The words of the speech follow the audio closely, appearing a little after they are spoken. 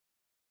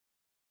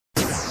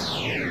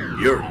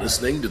You're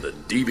listening to the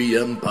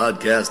DVM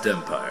Podcast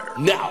Empire,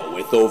 now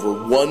with over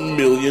 1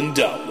 million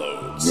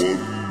downloads. 1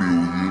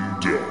 million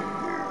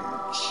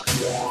downloads.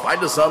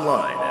 Find us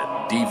online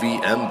at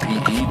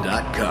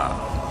dvmpe.com.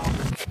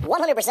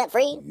 100%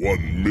 free.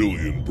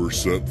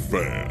 1,000,000%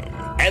 fan.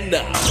 And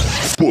now,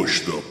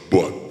 Push the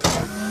button.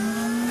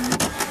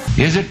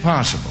 Is it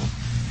possible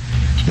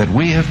that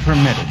we have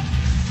permitted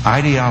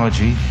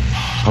ideology,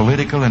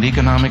 political and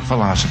economic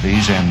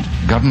philosophies, and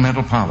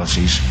governmental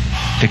policies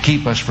to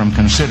keep us from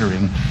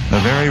considering the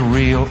very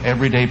real,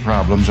 everyday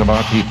problems of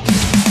our people?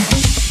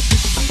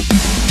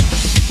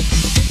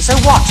 So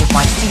what if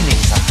my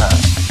feelings are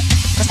hurt?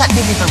 Does that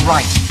give me the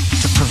right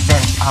to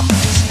prevent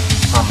others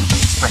from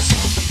expressing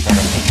their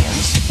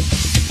opinions?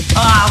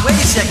 Wait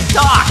a second,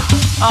 Doc!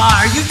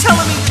 Are you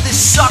telling me that this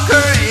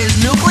sucker is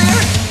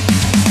nuclear?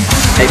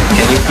 Hey,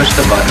 can you push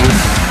the button?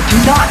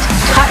 Do not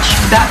touch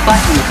that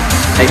button.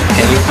 Hey,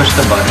 can you push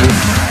the button?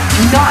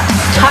 Do not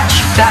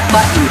touch that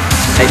button.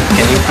 Hey,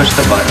 can you push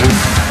the button?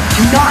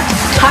 Do not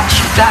touch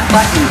that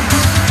button.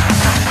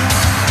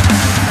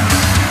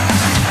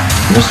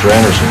 Mr.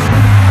 Anderson.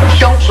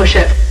 Don't push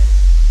it.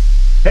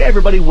 Hey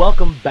everybody,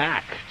 welcome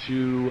back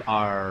to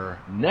our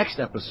next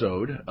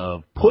episode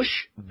of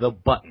Push the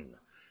Button,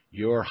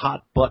 your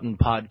hot button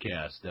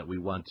podcast that we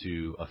want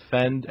to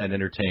offend and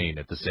entertain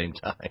at the same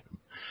time.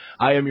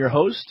 I am your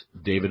host,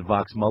 David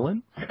Vox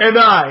Mullen. And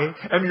I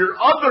am your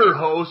other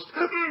host,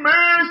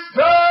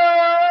 Mr.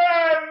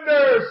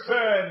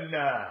 Anderson.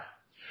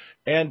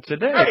 And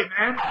today... Hey,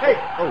 man. Hey.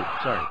 Oh,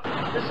 sorry.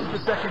 This is the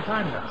second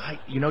time now.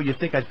 You'd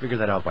think I'd figure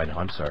that out by now.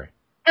 I'm sorry.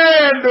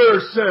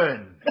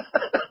 Anderson.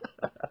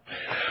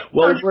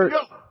 Well,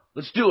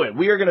 let's do it.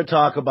 We are going to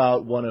talk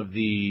about one of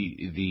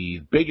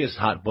the biggest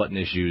hot button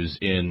issues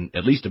in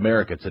at least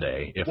America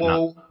today, if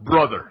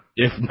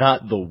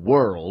not the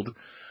world.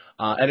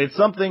 And it's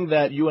something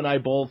that you and I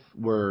both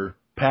were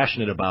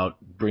passionate about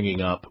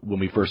bringing up when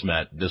we first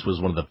met. This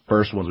was one of the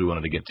first ones we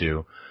wanted to get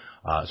to.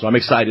 So I'm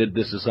excited.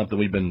 This is something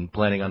we've been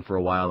planning on for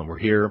a while, and we're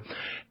here.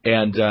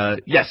 And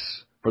yes,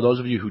 for those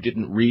of you who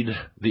didn't read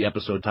the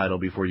episode title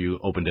before you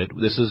opened it,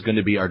 this is going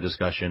to be our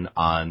discussion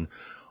on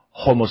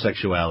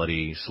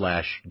homosexuality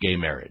 / gay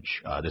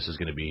marriage. This is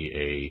going to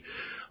be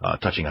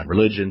touching on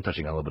religion,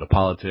 touching on a little bit of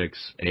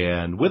politics.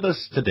 And with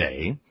us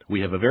today,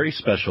 we have a very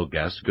special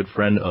guest, good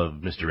friend of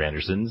Mr.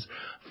 Anderson's,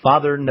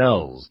 Father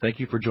Nels. Thank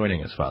you for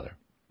joining us, Father.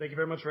 Thank you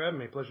very much for having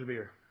me. Pleasure to be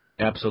here.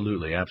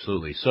 Absolutely,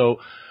 absolutely. So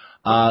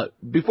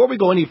before we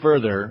go any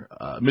further,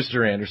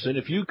 Mr. Anderson,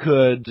 if you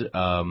could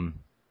kind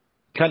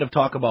of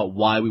talk about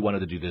why we wanted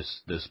to do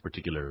this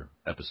particular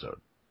episode.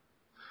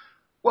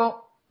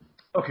 Well,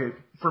 okay,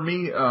 for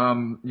me,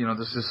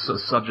 this is a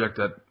subject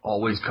that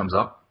always comes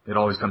up. It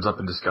always comes up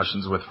in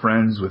discussions with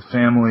friends, with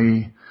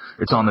family.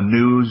 It's on the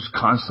news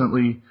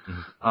constantly.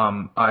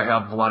 Mm-hmm. I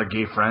have a lot of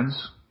gay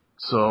friends,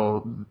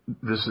 so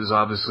this is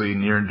obviously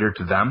near and dear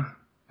to them,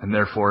 and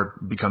therefore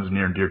it becomes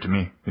near and dear to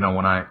me. You know,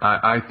 when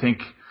I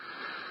think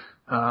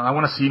I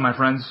want to see my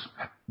friends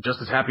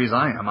just as happy as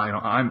I am.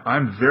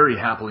 I'm very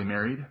happily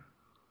married,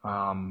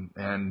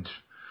 and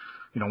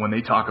when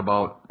they talk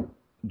about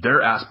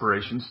their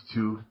aspirations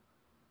to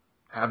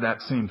have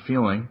that same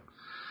feeling,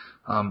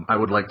 I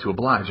would like to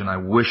oblige, and I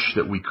wish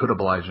that we could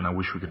oblige, and I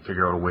wish we could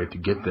figure out a way to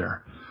get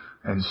there.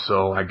 And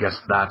so I guess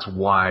that's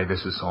why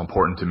this is so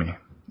important to me.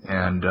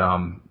 And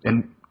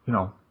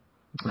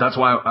that's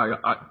why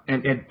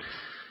and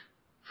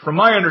from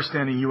my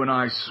understanding, you and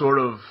I sort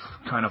of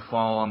kind of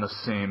fall on the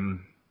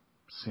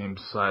same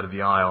side of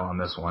the aisle on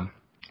this one.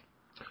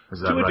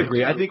 Is that right? To a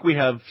degree. I think we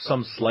have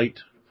some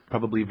slight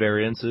probably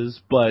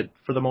variances, but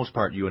for the most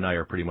part, you and I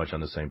are pretty much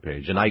on the same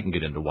page. And I can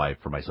get into why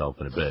for myself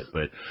in a bit,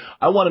 but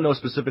I want to know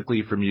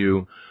specifically from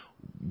you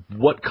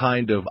what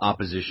kind of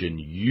opposition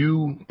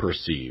you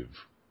perceive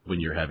when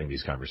you're having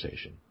these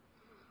conversations.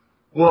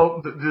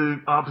 Well,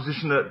 the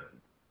opposition that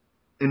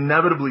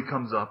inevitably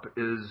comes up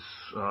is,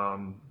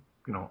 I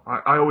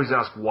always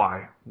ask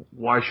why.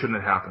 Why shouldn't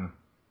it happen?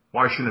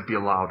 Why shouldn't it be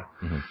allowed?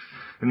 Mm-hmm.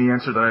 And the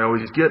answer that I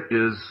always get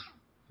is,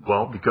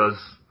 well, because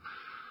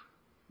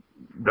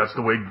that's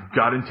the way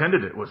God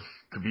intended it, was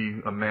to be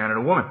a man and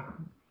a woman.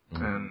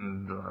 Mm-hmm.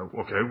 And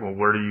okay, well,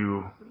 where do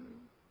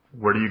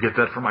you get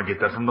that from? I get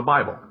that from the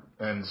Bible.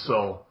 And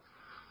so,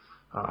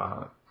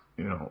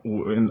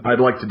 and I'd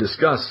like to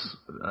discuss,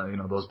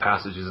 those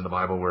passages in the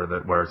Bible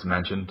where it's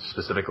mentioned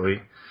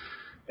specifically,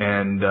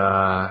 and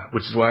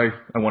which is why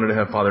I wanted to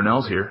have Father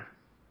Nels here.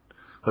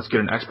 Let's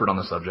get an expert on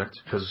the subject,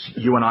 because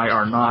you and I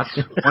are not,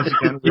 once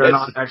again, we are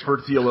not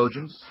expert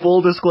theologians.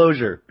 Full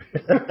disclosure.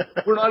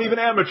 We're not even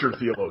amateur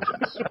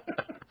theologians.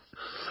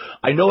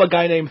 I know a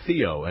guy named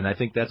Theo, and I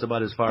think that's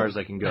about as far as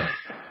I can go.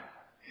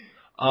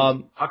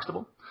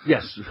 Huxtable?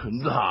 Yes.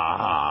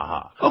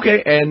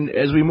 Okay, and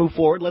as we move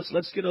forward,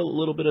 let's get a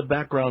little bit of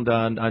background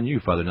on you,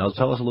 Father Nels.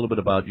 Tell us a little bit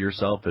about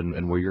yourself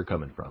and where you're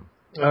coming from.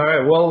 All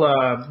right.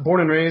 Well, born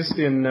and raised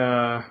in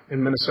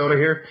Minnesota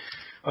here.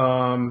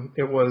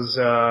 It was,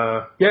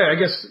 I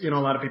guess, a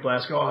lot of people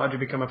ask, how'd you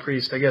become a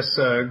priest? I guess,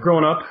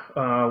 growing up,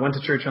 went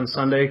to church on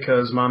Sunday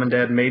because mom and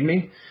dad made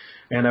me.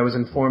 And I was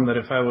informed that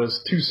if I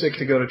was too sick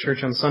to go to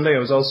church on Sunday, I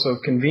was also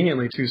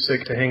conveniently too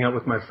sick to hang out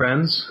with my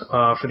friends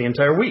for the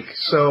entire week.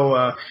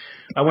 So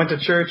I went to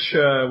church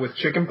with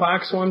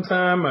chickenpox one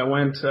time. I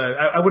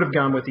would have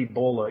gone with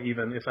Ebola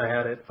even if I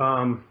had it.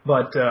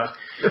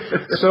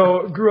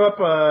 So grew up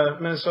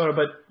Minnesota,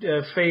 but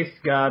faith,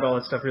 God, all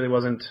that stuff really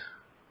wasn't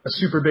a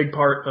super big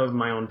part of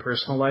my own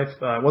personal life.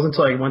 It wasn't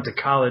until I went to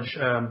college.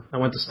 I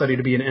went to study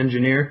to be an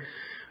engineer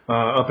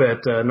up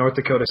at North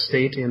Dakota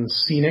State in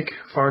scenic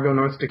Fargo,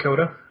 North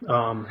Dakota.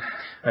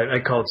 I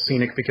call it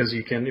scenic because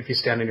if you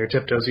stand on your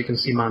tiptoes, you can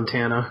see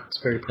Montana. It's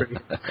very pretty.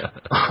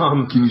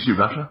 Can you see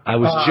Russia? I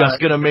was just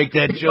going to make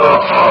that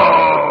joke.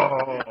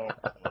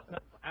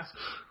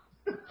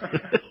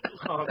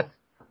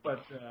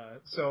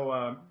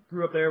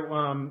 Grew up there,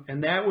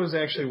 and that was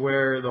actually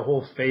where the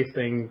whole faith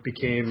thing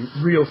became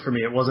real for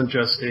me. It wasn't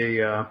just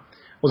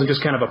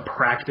kind of a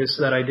practice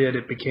that I did.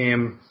 It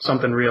became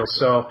something real.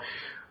 So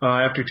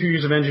after 2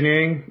 years of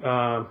engineering,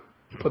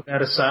 put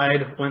that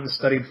aside, went and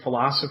studied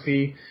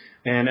philosophy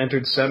and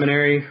entered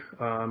seminary.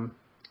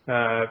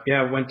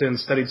 Went and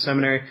studied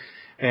seminary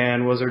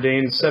and was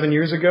ordained 7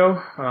 years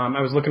ago.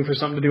 I was looking for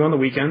something to do on the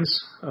weekends.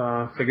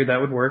 Figured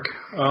that would work.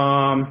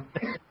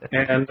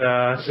 And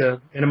to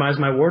minimize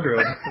my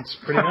wardrobe. It's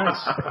pretty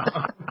nice.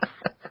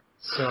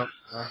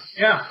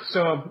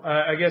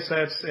 I guess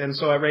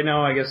right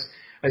now, I guess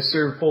I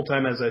serve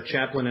full-time as a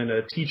chaplain and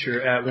a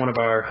teacher at one of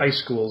our high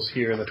schools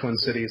here in the Twin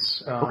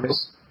Cities.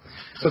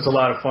 So it's a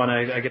lot of fun.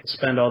 I get to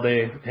spend all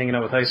day hanging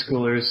out with high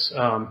schoolers.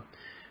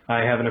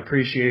 I have an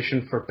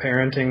appreciation for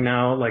parenting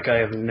now like I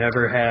have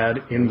never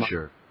had in my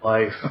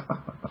life.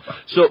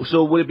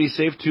 So would it be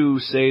safe to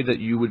say that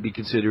you would be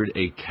considered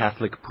a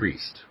Catholic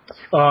priest?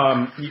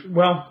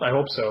 Well, I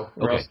hope so.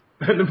 Okay.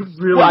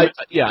 Really? Well,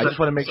 I just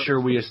want to make sure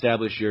we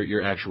establish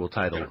your actual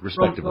title,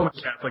 respectively. Roman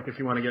Catholic, if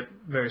you want to get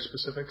very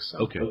specific. So.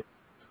 Okay.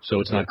 So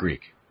it's not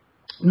Greek?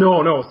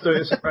 No,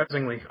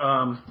 surprisingly.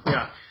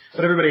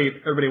 But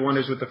everybody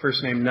wonders with the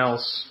first name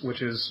Nels,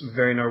 which is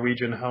very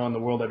Norwegian, how in the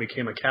world I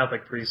became a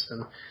Catholic priest,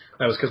 and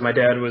that was because my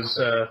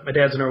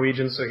dad's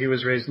Norwegian, so he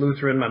was raised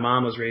Lutheran. My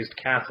mom was raised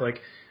Catholic.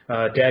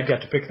 Dad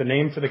got to pick the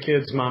name for the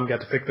kids. Mom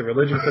got to pick the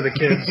religion for the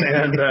kids,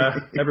 and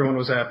everyone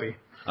was happy.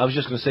 I was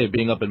just going to say,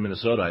 being up in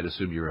Minnesota, I'd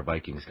assume you were a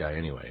Vikings guy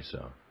anyway.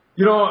 So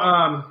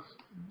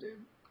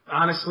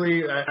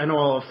honestly, I know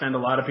I'll offend a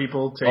lot of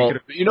people.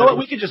 You know what?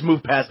 We could just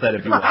move past that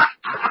if you want.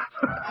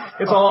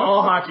 It's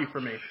all hockey for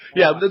me.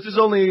 Yeah,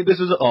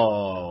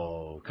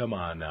 come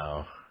on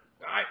now.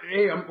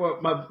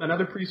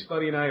 Another priest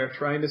buddy and I are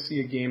trying to see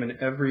a game in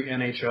every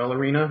NHL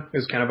arena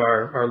is kind of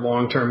our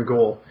long-term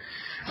goal.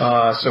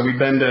 So we've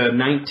been to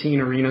 19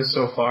 arenas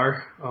so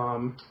far.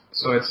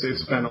 So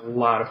it's been a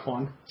lot of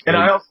fun. And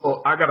I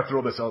got to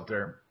throw this out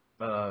there.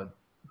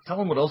 Tell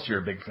them what else you're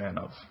a big fan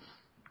of.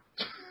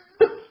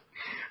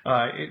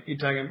 You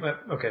talking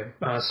about,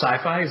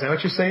 sci-fi? Is that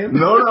what you're saying?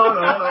 No.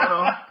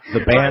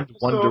 The band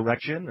One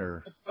Direction,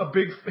 or a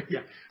big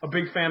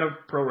fan of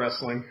pro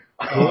wrestling.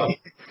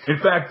 In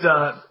fact,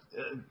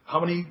 how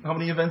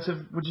many events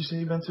would you say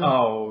you've been to?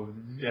 Oh,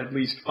 at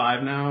least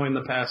 5 now in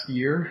the past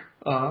year.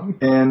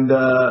 And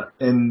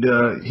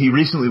he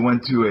recently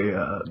went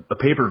to a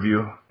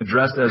pay-per-view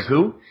dressed as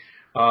who?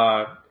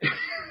 All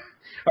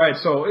right,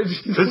 so this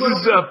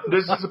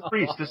is a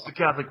priest. This is a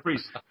Catholic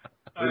priest.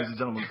 Ladies and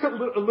gentlemen.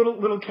 A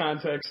little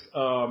context.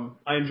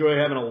 I enjoy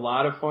having a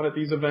lot of fun at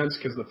these events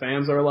because the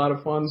fans are a lot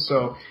of fun.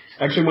 So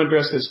I actually went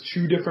dressed as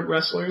 2 different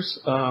wrestlers.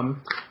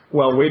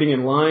 While waiting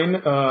in line,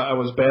 I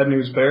was Bad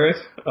News Barrett,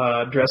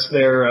 dressed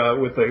there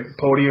with a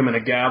podium and a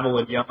gavel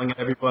and yelling at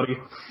everybody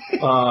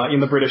in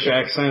the British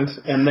accent.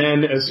 And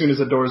then as soon as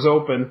the doors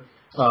open,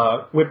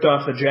 whipped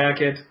off the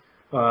jacket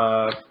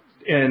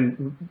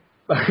and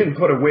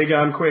put a wig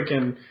on quick,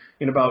 and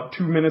in about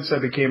 2 minutes I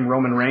became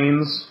Roman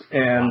Reigns,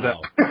 and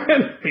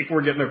people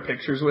were getting their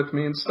pictures with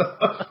me and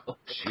stuff.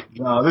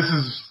 No, this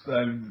is...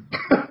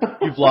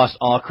 You've lost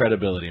all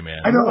credibility,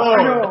 man. I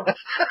know.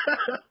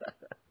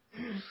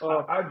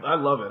 I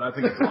love it. I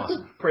think it's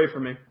awesome. Pray for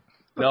me.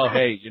 No,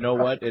 hey, you know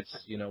what?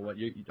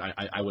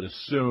 I would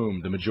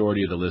assume the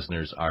majority of the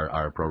listeners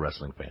are pro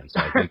wrestling fans.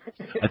 So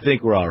I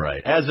think we're all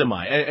right. As am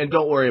I. And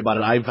don't worry about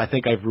it. I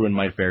think I've ruined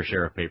my fair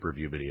share of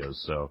pay-per-view videos.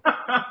 So.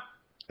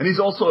 And he's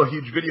also a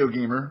huge video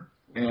gamer.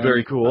 And,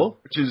 very cool.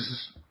 Which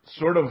is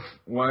sort of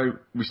why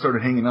we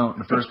started hanging out in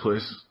the first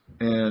place.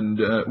 And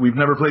we've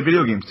never played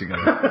video games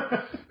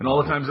together. And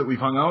all the times that we've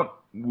hung out,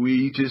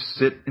 we just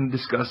sit and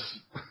discuss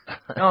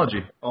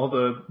technology. All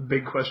the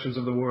big questions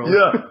of the world.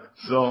 Yeah.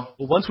 So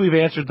once we've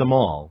answered them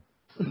all,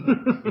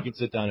 we can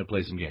sit down and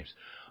play some games.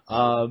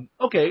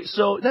 Okay,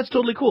 so that's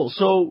totally cool.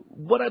 So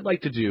what I'd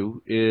like to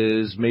do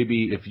is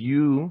maybe if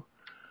you,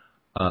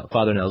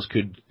 Father Nels,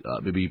 could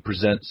maybe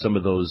present some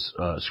of those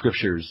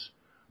scriptures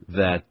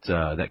that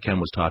Ken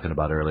was talking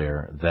about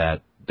earlier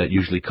that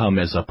usually come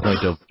as a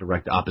point of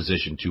direct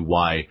opposition to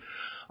why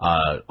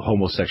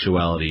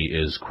homosexuality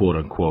is quote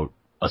unquote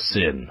a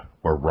sin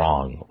or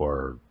wrong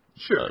or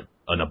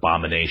an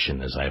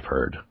abomination, as I've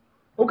heard.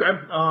 Okay.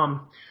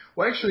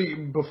 Well, actually,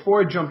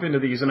 before I jump into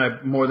these, and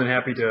I'm more than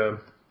happy to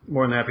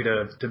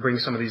bring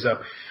some of these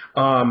up.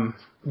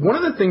 One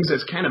of the things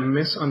that's kind of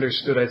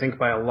misunderstood, I think,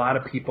 by a lot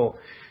of people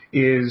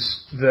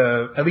is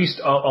at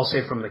least I'll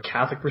say from the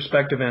Catholic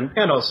perspective, and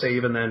I'll say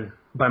even then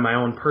by my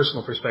own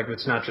personal perspective,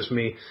 it's not just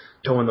me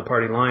towing the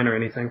party line or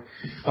anything.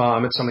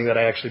 It's something that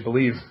I actually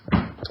believe.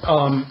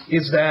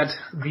 Is that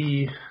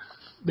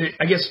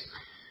I guess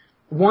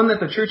one, that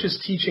the church's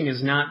teaching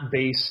is not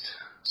based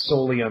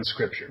solely on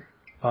Scripture.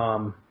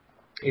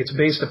 It's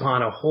based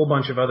upon a whole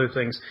bunch of other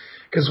things.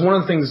 Because one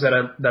of the things that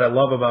I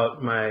love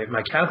about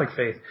my Catholic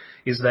faith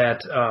is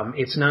that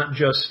it's not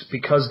just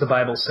because the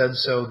Bible said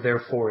so,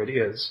 therefore it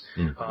is.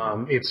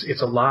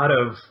 It's a lot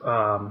of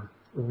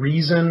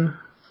reason,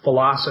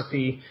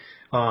 philosophy,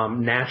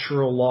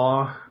 natural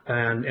law,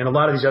 and a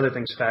lot of these other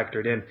things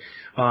factored in.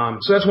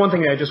 So that's one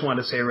thing I just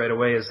wanted to say right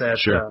away is that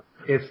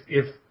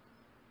if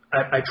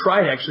I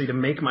tried actually to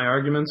make my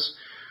arguments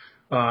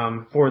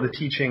for the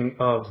teaching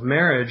of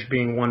marriage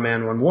being one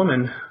man, one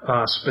woman,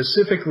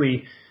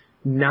 specifically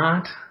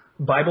not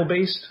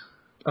Bible-based,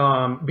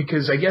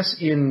 because I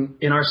guess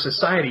in our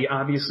society,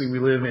 obviously we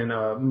live in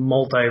a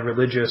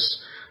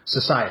multi-religious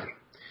society.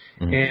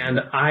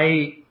 And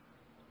I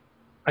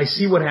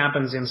see what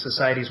happens in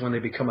societies when they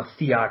become a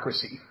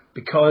theocracy,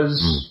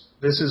 because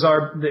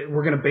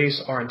we're going to base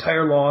our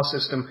entire law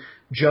system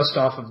just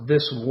off of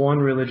this one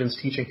religion's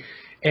teaching.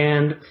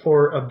 And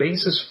for a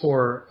basis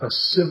for a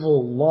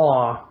civil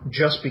law,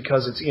 just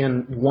because it's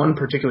in one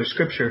particular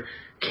scripture,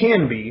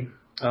 can be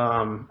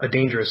a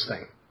dangerous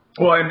thing.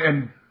 Well,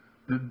 and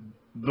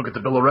look at the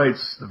Bill of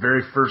Rights. The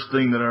very first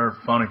thing that our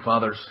founding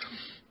fathers,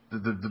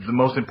 the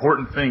most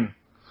important thing,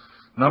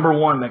 number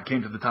one that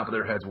came to the top of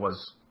their heads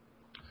was,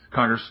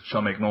 Congress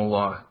shall make no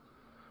law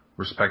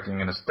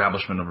respecting an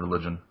establishment of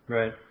religion.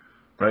 Right.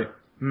 Right.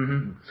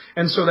 Mm-hmm.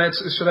 And so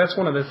that's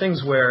one of the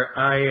things where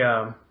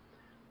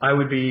I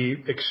would be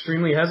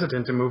extremely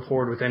hesitant to move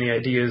forward with any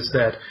ideas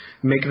that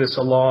make this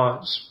a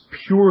law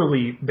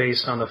purely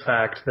based on the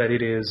fact that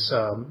it is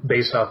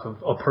based off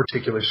of a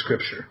particular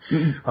scripture.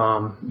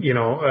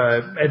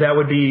 That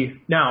would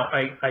be, now,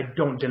 I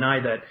don't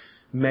deny that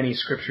many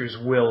scriptures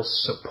will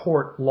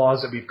support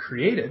laws that we've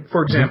created.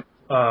 For example,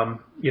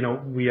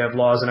 we have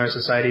laws in our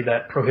society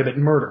that prohibit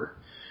murder.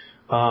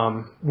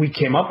 We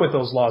came up with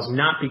those laws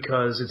not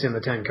because it's in the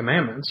Ten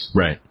Commandments,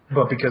 right,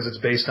 but because it's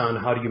based on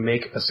how do you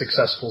make a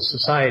successful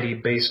society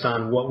based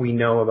on what we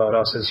know about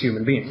us as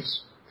human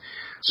beings.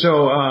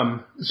 So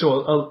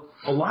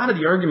a lot of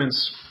the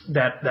arguments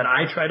that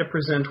I try to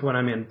present when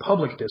I'm in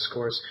public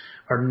discourse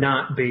are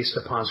not based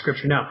upon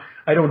Scripture. Now,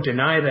 I don't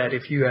deny that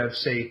if you have,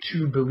 say,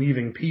 two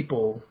believing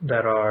people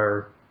that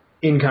are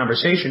in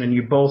conversation and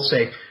you both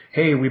say,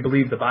 hey, we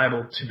believe the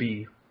Bible to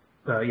be,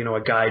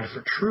 a guide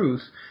for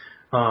truth,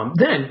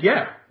 then,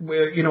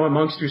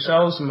 amongst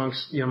yourselves,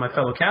 amongst, my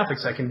fellow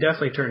Catholics, I can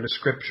definitely turn to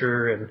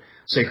Scripture and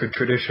sacred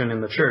tradition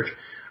in the church.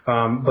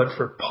 But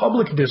for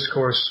public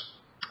discourse,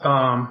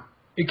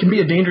 it can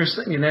be a dangerous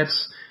thing, and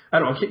that's, I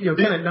don't know,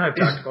 Ken and I have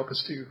talked about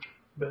this too.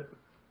 But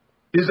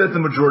is that the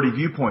majority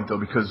viewpoint, though?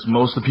 Because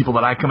most of the people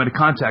that I come into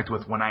contact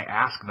with, when I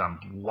ask them,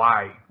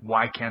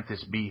 why can't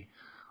this be,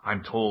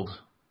 I'm told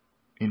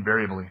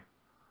invariably,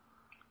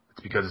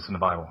 it's because it's in the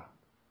Bible.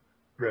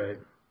 Right.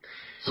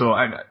 So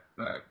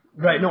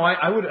Right. No,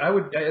 I would.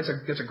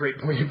 That's a great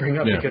point you bring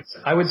up, because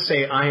I would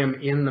say I am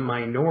in the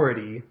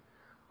minority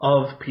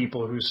of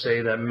people who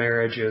say that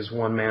marriage is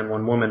one man,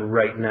 one woman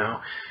right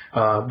now.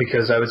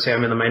 Because I would say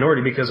I'm in the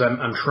minority because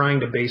I'm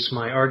trying to base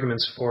my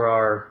arguments for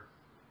our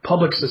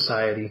public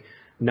society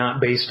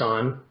not based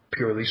on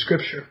purely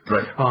Scripture.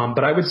 Right.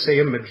 But I would say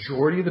a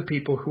majority of the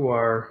people who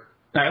are,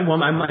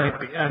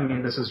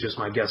 this is just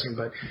my guessing,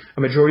 but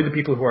a majority of the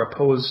people who are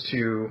opposed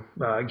to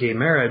gay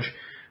marriage,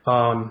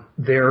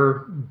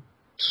 their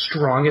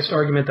strongest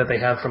argument that they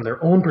have from their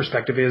own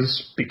perspective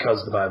is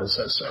because the Bible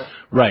says so.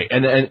 Right,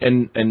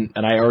 and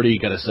I already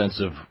got a sense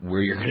of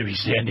where you're going to be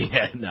standing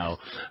at now,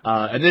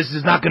 and this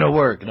is not going to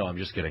work. No, I'm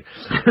just kidding.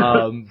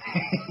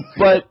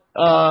 But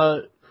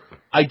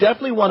I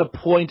definitely want to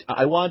point.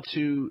 I want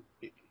to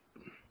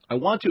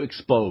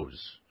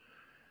expose,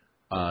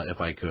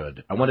 if I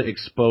could. I want to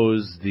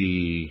expose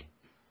the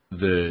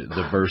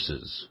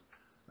verses,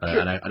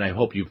 and I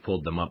hope you've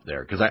pulled them up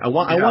there, because I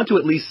want to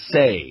at least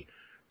say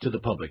to the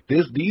public,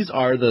 these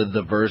are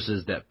the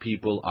verses that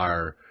people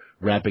are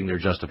wrapping their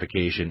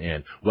justification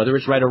in. Whether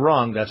it's right or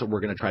wrong, that's what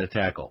we're going to try to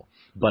tackle.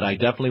 But I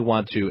definitely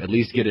want to at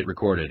least get it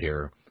recorded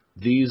here.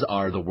 These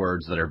are the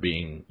words that are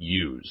being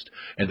used.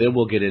 And then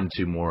we'll get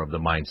into more of the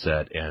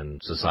mindset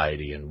and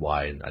society and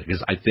why.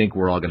 Because I think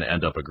we're all going to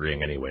end up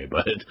agreeing anyway.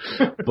 But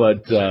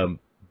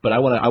I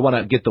want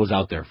to get those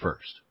out there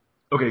first.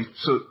 Okay,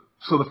 so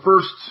the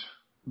first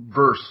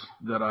verse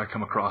that I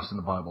come across in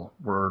the Bible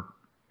where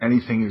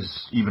anything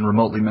is even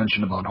remotely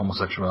mentioned about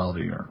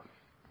homosexuality or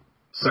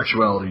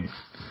sexuality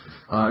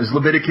is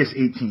Leviticus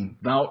 18.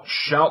 Thou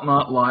shalt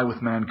not lie with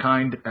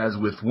mankind as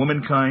with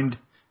womankind.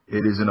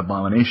 It is an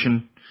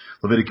abomination.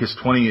 Leviticus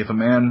 20. If a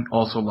man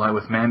also lie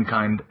with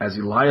mankind as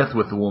he lieth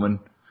with a woman,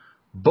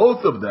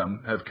 Both of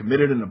them have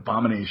committed an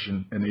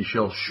abomination, and they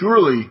shall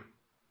surely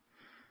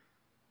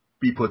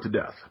be put to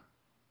death.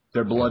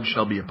 Their blood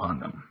shall be upon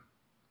them.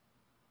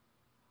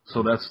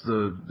 So that's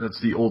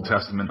the Old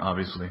Testament,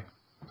 obviously.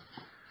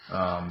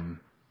 And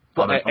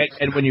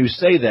when you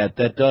say that,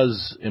 that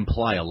does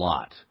imply a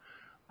lot.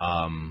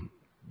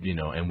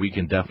 And we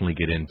can definitely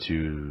get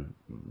into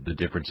the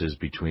differences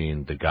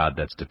between the God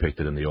that's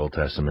depicted in the Old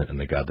Testament and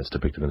the God that's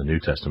depicted in the New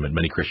Testament.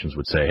 Many Christians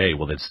would say, hey,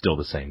 well, that's still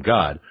the same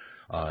God.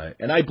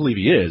 And I believe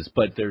he is,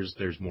 but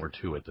there's more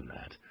to it than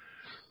that.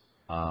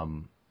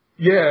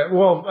 Yeah,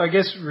 well, I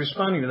guess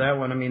responding to that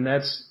one, I mean, I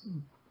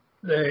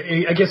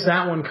guess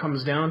that one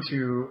comes down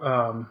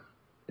to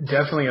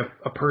definitely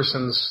a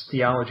person's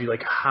theology,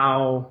 like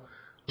how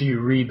do you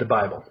read the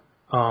Bible?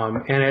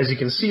 And as you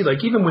can see,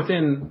 like even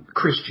within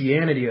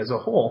Christianity as a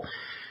whole,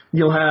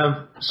 you'll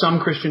have some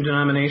Christian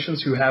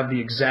denominations who have the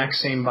exact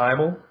same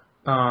Bible,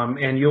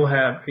 and you'll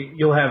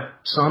have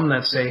some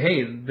that say,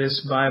 hey,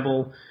 this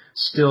Bible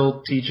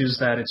still teaches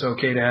that it's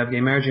okay to have gay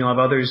marriage. You'll have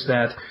others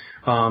that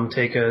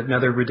take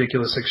another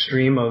ridiculous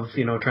extreme of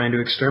trying to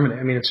exterminate.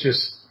 I mean, it's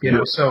just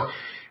so.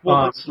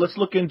 Well, let's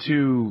look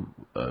into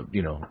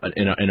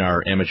in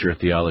our amateur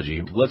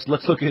theology. Let's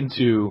look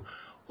into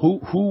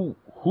who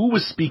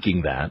was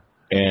speaking that.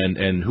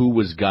 And who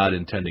was God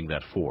intending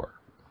that for?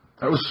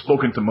 That was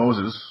spoken to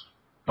Moses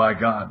by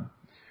God,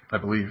 I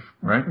believe,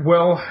 right?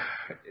 Well,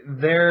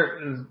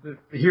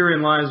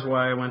 herein lies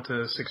why I went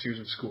to 6 years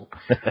of school.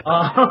 That's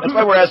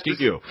why we're asking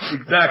you.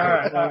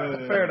 Exactly. All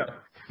right, fair enough.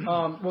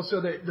 Well,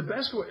 so the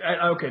best way.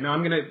 Okay, now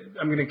I'm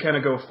gonna kind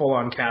of go full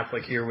on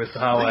Catholic here with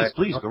how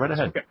Please go right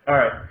ahead. Okay, all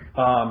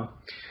right.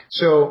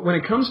 So when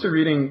it comes to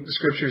reading the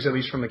scriptures, at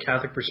least from the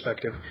Catholic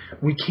perspective,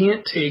 we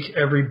can't take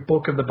every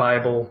book of the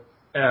Bible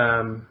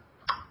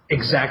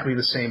exactly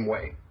the same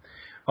way.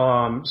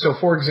 So,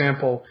 for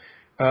example,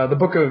 the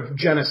book of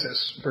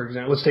Genesis, for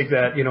example, let's take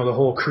that, the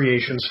whole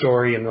creation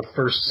story and the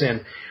first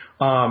sin.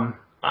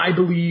 I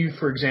believe,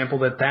 for example,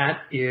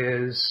 that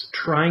is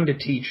trying to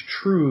teach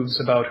truths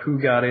about who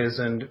God is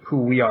and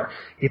who we are.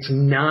 It's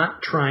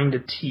not trying to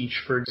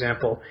teach, for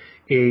example,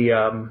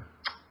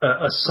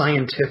 a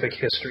scientific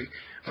history.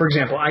 For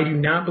example, I do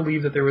not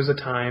believe that there was a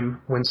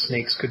time when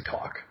snakes could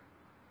talk.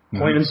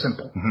 Plain and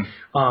simple.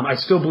 Mm-hmm. I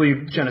still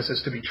believe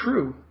Genesis to be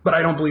true, but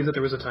I don't believe that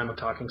there was a time of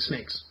talking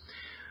snakes.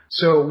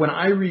 So when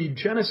I read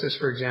Genesis,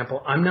 for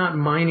example, I'm not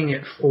mining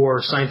it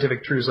for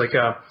scientific truths. Like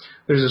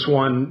there's this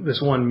one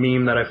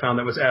meme that I found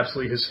that was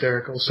absolutely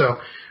hysterical. So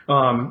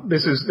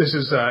this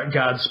is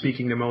God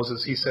speaking to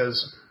Moses. He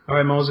says, "All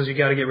right, Moses, you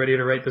got to get ready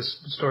to write this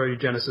story of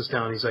Genesis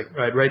down." He's like,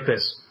 "All right, write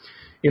this.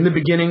 In the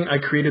beginning, I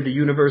created the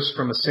universe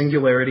from a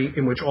singularity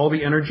in which all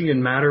the energy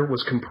and matter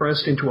was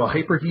compressed into a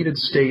hyperheated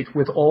state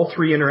with all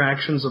three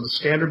interactions of the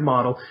standard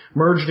model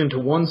merged into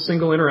one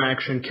single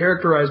interaction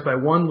characterized by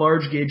one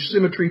large gauge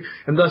symmetry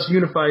and thus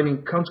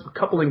unifying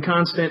coupling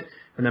constant."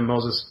 And then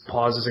Moses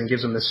pauses and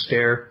gives him this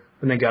stare.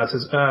 And then God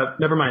says,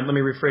 never mind, let me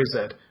rephrase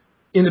that.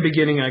 In the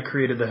beginning, I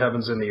created the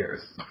heavens and the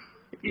earth.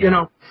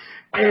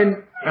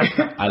 And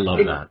I love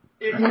that.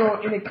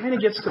 And it kind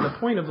of gets to the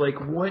point of like,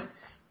 what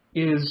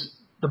is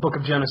the book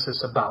of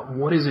Genesis about?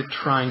 What is it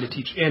trying to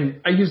teach?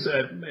 And I use,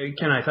 Ken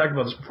and I talked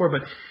about this before,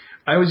 but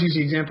I always use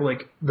the example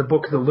like the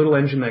book The Little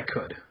Engine That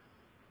Could.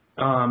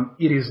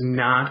 It is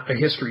not a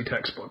history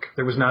textbook.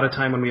 There was not a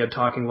time when we had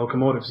talking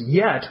locomotives.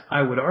 Yet,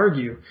 I would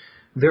argue,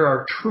 there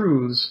are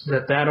truths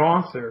that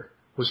author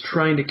was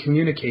trying to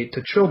communicate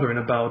to children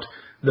about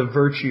the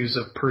virtues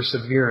of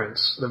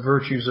perseverance, the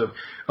virtues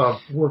of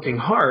working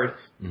hard,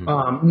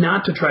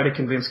 not to try to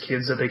convince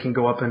kids that they can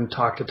go up and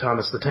talk to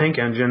Thomas the Tank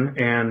Engine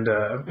and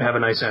have a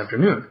nice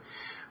afternoon.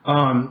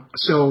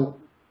 So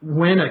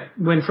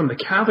when from the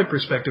Catholic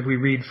perspective we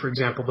read, for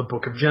example, the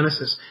book of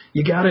Genesis,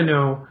 you got to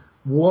know,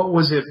 what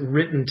was it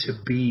written to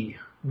be?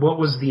 What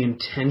was the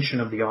intention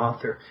of the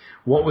author?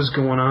 What was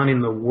going on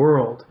in the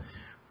world?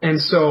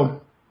 And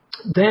so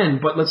then,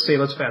 but let's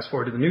fast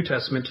forward to the New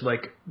Testament, to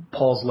like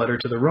Paul's letter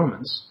to the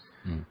Romans.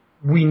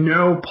 We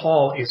know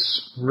Paul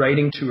is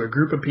writing to a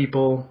group of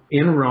people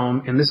in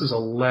Rome, and this is a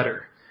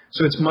letter.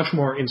 So it's much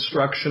more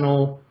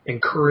instructional,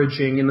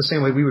 encouraging, in the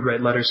same way we would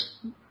write letters,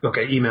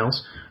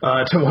 emails,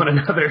 to one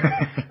another.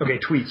 Okay,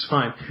 tweets,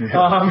 fine.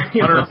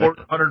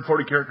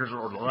 140 characters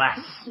or less,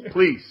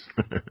 please.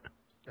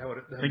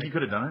 I think you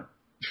could have done it.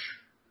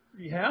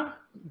 Yeah?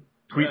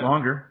 Tweet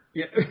longer.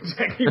 Yeah,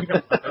 exactly.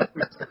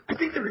 I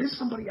think there is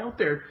somebody out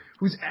there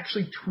who's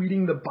actually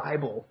tweeting the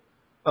Bible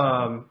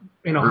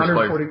in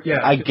 140. Yeah,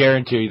 I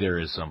guarantee there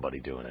is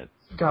somebody doing it.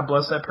 God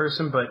bless that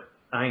person, but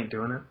I ain't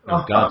doing it.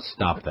 No, God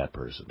stop that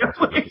person.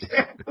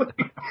 Exactly.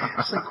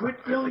 It's like, quit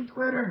filling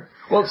Twitter.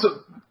 Well, so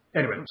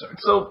anyway, I'm sorry.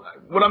 So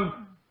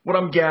what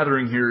I'm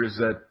gathering here is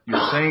that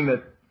you're saying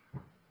that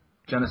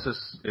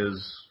Genesis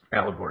is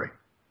allegory.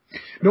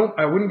 No,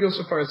 I wouldn't go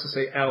so far as to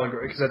say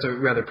allegory, because that's a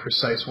rather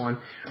precise one.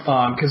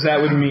 Because that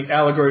would mean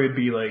allegory would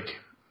be like,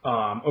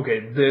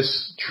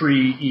 this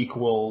tree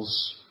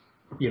equals,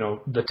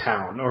 the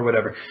town or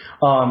whatever.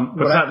 But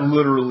it's not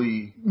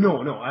literally.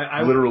 No,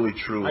 I literally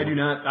true. I do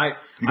not.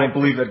 You don't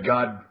believe that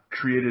God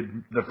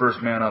created the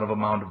first man out of a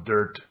mound of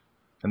dirt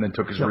and then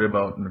took his rib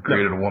out and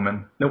created a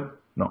woman? Nope.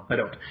 No. I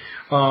don't.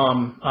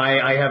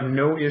 I have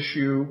no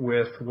issue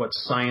with what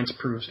science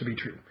proves to be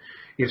true.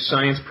 If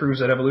science proves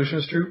that evolution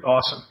is true,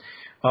 awesome.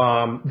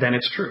 Then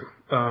it's true.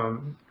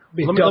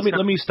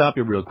 Let me stop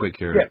you real quick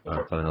here.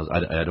 Yeah.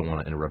 I don't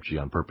want to interrupt you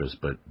on purpose,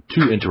 but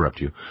to interrupt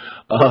you,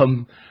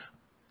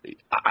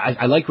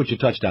 I like what you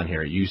touched on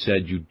here. You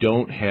said you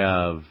don't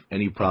have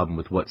any problem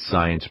with what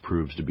science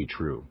proves to be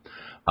true,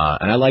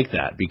 and I like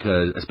that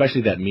because,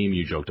 especially that meme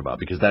you joked about,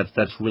 because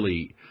that's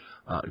really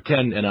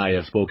Ken and I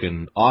have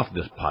spoken off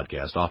this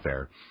podcast, off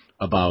air,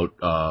 about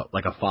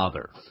like a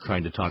father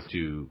trying to talk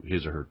to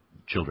his or her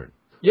children.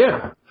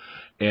 Yeah.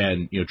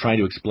 And, trying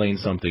to explain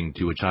something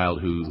to a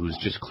child who's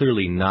just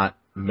clearly not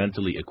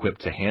mentally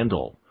equipped to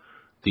handle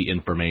the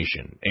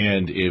information.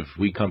 And if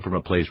we come from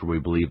a place where we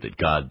believe that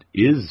God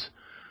is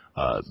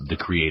the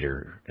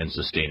creator and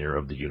sustainer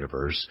of the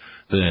universe,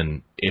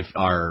 then if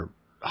our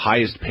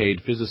highest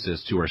paid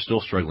physicists who are still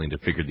struggling to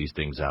figure these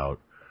things out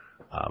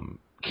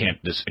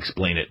can't just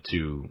explain it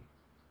to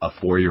a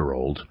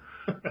 4-year-old,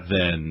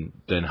 then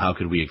how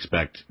could we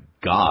expect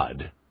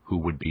God, who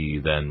would be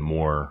then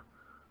more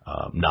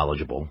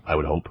knowledgeable, I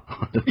would hope,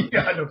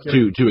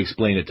 to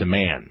explain it to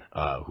man,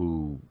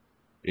 who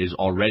is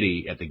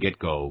already at the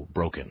get-go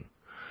broken.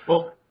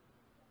 Well,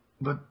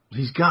 but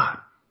he's God.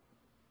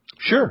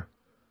 Sure.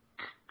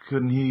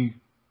 Couldn't he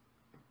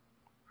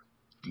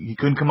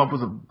couldn't come up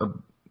with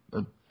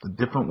a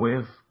different way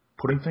of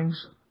putting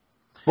things?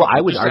 Well,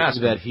 I would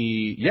argue that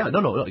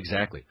no,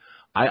 exactly.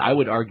 I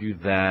would argue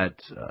that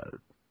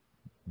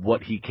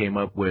what he came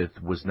up with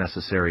was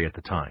necessary at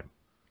the time.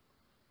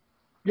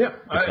 Yeah,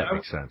 if that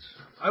makes sense.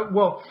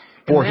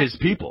 For his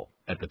people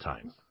at the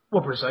time.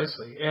 Well,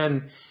 precisely,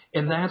 and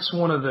that's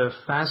one of the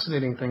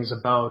fascinating things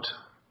about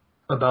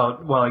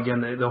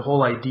the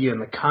whole idea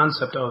and the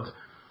concept of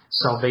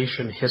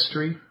salvation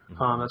history.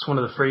 That's one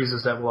of the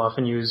phrases that we'll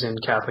often use in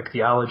Catholic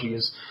theology,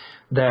 is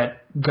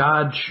that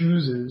God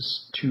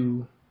chooses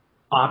to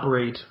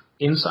operate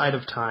inside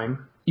of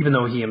time, even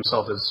though he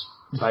himself is,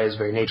 by his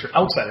very nature,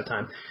 outside of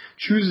time,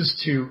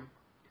 chooses to,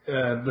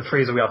 the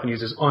phrase that we often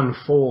use is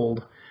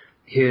unfold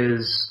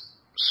his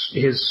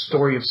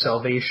story of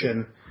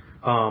salvation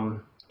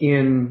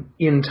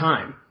in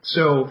time.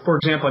 So, for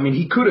example,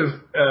 he could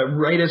have,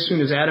 right as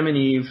soon as Adam and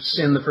Eve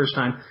sinned the first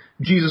time,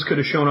 Jesus could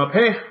have shown up,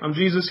 hey, I'm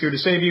Jesus, here to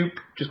save you,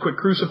 just quick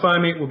crucify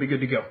me, we'll be good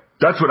to go.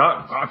 That's what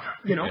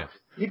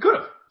he could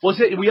have. Well,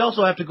 we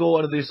also have to go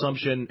under the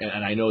assumption,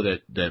 and I know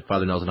that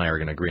Father Nels and I are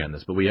going to agree on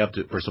this, but we have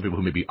to, for some people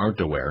who maybe aren't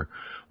aware,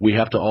 we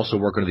have to also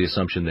work under the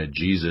assumption that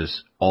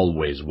Jesus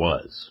always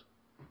was.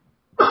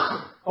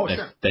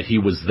 That he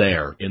was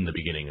there in the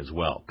beginning as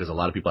well, because a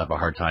lot of people have a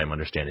hard time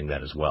understanding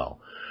that as well.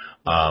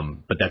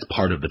 But that's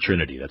part of the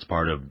Trinity. That's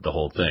part of the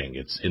whole thing.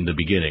 It's in the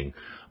beginning.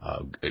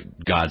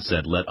 God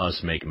said, "Let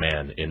us make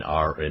man in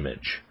our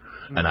image."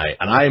 And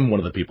I'm one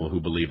of the people who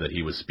believe that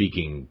he was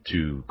speaking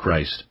to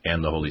Christ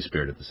and the Holy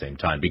Spirit at the same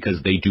time,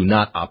 because they do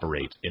not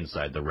operate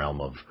inside the realm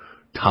of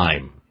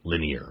time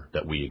linear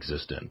that we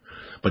exist in.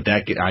 But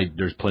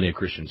there's plenty of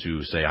Christians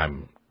who say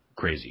I'm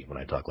crazy when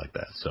I talk like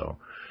that. So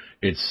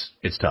it's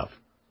tough.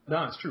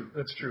 No, it's true.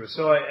 That's true.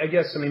 So I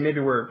guess maybe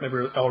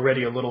we're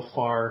already a little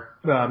far.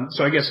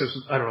 So I guess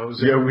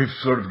we've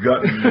sort of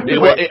gotten.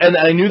 And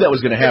I knew that was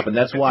going to happen.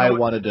 That's why I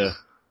wanted to.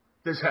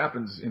 This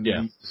happens in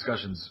these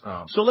discussions.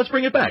 So let's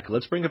bring it back.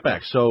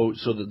 So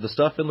the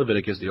stuff in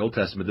Leviticus, the Old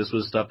Testament, this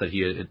was stuff that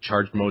he had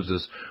charged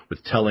Moses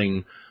with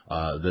telling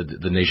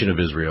the nation of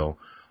Israel.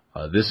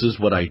 This is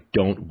what I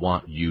don't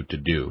want you to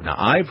do. Now,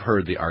 I've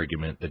heard the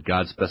argument that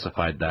God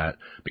specified that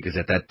because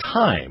at that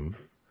time,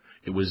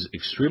 it was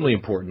extremely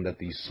important that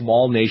the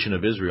small nation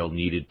of Israel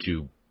needed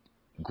to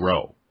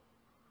grow.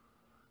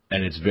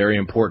 And it's very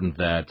important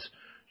that,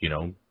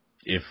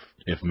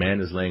 if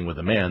man is laying with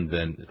a man,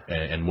 then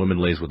and woman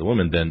lays with a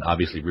woman, then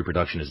obviously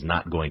reproduction is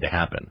not going to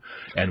happen.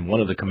 And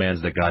one of the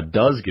commands that God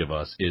does give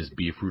us is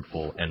be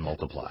fruitful and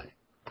multiply.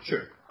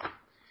 Sure.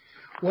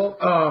 Well,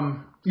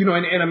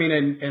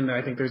 and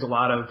I think there's a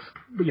lot of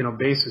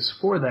basis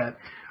for that.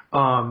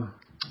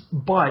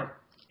 But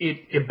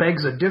it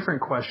begs a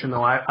different question,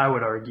 though, I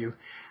would argue,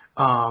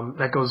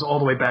 that goes all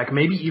the way back,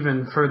 maybe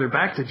even further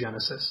back to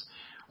Genesis.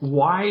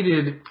 Why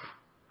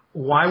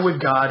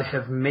would God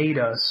have made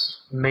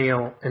us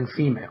male and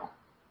female?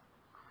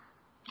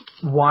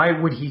 Why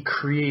would he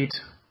create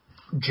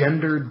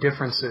gender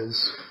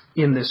differences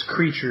in this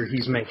creature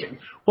he's making?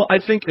 Well, I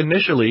think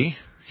initially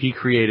he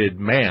created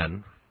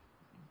man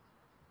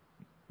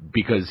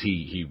because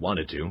he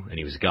wanted to, and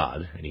he was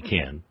God, and he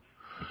can.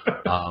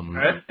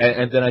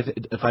 And then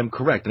if I'm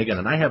correct, and again,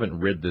 and I haven't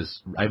read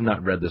this, I've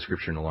not read the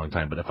scripture in a long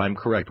time, but if I'm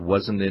correct,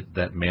 wasn't it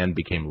that man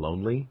became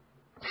lonely?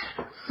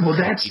 Well,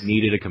 he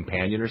needed a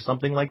companion or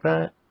something like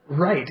that?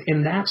 Right,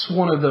 and that's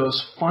one of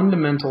those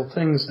fundamental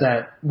things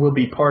that will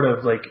be part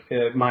of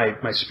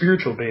my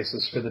spiritual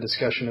basis for the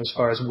discussion as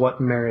far as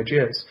what marriage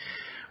is.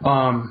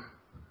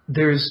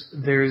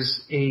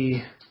 There's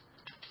a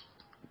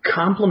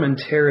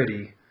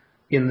complementarity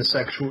in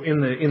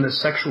the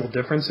sexual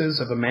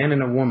differences of a man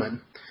and a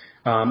woman,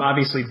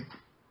 obviously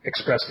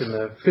expressed in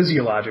the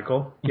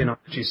physiological, that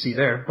you see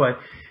there, but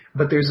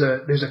there's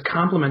a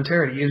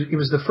complementarity. It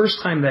was the first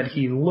time that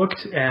he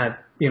looked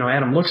at,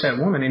 Adam looks at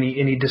woman and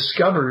he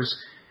discovers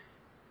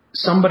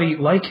somebody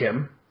like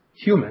him,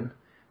 human,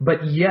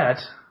 but yet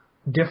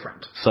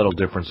different. Subtle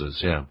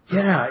differences, yeah.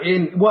 Yeah,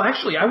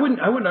 actually, I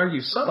wouldn't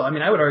argue subtle. I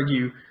mean, I would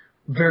argue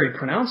very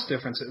pronounced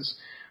differences.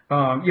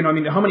 How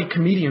many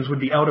comedians would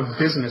be out of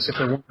business if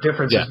there weren't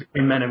differences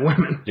between men and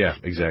women? Yeah,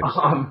 exactly.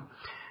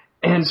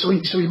 And so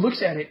he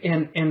looks at it,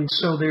 and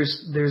so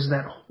there's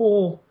that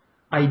whole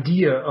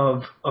idea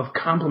of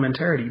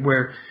complementarity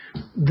where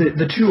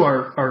the two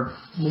are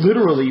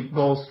literally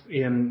both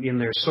in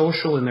their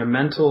social, in their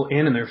mental,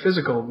 and in their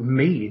physical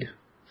made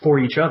for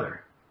each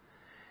other.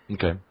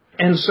 Okay.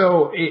 And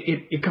so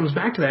it comes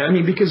back to that. I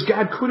mean, because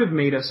God could have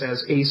made us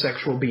as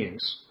asexual beings.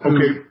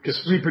 Okay.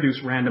 Just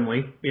reproduce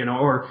randomly,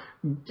 or,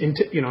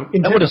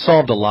 that would have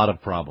solved a lot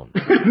of problems.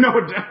 No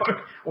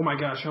doubt. Oh my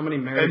gosh, how many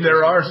marriages? And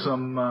there are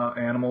some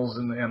animals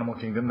in the animal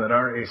kingdom that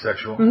are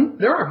asexual. Mm-hmm.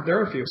 There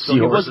are a few. So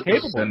he was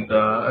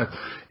capable.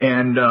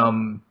 And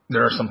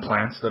there are some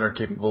plants that are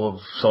capable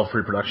of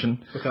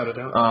self-reproduction. Without a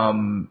doubt.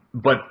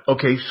 But,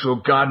 okay, so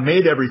God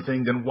made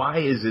everything, then why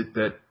is it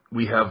that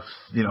we have,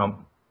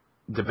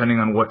 depending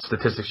on what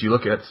statistics you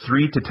look at,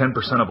 3 to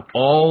 10% of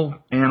all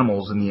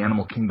animals in the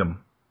animal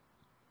kingdom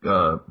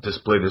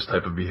display this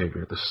type of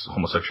behavior, this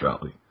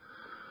homosexuality?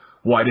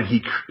 Why did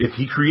if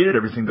he created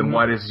everything, then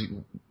why do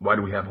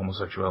we have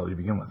homosexuality to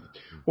begin with?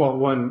 Well,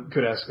 one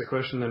could ask the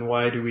question, then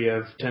why do we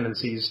have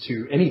tendencies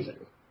to anything?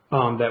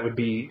 That would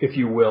be, if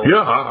you will. Yeah,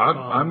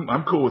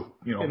 I'm cool with,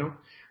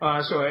 why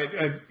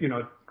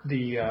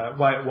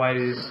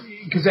is,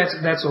 because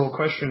that's the whole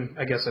question,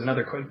 I guess,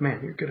 another question.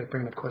 Man, you're good at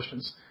bringing up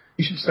questions.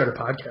 You should start a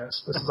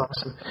podcast. This is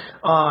awesome.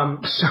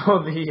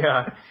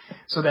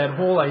 So that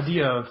whole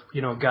idea of,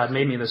 God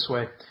made me this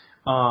way,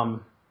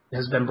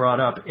 has been brought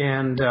up.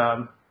 And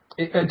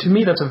to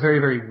me, that's a very,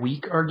 very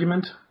weak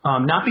argument.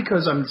 Not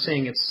because I'm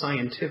saying it's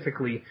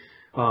scientifically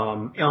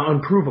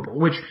unprovable,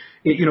 which,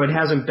 it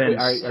hasn't been.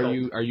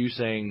 Are you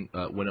saying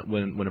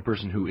when a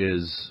person who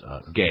is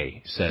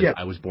gay says,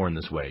 I was born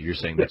this way, you're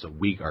saying that's a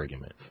weak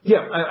argument? Yeah,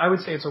 I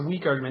would say it's a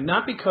weak argument.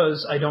 Not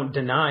because I don't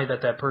deny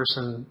that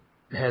person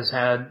has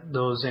had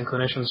those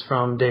inclinations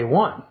from day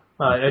one.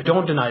 I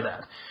don't deny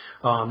that.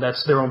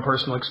 That's their own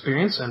personal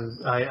experience, and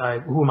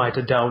who am I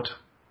to doubt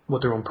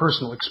what their own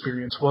personal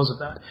experience was of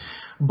that?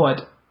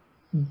 But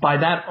by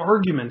that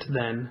argument,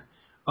 then,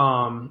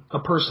 a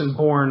person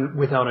born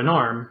without an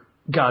arm,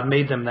 God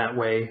made them that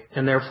way,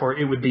 and therefore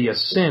it would be a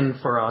sin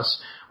for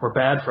us or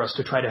bad for us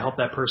to try to help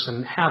that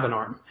person have an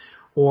arm.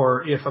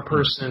 Or if a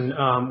person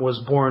was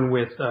born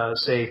with,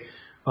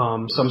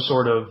 some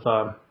sort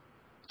of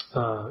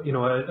you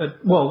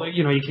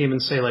can even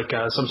say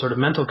some sort of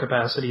mental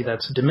capacity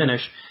that's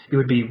diminished. It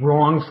would be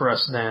wrong for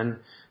us then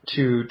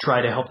to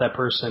try to help that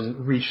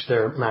person reach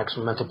their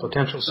maximum mental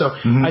potential. So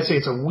I say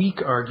it's a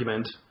weak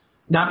argument,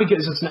 not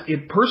because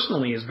it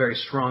personally is very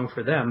strong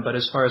for them, but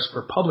as far as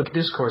for public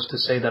discourse to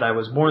say that I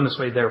was born this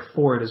way,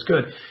 therefore it is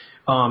good.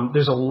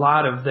 There's a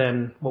lot of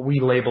then what we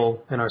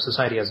label in our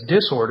society as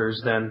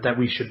disorders then that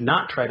we should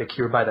not try to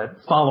cure by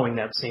following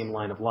that same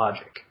line of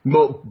logic.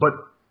 Well, but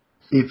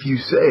if you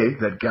say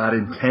that God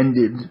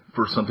intended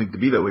for something to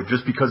be that way,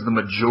 just because the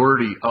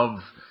majority of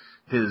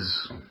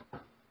his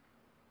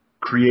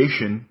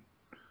creation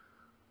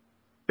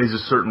is a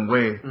certain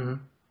way,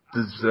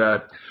 does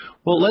that...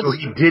 so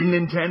he didn't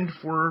intend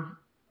for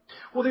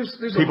there's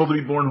people to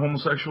be born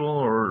homosexual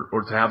or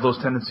to have those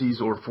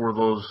tendencies, or for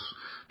those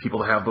people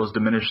to have those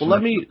diminished... Well,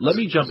 let me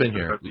jump in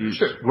here.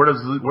 Sure.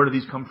 Where do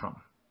these come from?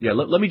 Yeah,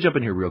 let me jump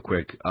in here real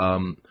quick. I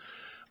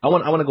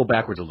want to go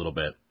backwards a little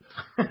bit.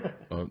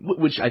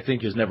 Which I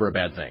think is never a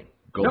bad thing.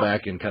 Go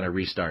back and kind of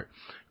restart.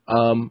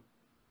 From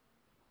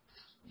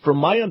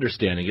my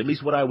understanding, at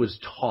least what I was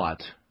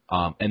taught,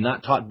 and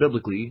not taught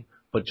biblically,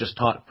 but just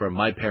taught from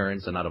my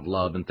parents and out of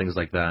love and things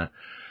like that,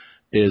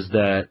 is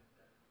that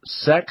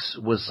sex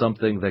was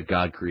something that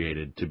God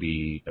created to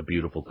be a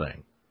beautiful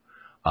thing.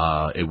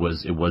 I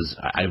was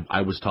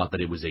taught that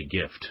it was a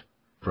gift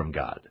from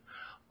God.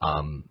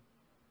 And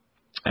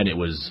it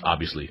was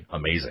obviously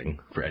amazing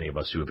for any of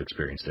us who have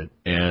experienced it.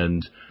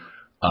 And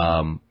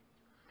that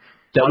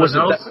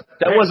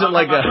wasn't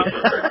like a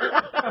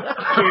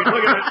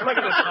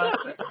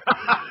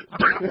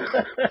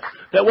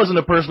that wasn't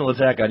a personal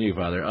attack on you,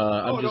 Father.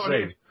 I'm just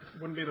saying.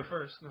 Wouldn't be the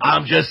first. No.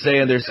 I'm just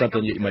saying there's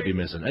something you might be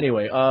missing.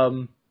 Anyway,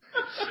 but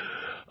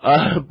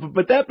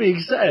that being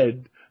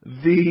said,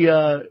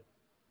 the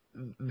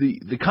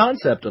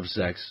concept of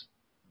sex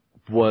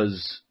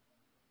was,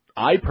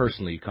 I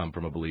personally come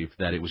from a belief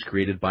that it was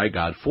created by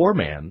God for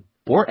man,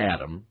 for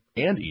Adam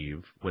and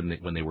Eve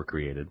when they were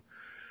created.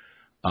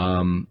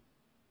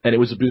 And it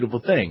was a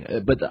beautiful thing.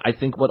 But I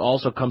think what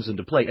also comes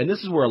into play, and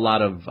this is where a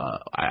lot of,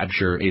 I'm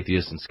sure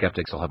atheists and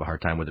skeptics will have a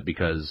hard time with it,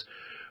 because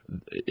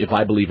if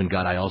I believe in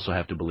God, I also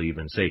have to believe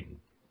in Satan.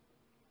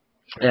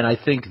 And I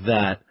think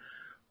that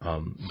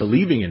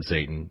Believing in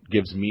Satan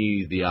gives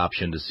me the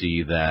option to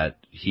see that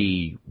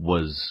he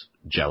was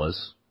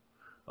jealous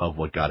of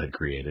what God had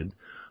created,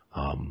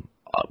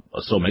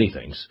 so many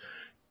things.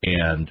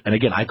 And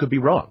again, I could be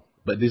wrong,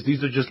 but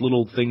these are just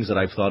little things that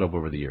I've thought of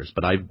over the years.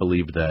 But I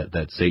believe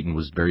that Satan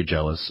was very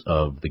jealous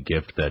of the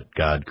gift that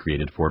God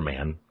created for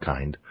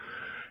mankind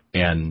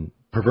and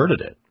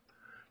perverted it.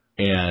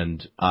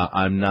 And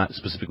I'm not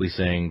specifically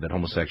saying that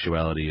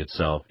homosexuality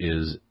itself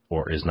is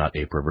or is not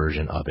a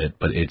perversion of it,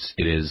 but it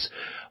is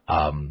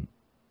the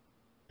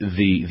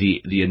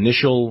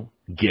initial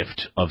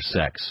gift of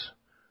sex.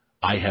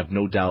 I have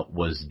no doubt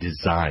was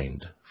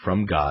designed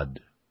from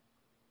God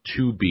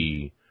to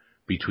be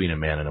between a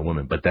man and a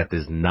woman, but that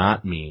does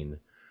not mean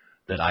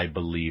that I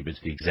believe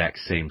it's the exact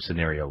same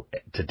scenario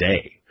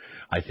today.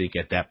 I think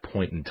at that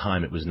point in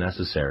time it was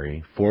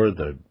necessary for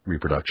the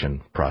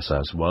reproduction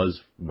process,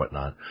 was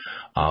whatnot.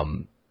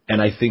 And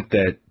I think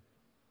that,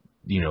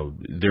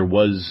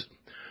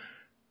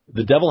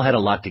 the devil had a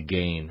lot to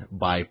gain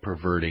by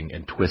perverting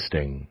and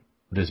twisting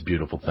this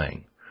beautiful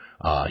thing.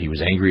 He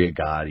was angry at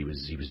God. He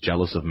was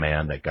jealous of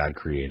man that God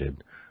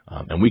created.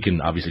 And we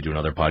can obviously do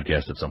another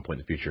podcast at some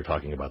point in the future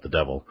talking about the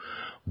devil.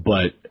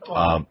 But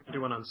do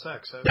one on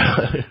sex.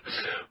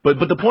 but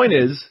the point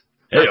is,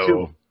 Hey,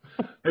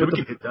 we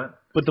can hit that.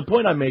 But the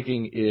point I'm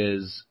making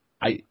is,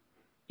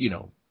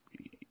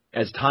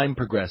 as time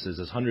progresses,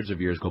 as hundreds of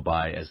years go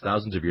by, as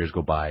thousands of years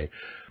go by,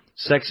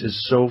 sex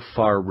is so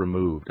far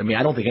removed. I mean,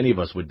 I don't think any of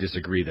us would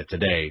disagree that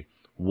today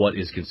what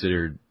is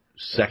considered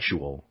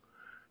sexual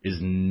is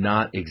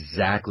not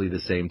exactly the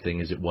same thing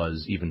as it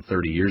was even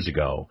 30 years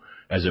ago,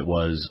 as it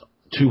was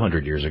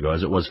 200 years ago,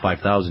 as it was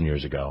 5,000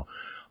 years ago.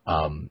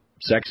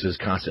 Sex is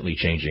constantly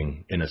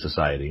changing in a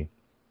society.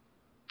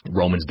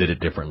 Romans did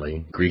it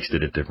differently. Greeks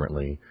did it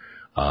differently.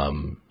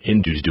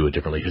 Hindus do it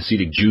differently.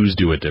 Hasidic Jews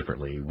do it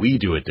differently. We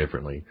do it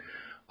differently.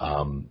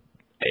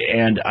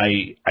 And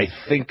I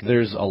think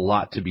there's a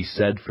lot to be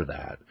said for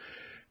that.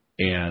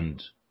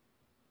 And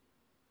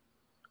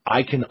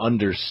I can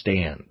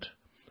understand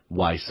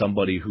why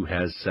somebody who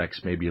has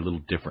sex maybe a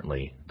little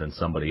differently than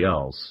somebody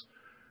else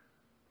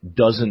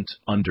doesn't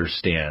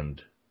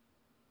understand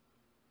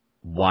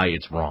why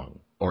it's wrong,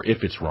 or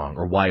if it's wrong,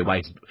 or why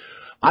it's...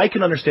 I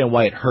can understand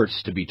why it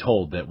hurts to be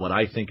told that what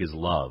I think is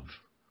love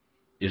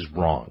is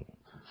wrong.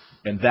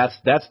 And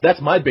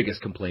that's my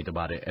biggest complaint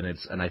about it, and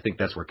I think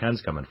that's where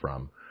Ken's coming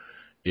from,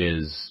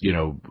 is,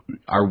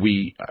 are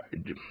we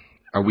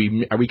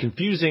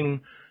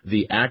confusing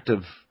the act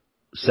of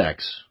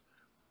sex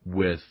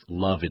with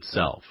love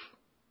itself?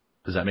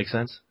 Does that make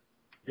sense?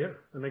 Yeah,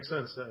 that makes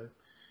sense.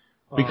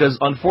 Because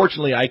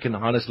unfortunately, I can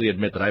honestly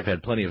admit that I've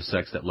had plenty of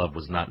sex that love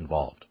was not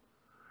involved.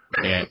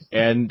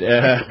 And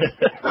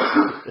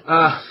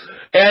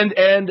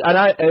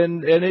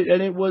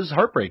it was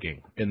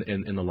heartbreaking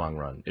in the long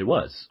run. It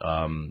was,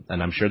 and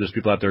I'm sure there's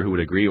people out there who would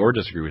agree or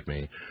disagree with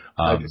me.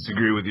 I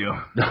disagree with you.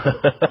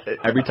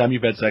 Every time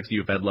you've had sex,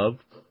 you've had love.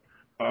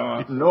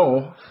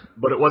 No,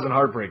 but it wasn't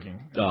heartbreaking.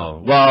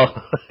 Oh,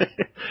 well,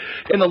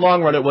 in the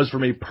long run, it was for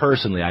me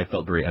personally. I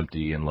felt very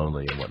empty and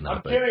lonely and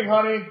whatnot. I'm kidding,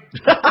 honey.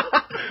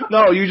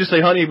 No, you just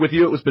say, honey, with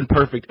you, it's been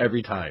perfect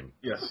every time.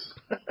 Yes.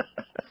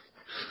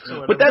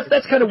 But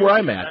that's kind of where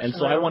I'm at, and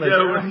so I want to...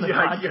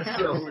 I guess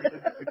so.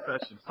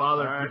 Confession.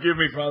 Father, forgive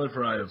me, Father,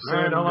 for I have sinned.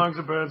 All right, how long's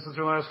it been since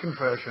your last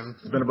confession?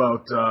 It's been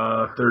about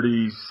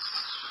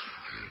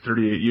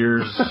 38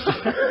 years.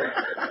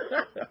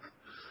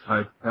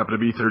 I happen to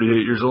be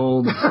 38 years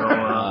old,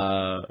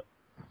 so...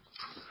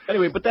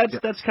 Anyway, but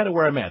that's kind of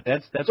where I'm at.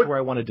 That's where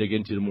I want to dig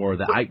into more of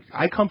that.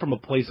 I come from a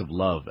place of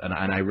love, and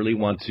I really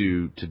want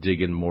to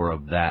dig in more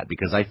of that,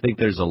 because I think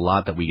there's a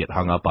lot that we get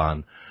hung up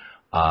on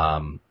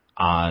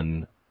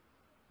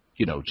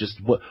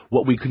just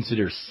what we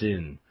consider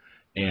sin,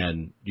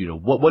 and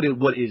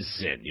what is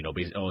sin?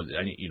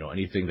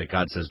 Anything that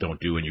God says don't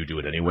do and you do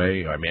it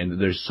anyway. I mean,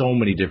 there's so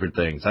many different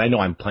things. I know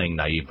I'm playing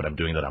naive, but I'm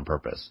doing that on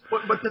purpose.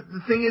 But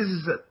the thing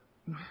is that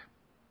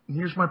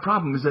here's my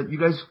problem: is that you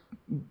guys,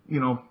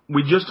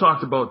 we just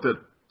talked about that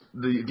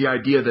the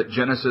idea that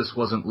Genesis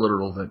wasn't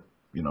literal. That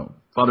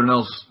Father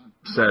Nels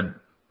said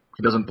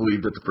he doesn't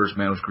believe that the first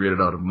man was created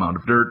out of a mound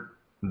of dirt,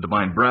 and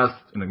divine breath,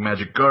 in a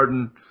magic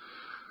garden.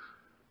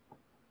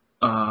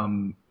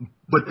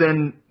 But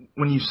then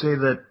when you say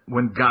that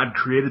when God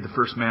created the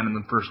first man and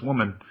the first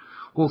woman,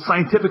 well,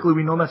 scientifically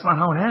we know that's not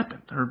how it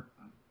happened. Or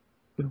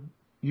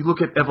you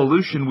look at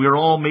evolution, we're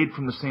all made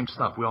from the same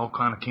stuff. We all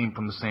kind of came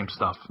from the same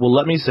stuff. Well,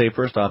 let me say,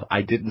 first off,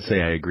 I didn't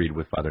say I agreed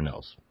with Father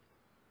Nels.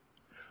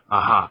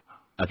 Aha.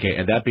 Okay,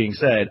 and that being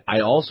said, I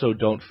also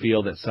don't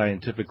feel that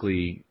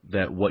scientifically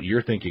that what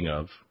you're thinking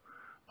of,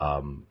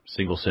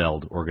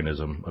 single-celled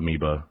organism,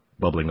 amoeba,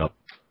 bubbling up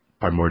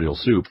primordial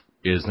soup,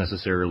 is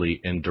necessarily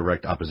in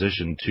direct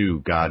opposition to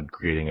God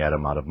creating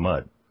Adam out of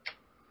mud.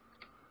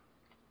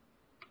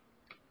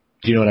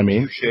 Do you know what I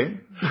mean? Touché.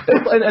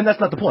 And that's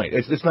not the point.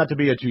 It's not to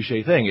be a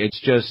touché thing. It's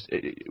just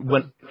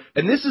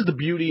and this is the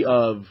beauty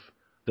of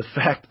the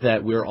fact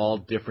that we're all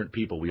different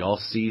people. We all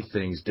see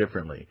things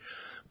differently.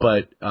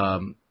 But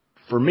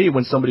for me,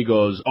 when somebody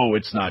goes, "Oh,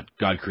 it's not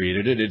God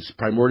created it; it's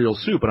primordial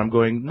soup," and I'm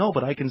going, "No,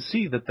 but I can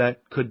see that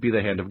could be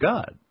the hand of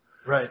God."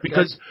 Right.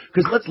 Because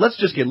let's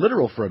just get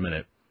literal for a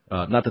minute.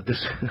 Not that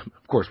this,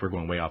 of course, we're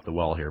going way off the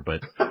wall here,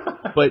 but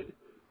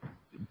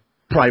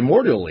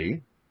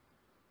primordially,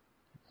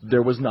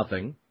 there was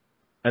nothing,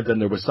 and then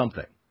there was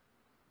something.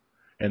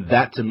 And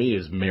that, to me,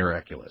 is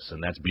miraculous,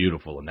 and that's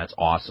beautiful, and that's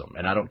awesome.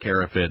 And I don't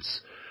care if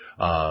it's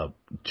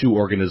two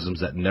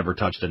organisms that never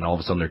touched, and all of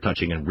a sudden they're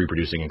touching and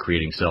reproducing and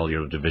creating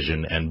cellular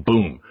division, and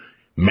boom,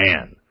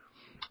 man.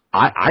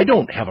 I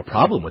don't have a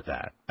problem with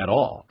that at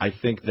all. I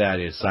think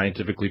that is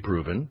scientifically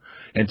proven.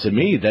 And to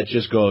me, that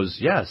just goes,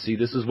 yeah, see,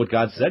 this is what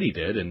God said he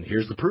did, and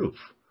here's the proof.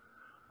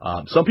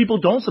 Some people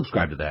don't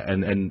subscribe to that,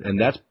 and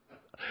that's...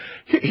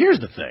 Here's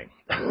the thing.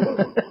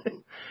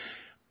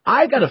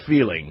 I got a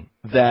feeling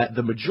that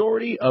the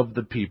majority of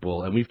the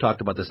people, and we've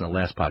talked about this in the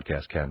last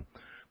podcast, Ken,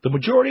 the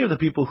majority of the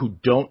people who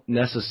don't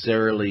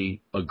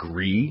necessarily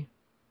agree,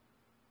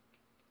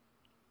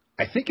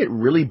 I think it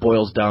really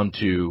boils down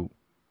to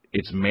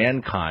it's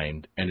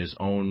mankind and his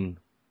own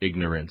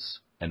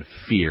ignorance and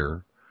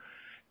fear.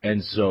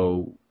 And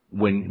so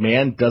when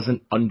man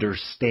doesn't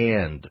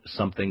understand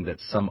something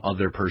that some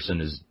other person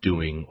is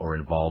doing or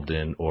involved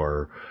in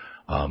or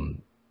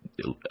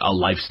a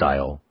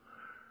lifestyle,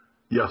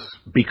 yes,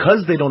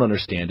 because they don't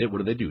understand it,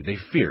 what do? They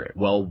fear it.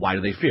 Well, why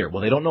do they fear it?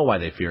 Well, they don't know why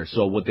they fear it.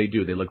 So what they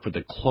do, they look for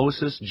the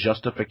closest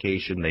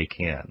justification they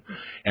can.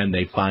 And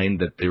they find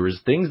that there is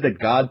things that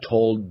God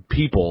told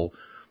people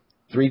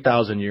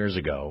 3,000 years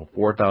ago,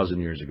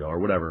 4,000 years ago, or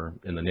whatever,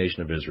 in the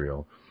nation of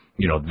Israel.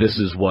 You know, this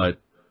is what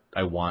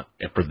I want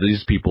for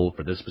these people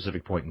for this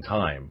specific point in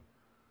time.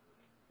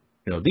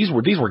 You know, these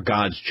were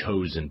God's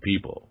chosen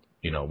people.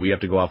 You know, we have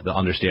to go off the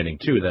understanding,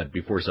 too, that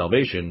before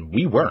salvation,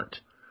 we weren't.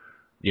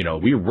 You know,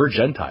 we were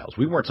Gentiles.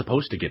 We weren't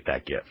supposed to get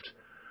that gift.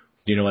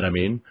 You know what I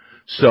mean?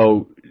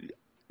 So,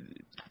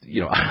 you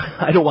know,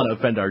 I don't want to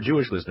offend our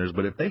Jewish listeners,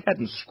 but if they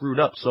hadn't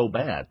screwed up so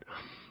bad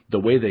the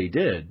way they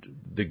did,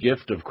 the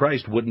gift of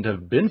Christ wouldn't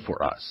have been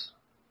for us.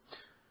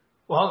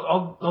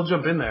 Well, I'll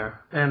jump in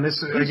there, and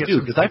this I guess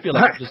because I feel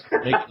like I'm just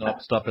making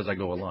up stuff as I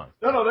go along.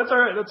 No, that's all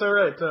right. That's all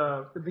right.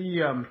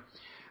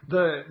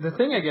 The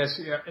thing, I guess,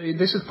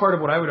 this is part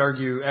of what I would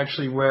argue,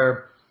 actually,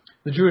 where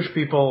the Jewish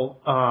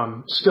people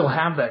still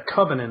have that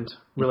covenant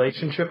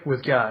relationship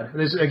with God.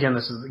 This is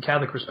the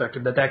Catholic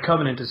perspective, that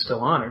covenant is still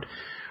honored,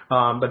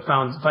 but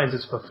finds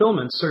its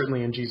fulfillment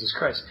certainly in Jesus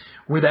Christ,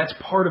 where that's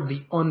part of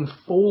the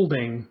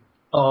unfolding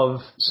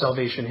of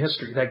salvation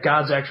history, that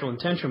God's actual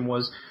intention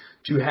was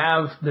to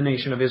have the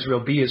nation of Israel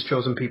be his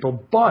chosen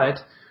people, but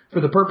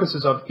for the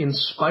purposes of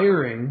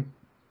inspiring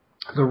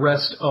the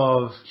rest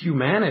of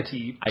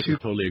humanity I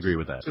totally agree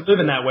with that. To live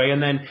in that way.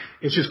 And then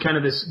it's just kind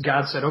of this,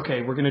 God said,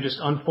 okay, we're going to just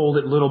unfold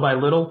it little by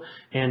little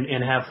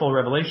and have full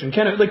revelation.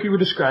 Kind of like you were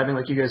describing,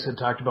 like you guys had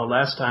talked about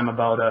last time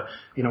about a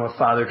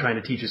father trying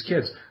to teach his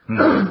kids.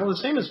 Well, the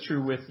same is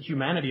true with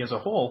humanity as a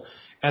whole.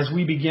 As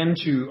we begin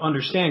to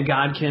understand,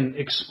 God can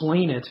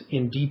explain it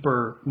in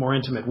deeper, more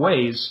intimate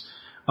ways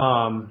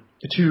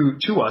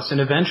to us, and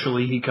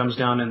eventually he comes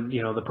down, and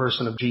the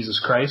person of Jesus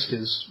Christ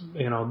is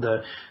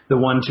the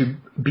one to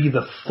be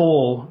the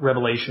full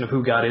revelation of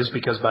who God is,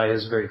 because by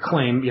his very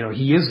claim,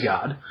 he is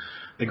God,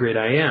 the great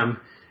I am.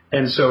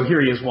 And so here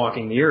he is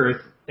walking the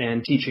earth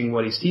and teaching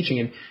what he's teaching.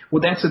 And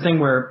well, that's the thing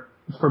where,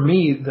 for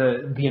me,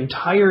 the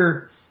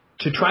entire,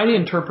 to try to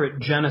interpret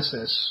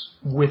Genesis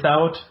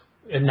without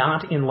and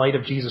not in light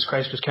of Jesus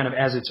Christ, just kind of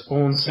as its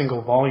own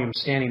single volume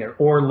standing there,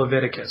 or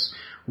Leviticus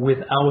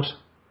without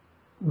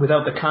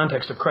the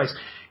context of Christ,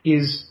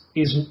 is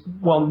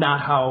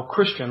not how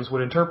Christians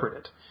would interpret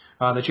it.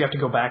 That you have to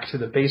go back to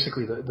the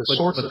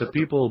source. But the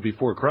people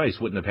before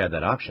Christ wouldn't have had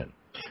that option.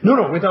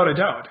 No, without a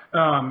doubt.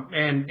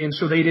 And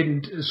so they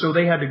didn't. So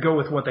they had to go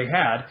with what they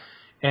had,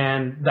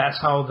 and that's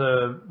how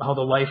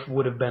the life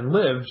would have been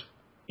lived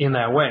in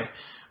that way.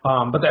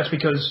 But that's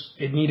because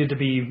it needed to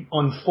be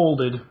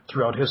unfolded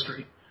throughout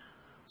history.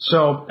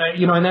 So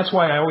and that's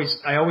why I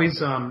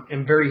always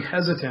am very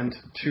hesitant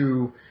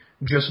to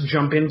just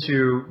jump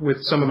into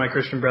with some of my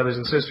Christian brothers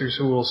and sisters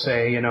who will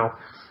say,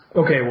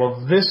 okay,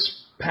 well,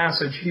 this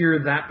passage here,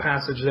 that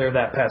passage there,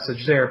 that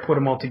passage there, put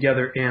them all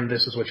together, and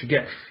this is what you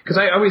get. Because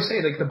I always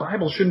say, the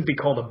Bible shouldn't be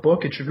called a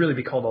book; it should really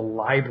be called a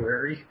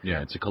library.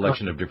 Yeah, it's a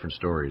collection of different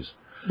stories.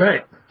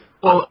 Right.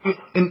 Well,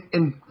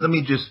 and let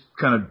me just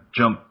kind of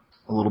jump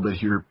a little bit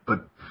here,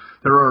 but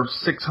there are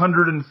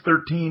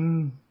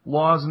 613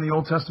 laws in the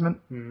Old Testament,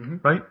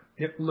 right?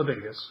 Yep,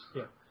 Leviticus.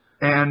 Yeah.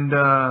 And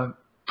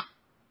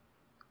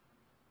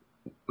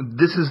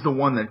this is the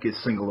one that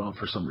gets singled out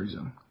for some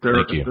reason. There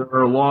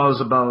are laws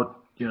about,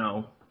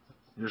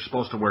 you're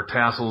supposed to wear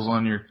tassels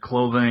on your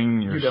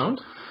clothing. You don't?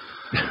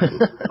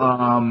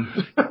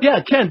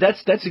 Yeah, Ken,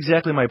 that's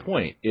exactly my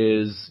point.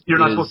 You're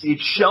not supposed to eat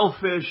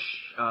shellfish.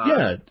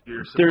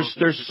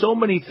 There's so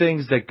many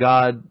things that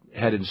God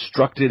had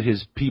instructed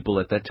his people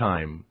at that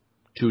time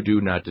to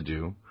do, not to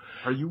do.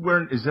 Are you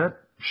wearing? Is that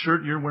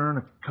shirt you're wearing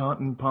a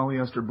cotton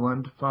polyester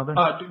blend, Father?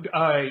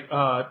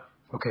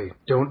 Okay,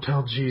 don't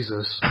tell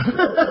Jesus. All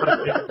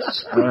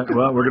right,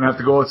 well, we're going to have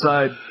to go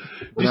outside.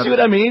 Do you see what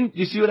I mean?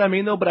 You see what I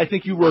mean, though? But I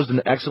think you raised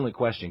an excellent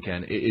question,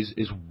 Ken.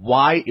 Is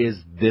why is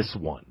this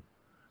one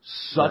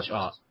such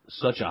a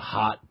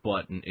hot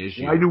button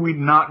issue? Why do we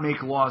not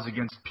make laws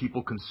against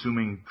people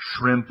consuming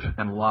shrimp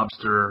and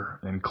lobster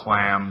and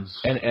clams?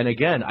 And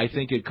again, I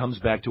think it comes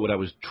back to what I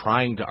was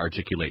trying to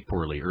articulate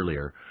poorly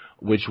earlier,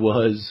 which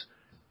was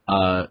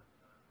a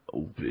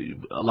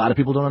lot of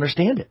people don't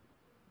understand it.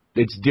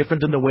 It's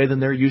different in the way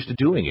than they're used to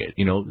doing it.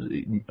 You know,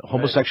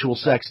 homosexual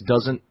sex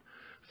doesn't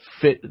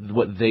fit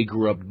what they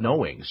grew up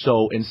knowing.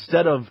 So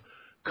instead of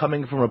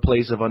coming from a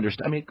place of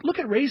understanding, I mean, look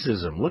at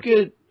racism, look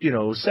at,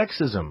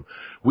 sexism.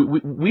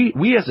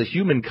 We as a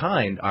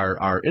humankind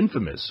are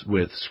infamous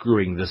with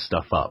screwing this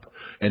stuff up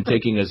and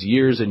taking us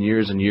years and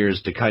years and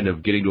years to kind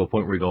of getting to a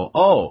point where we go,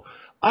 oh,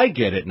 I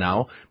get it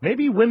now.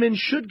 Maybe women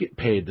should get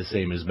paid the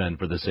same as men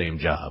for the same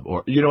job,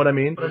 or you know what I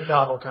mean? What a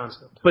novel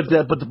concept. But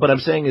what I'm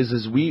saying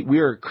is we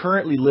are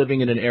currently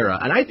living in an era,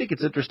 and I think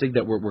it's interesting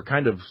that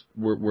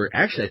we're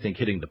actually, I think,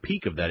 hitting the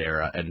peak of that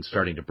era and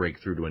starting to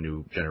break through to a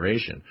new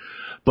generation.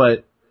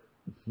 But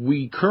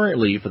we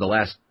currently, for the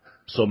last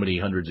so many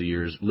hundreds of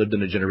years, lived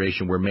in a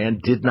generation where man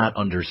did not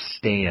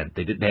understand.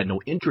 They had no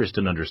interest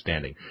in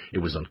understanding. It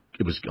was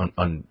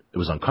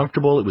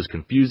uncomfortable. It was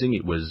confusing.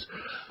 It was.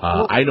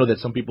 I know that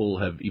some people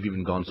have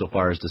even gone so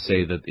far as to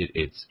say that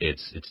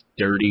it's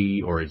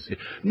dirty, or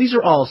these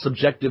are all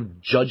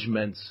subjective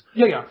judgments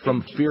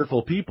from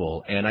fearful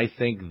people, and I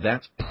think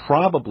that's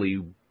probably.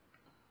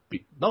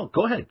 No,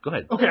 go ahead.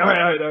 Okay, all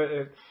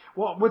right.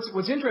 Well,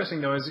 what's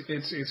interesting though is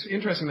it's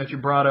interesting that you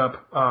brought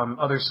up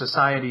other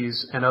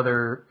societies and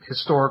other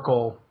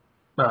historical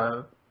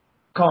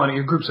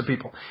colony groups of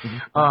people,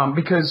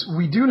 because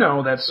we do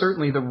know that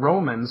certainly the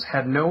Romans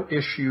had no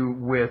issue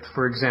with,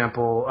 for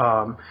example,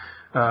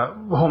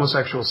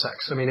 homosexual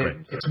sex. I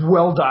mean, it's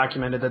well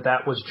documented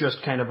that was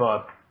just kind of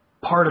a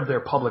part of their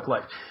public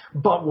life.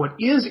 But what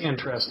is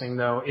interesting,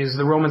 though, is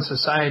the Roman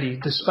society,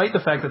 despite the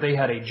fact that they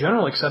had a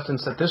general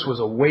acceptance that this was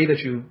a way that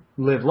you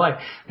live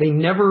life, they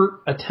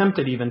never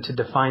attempted even to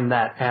define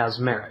that as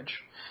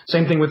marriage.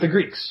 Same thing with the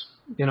Greeks.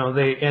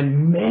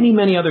 And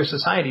many other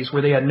societies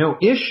where they had no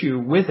issue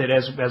with it,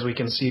 as we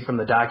can see from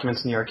the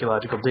documents and the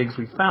archaeological digs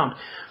we found.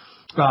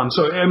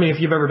 So, I mean, if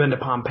you've ever been to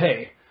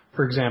Pompeii,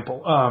 for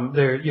example,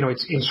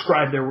 it's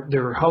inscribed.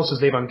 There were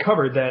houses they've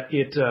uncovered that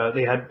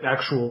they had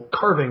actual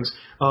carvings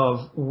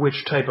of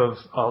which type of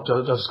I'll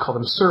just call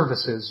them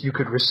services you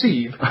could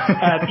receive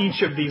at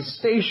each of these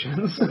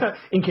stations.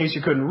 In case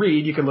you couldn't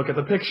read, you could look at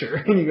the picture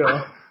and you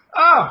go,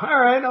 oh, all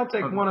right, I'll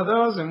take one of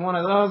those and one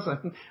of those,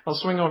 and I'll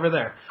swing over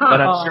there. But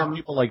I'm sure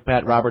people like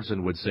Pat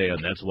Robertson would say,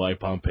 and that's why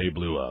Pompeii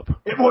blew up.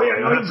 That's why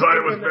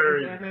it was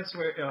buried. And that's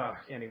where,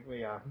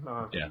 anyway,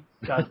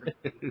 God,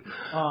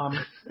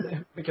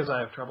 because I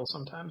have trouble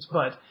sometimes.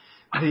 But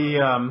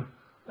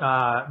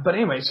but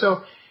anyway,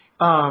 so,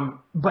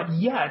 but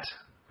yet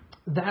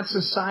that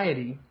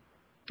society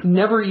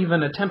never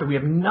even attempted. We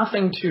have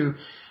nothing to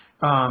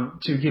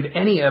give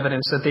any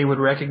evidence that they would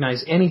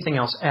recognize anything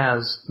else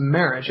as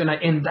marriage,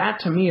 and that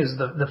to me is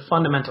the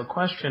fundamental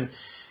question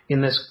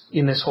in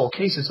this whole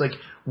case. It's like,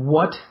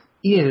 what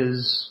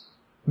is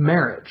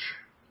marriage?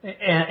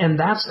 And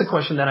that's the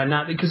question that I'm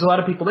not, because a lot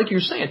of people, like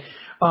you're saying,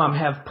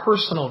 have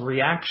personal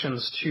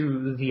reactions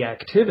to the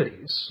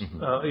activities,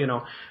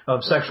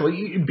 of sexual,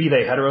 be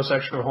they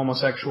heterosexual or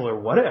homosexual or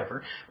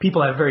whatever.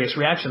 People have various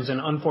reactions, and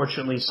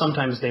unfortunately,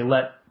 sometimes they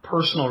let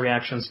personal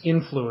reactions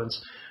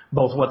influence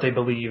both what they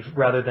believe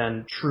rather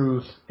than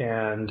truth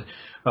and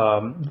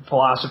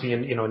philosophy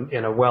and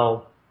in a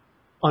well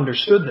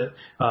understood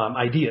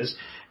ideas.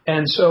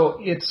 And so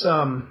it's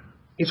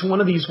one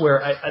of these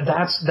where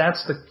that's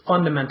the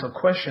fundamental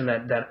question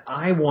that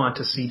I want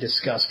to see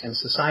discussed in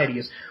society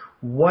is,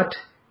 what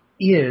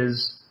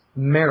is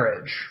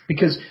marriage?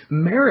 Because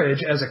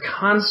marriage as a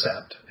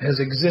concept has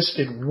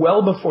existed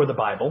well before the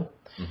Bible.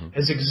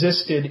 Has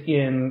existed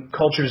in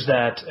cultures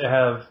that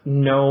have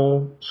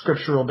no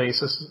scriptural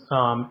basis,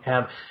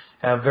 have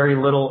very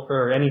little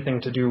or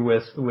anything to do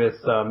with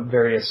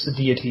various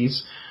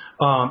deities.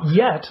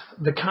 Yet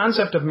the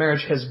concept of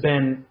marriage has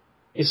been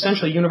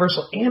essentially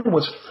universal. And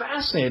what's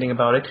fascinating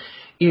about it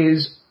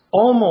is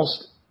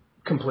almost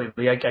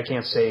completely, I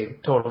can't say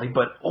totally,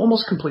 but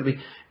almost completely,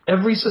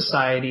 every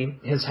society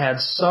has had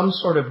some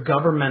sort of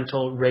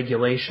governmental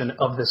regulation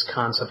of this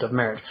concept of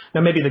marriage.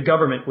 Now, maybe the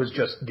government was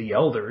just the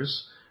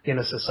elders in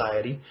a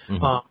society,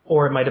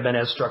 or it might have been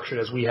as structured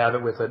as we have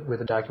it with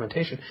a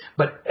documentation.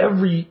 But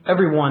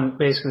everyone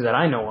basically that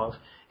I know of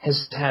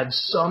has had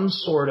some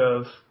sort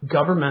of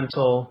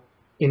governmental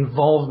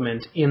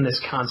involvement in this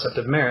concept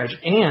of marriage,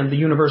 and the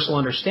universal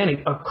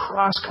understanding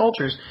across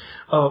cultures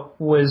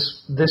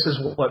was this is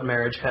what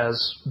marriage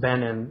has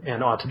been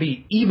and ought to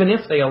be, even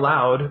if they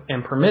allowed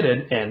and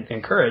permitted and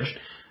encouraged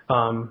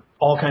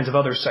all kinds of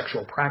other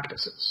sexual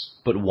practices.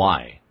 But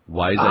why?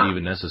 Why is that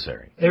even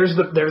necessary?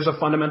 There's a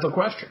fundamental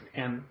question,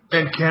 and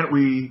can't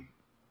we?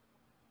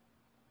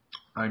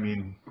 I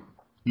mean,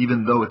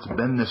 even though it's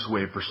been this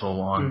way for so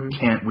long,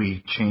 can't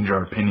we change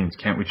our opinions?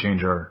 Can't we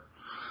change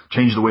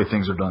the way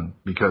things are done?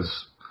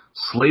 Because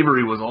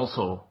slavery was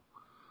also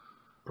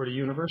pretty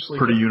universally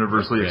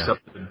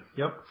accepted.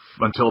 Yep.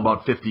 Until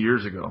about 50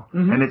 years ago,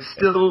 and it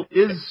still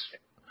is.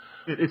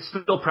 It's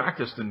still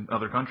practiced in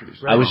other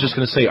countries. Right? I was just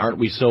going to say, aren't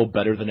we so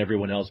better than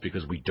everyone else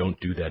because we don't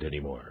do that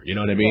anymore? You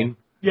know what I mean?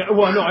 Yeah,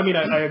 well, no, I mean,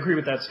 I agree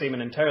with that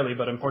statement entirely,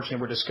 but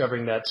unfortunately we're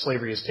discovering that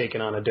slavery has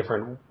taken on a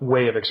different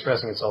way of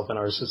expressing itself in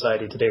our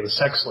society today with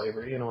sex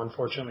slavery,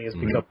 unfortunately has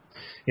become,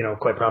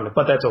 quite prominent.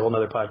 But that's a whole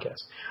other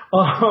podcast.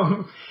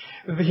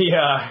 Dude,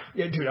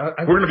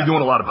 we're going to be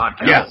doing a lot of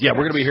podcasts. Yeah,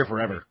 we're going to be here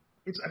forever.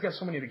 I've got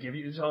so many to give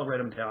you. I'll write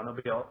them down.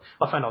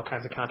 I'll find all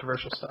kinds of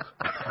controversial stuff.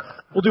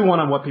 We'll do one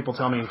on what people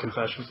tell me in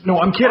confessions. No,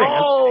 I'm kidding.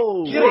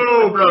 Oh, I'm kidding.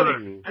 Whoa,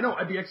 brother. I know.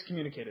 I'd be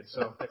excommunicated.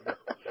 So.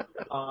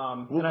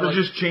 We'll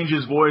just change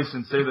his voice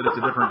and say that it's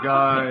a different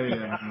guy.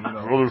 And,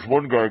 Well, there's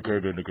one guy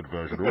came into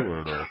confession.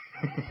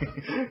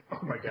 Oh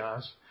my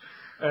gosh.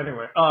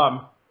 Anyway,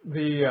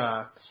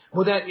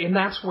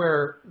 that's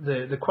where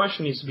the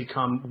question needs to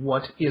become,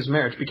 what is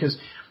marriage? Because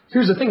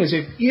here's the thing: is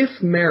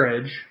if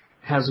marriage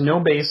has no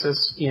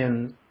basis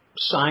in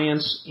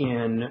science,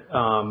 in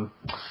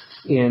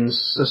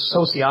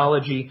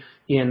sociology,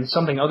 in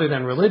something other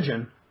than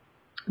religion,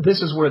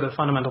 this is where the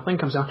fundamental thing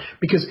comes down.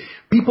 Because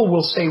people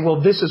will say,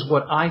 well, this is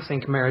what I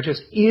think marriage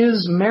is.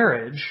 Is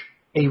marriage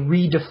a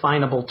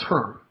redefinable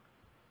term?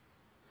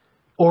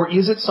 Or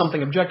is it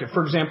something objective?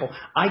 For example,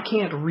 I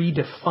can't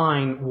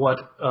redefine what,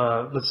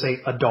 let's say,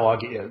 a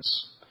dog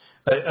is.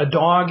 A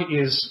dog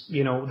is,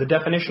 the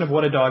definition of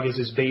what a dog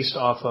is based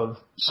off of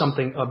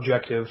something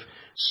objective,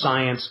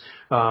 science.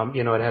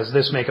 It has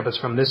this makeup, it's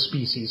from this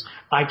species.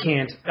 I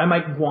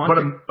might want...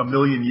 But a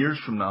million years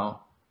from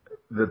now,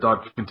 the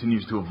dog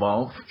continues to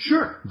evolve.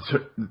 Sure.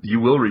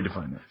 You will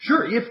redefine it.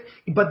 Sure,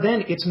 but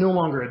then it's no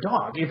longer a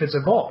dog if it's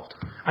evolved.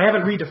 I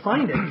haven't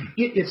redefined it.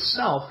 It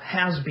itself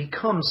has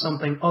become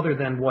something other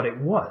than what it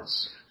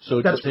was. So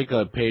to take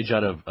a page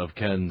out of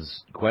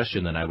Ken's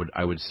question, then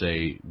I would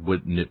say,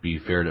 wouldn't it be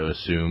fair to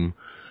assume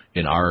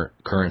in our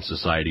current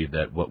society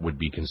that what would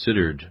be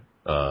considered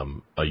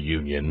a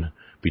union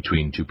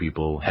between two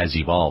people has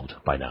evolved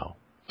by now?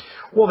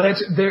 Well,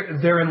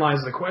 therein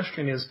lies the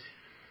question: is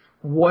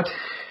what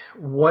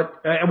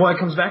it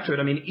comes back to it.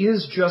 I mean,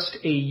 is just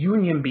a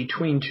union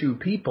between two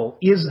people,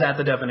 is that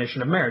the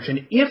definition of marriage?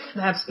 And if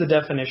that's the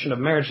definition of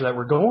marriage that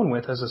we're going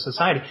with as a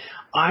society,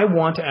 I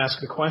want to ask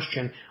the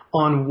question,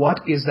 on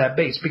what is that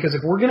based? Because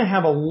if we're going to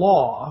have a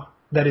law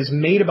that is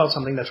made about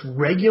something that's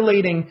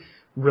regulating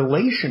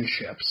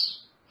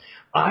relationships,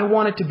 I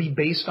want it to be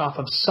based off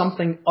of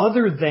something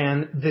other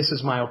than this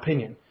is my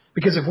opinion.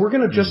 Because if we're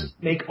going to just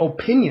make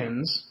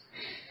opinions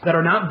that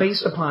are not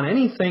based upon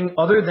anything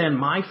other than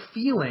my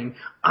feeling,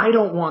 I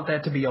don't want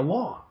that to be a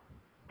law.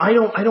 I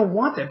don't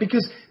want that,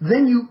 because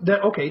then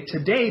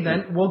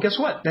guess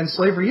what? Then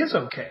slavery is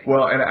okay.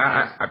 Well, and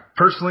I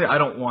personally, I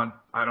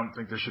don't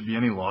think there should be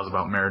any laws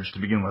about marriage to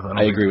begin with.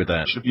 I agree with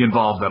that. It should be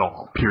involved at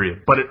all,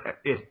 period. But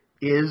it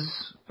is,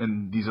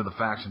 and these are the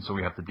facts, and so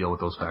we have to deal with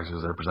those facts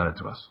as they're presented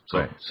to us. So,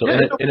 right. So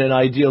in an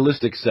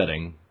idealistic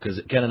setting,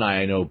 because Ken and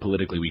I know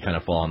politically we kind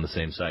of fall on the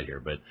same side here,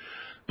 but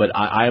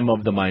I am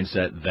of the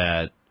mindset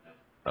that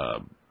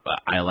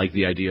I like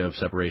the idea of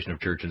separation of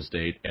church and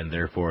state, and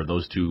therefore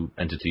those two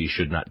entities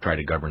should not try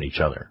to govern each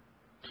other.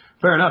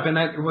 Fair enough, and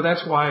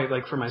that's why,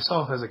 like for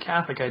myself as a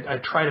Catholic, I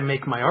try to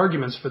make my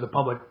arguments for the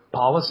public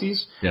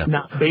policies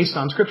not based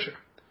on Scripture,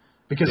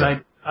 because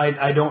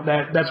I don't.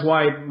 That's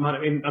why.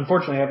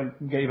 Unfortunately, I haven't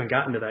even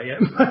gotten to that yet.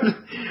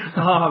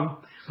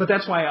 But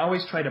that's why I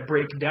always try to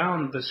break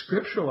down the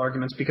scriptural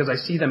arguments, because I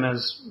see them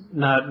as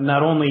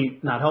not only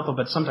not helpful,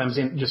 but sometimes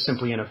just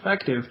simply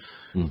ineffective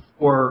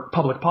for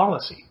public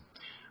policy.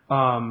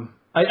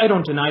 I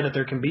don't deny that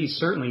there can be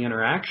certainly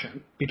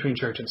interaction between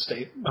church and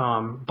state,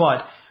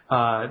 but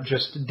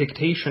just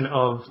dictation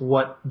of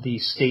what the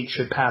state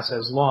should pass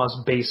as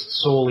laws based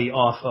solely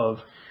off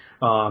of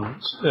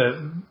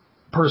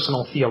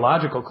personal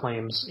theological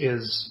claims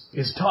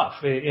is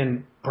tough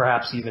and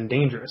perhaps even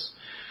dangerous.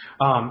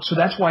 So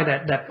that's why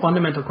that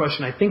fundamental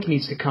question, I think,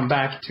 needs to come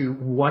back to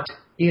what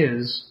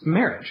is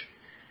marriage.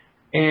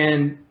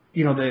 And,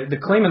 the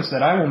claimants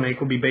that I will make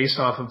will be based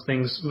off of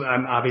things,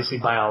 obviously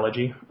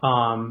biology,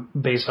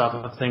 based off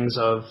of things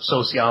of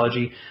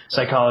sociology,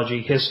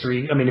 psychology,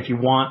 history. I mean, if you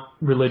want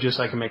religious,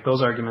 I can make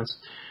those arguments.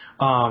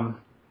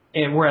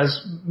 And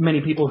whereas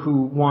many people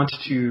who want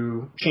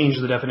to change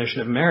the definition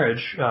of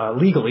marriage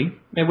legally,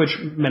 in which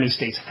many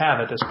states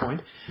have at this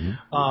point.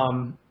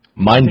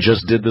 Mine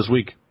just did this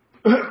week.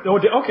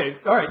 Okay,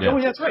 all right. Yeah.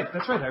 Oh, that's right.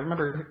 I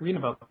remember reading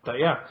about that.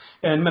 Yeah,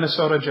 and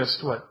Minnesota just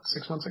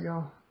 6 months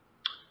ago.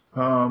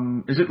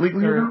 Is it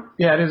legal here now?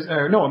 Yeah, it is.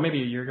 No,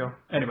 maybe a year ago.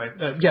 Anyway,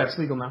 it's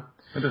legal now.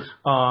 It is.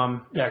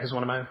 Because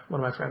one of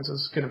my friends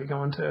is going to be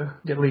going to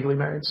get legally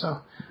married,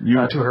 so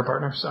to her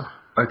partner. So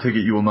I take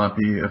it you will not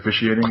be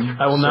officiating.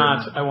 I will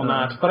not. I will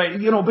not. But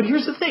but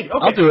here's the thing.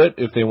 Okay. I'll do it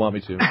if they want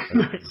me to.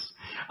 Nice.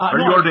 Are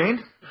you ordained?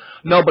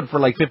 No, but for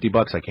like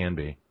 $50 I can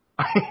be.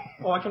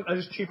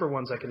 There's cheaper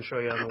ones I can show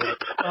you on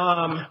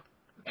the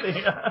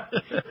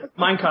web.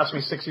 Mine cost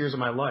me 6 years of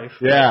my life.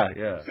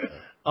 Yeah.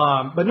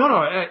 But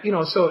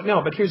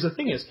but here's the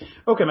thing is,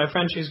 okay, my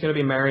friend, she's going to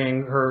be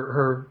marrying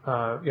her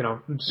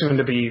soon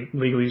to be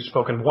legally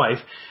spoken wife.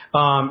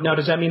 Now,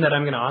 does that mean that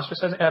I'm going to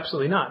ostracize?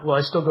 Absolutely not. Will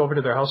I still go over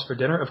to their house for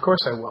dinner? Of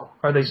course I will.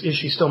 Is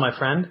she still my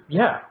friend?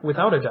 Yeah,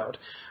 without a doubt.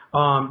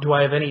 Do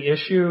I have any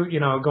issue,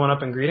 going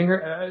up and greeting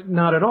her?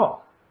 Not at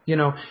all.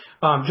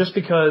 Just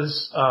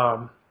because,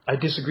 I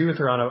disagree with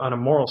her on a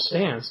moral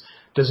stance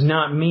does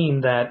not mean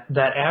that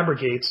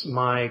abrogates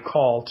my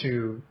call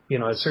to,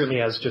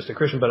 certainly as just a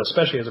Christian, but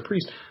especially as a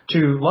priest,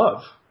 to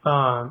love.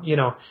 Now,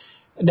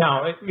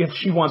 if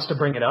she wants to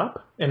bring it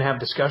up and have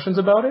discussions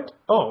about it,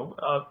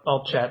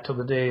 I'll chat till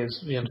the day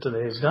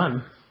is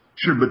done.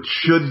 Sure, but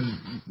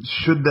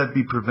should that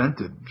be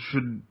prevented?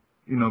 Should,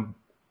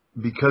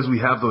 because we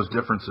have those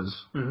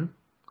differences,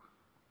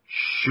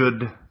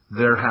 should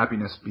their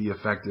happiness be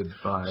affected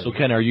by... So,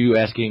 Ken, are you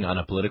asking on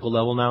a political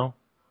level now?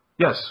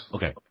 Yes.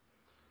 Okay.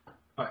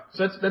 All right,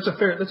 so that's a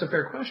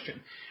fair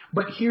question,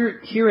 but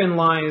herein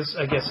lies,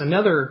 I guess,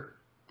 another.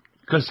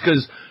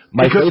 Because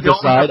my faith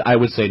aside, I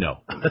would say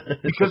no.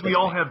 Because we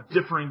all have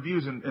differing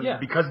views, and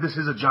because this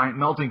is a giant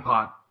melting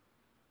pot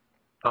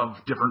of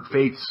different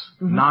faiths,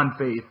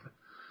 non-faith,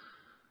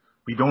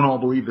 we don't all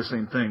believe the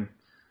same thing.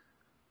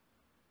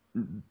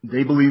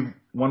 They believe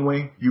one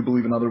way, you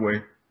believe another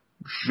way.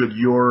 Should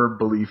your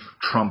belief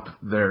trump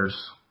theirs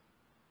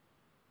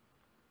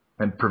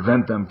and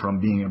prevent them from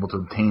being able to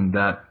obtain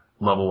that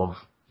level of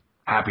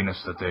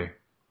happiness that they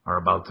are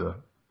about to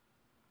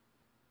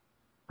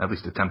at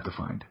least attempt to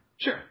find?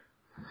 Sure.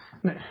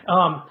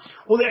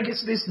 I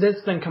guess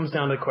this then comes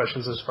down to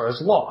questions as far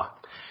as law.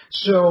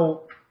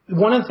 So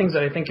one of the things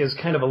that I think is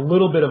kind of a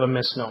little bit of a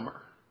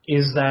misnomer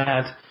is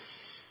that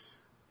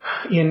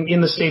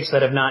in the states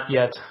that have not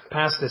yet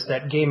passed this,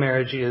 that gay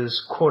marriage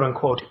is quote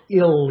unquote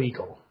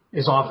illegal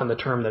is often the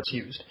term that's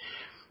used.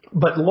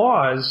 But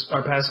laws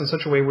are passed in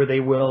such a way where the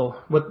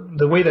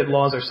way that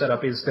laws are set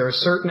up is there are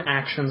certain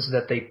actions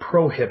that they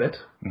prohibit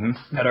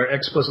that are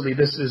explicitly,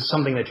 this is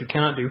something that you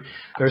cannot do.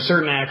 There are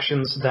certain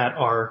actions that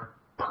are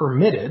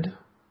permitted.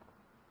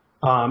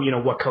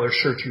 What color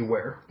shirt you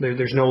wear.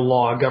 There's no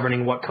law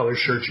governing what color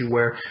shirt you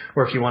wear,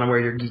 or if you want to wear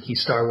your geeky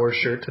Star Wars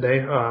shirt today,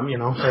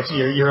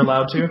 you're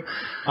allowed to.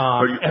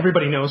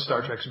 Everybody knows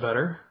Star Trek's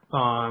better.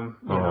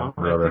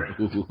 Brother.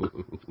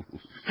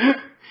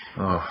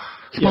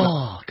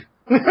 Fuck.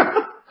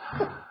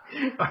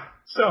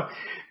 So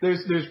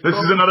there's this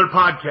is another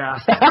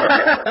podcast.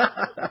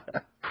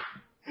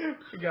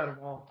 We got them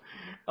all.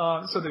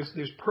 So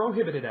there's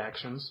prohibited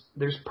actions,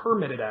 there's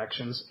permitted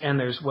actions, and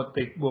there's what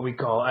we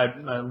call I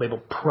label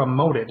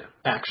promoted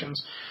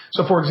actions.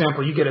 So for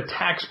example, you get a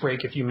tax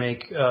break if you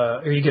make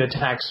or you get a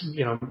tax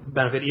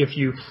benefit if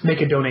you make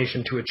a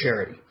donation to a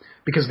charity,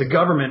 because the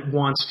government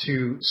wants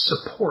to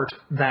support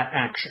that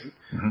action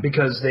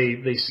because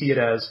they see it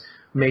as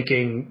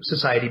making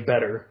society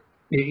better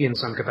in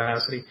some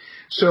capacity.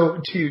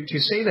 So to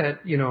say that,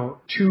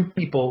 two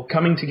people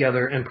coming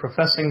together and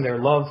professing their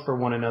love for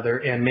one another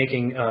and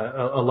making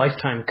a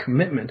lifetime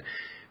commitment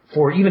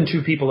for even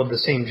two people of the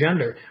same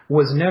gender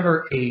was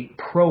never a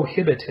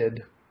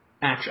prohibited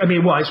action. I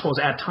mean, well, I suppose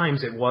at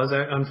times it was,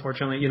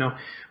 unfortunately,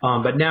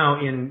 but now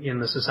in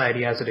the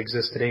society as it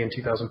exists today in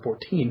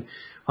 2014,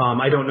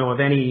 I don't know of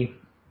any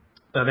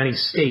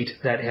state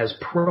that has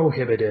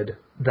prohibited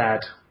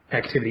that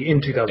activity in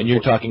 2014. And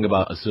you're talking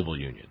about a civil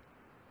union.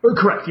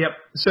 Correct. Yep.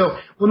 So,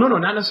 no,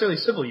 not necessarily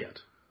civil yet,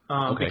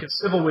 because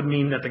civil would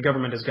mean that the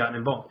government has gotten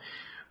involved.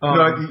 No,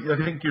 I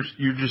think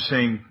you're just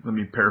saying. Let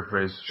me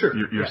paraphrase. Sure.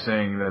 You're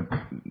saying that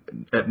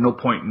at no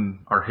point in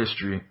our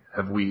history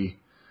have we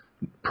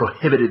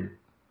prohibited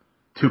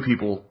two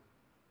people.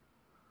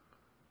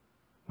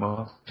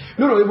 Well,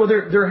 no. Well,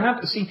 there have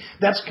to see.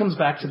 That comes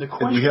back to the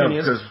question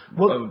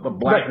a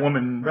black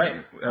woman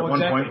at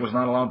one point was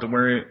not allowed to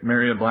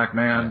marry a black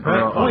man or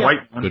a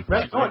white one.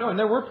 Right. Oh no, and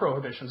there were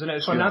prohibitions, and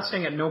so I'm not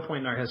saying at no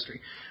point in our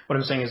history. What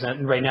I'm saying is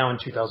that right now in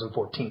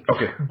 2014.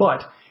 Okay.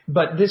 But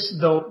this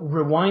though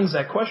rewinds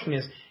that question: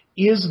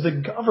 is the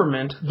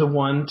government the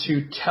one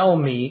to tell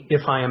me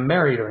if I am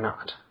married or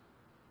not?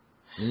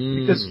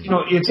 Because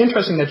it's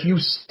interesting that you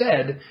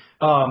said,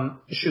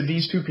 should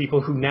these two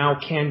people who now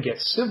can get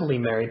civilly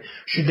married,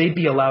 should they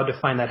be allowed to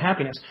find that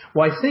happiness?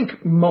 Well, I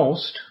think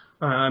most,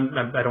 I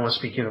don't want to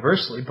speak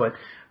universally, but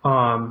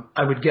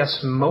I would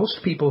guess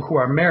most people who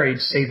are married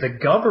say the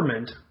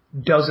government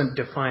doesn't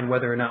define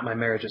whether or not my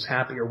marriage is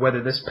happy or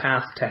whether this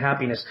path to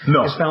happiness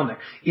is found there.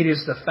 It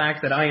is the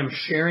fact that I am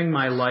sharing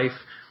my life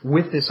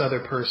with this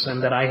other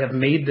person, that I have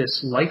made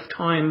this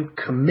lifetime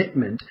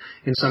commitment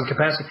in some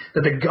capacity,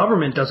 that the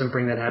government doesn't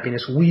bring that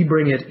happiness. We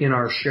bring it in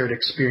our shared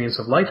experience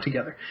of life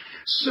together.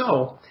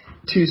 So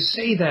to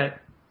say that,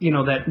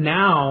 that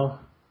now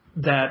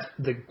that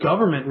the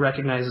government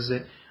recognizes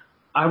it,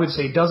 I would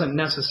say doesn't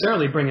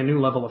necessarily bring a new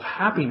level of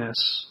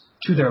happiness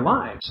to their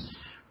lives.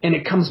 And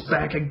it comes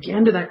back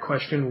again to that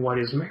question, what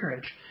is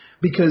marriage?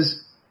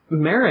 Because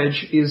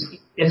marriage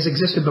has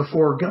existed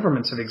before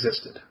governments have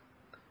existed.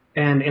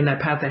 and that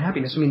path to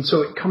happiness. I mean,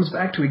 so it comes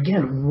back to,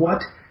 again,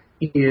 what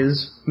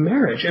is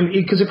marriage? I mean,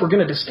 because if we're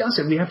going to discuss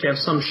it, we have to have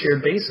some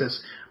shared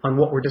basis on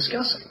what we're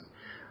discussing.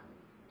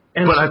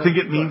 But I think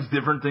it means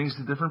different things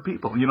to different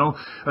people. You know,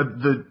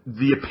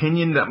 the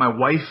opinion that my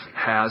wife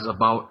has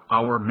about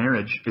our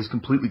marriage is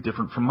completely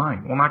different from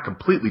mine. Well, not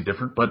completely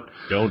different, but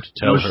don't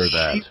tell her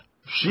that.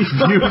 She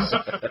views.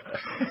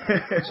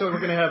 So we're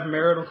going to have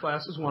marital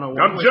classes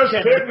 101. I'm just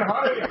kidding.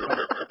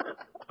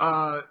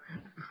 Hi.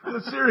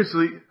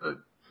 Seriously,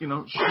 you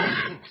know,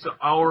 so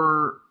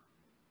our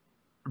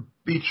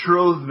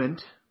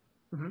betrothment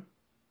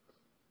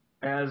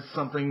as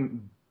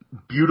something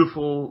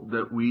beautiful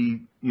that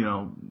we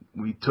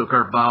took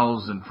our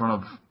vows in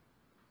front of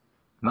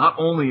not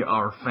only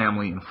our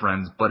family and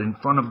friends, but in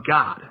front of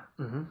God,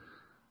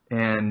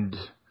 and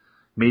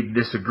made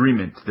this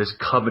agreement, this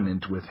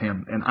covenant with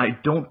Him. And I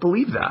don't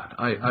believe that.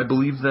 I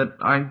believe that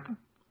I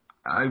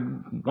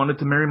wanted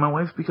to marry my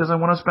wife because I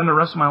want to spend the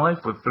rest of my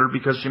life with her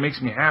because she makes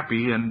me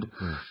happy. And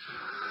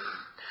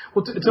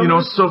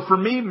well, so for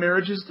me,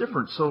 marriage is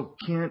different. So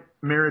can't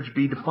marriage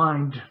be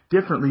defined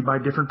differently by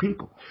different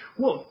people?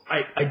 Well,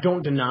 I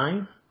don't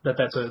deny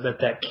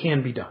that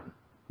can be done.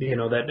 You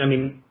know, that, I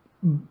mean,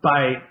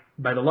 by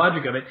the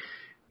logic of it,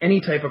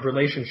 any type of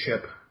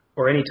relationship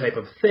or any type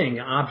of thing,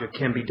 object,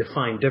 can be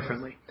defined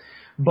differently.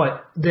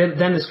 But then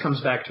this comes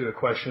back to a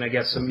question, I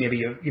guess,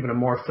 maybe even a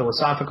more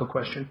philosophical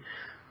question.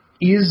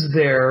 Is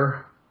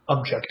there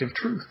objective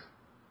truth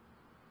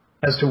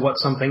as to what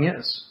something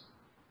is?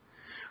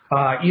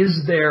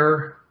 Is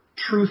there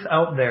truth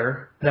out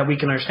there that we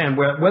can understand,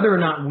 whether or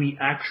not we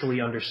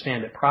actually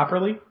understand it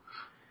properly?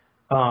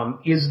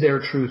 Is there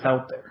truth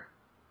out there,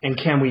 and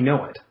can we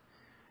know it?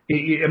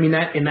 I mean,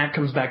 that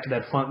comes back to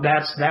that fun.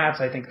 That's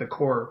I think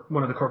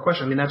one of the core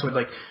questions. I mean, that's what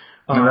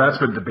that's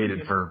been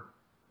debated for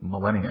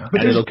millennia,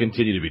 and it'll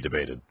continue to be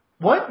debated.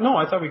 What? No,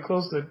 I thought we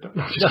closed it. But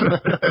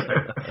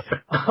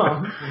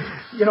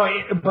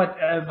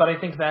I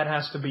think that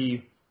has to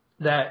be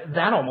that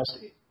almost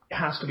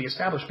has to be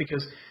established,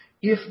 because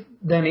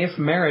if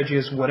marriage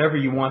is whatever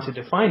you want to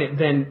define it,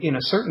 then in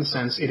a certain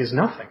sense it is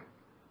nothing.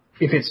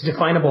 If it's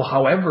definable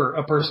however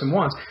a person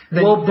wants,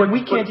 then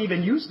we can't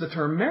even use the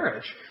term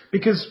marriage,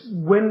 because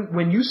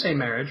when you say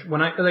marriage, we'll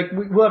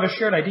have a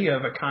shared idea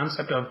of a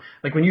concept of,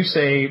 like, when you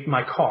say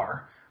my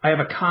car, I have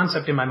a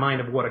concept in my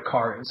mind of what a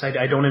car is.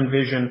 I don't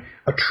envision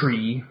a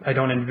tree. I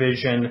don't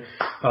envision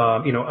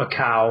a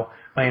cow.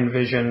 I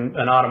envision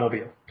an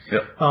automobile.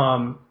 Yep.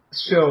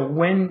 So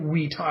when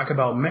we talk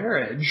about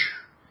marriage,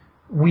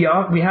 we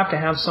have to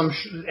have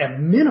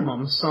at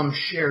minimum some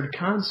shared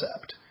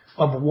concept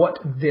of what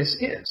this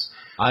is.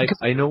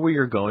 I know where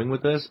you're going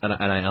with this, and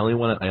I only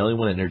want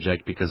to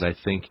interject because I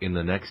think in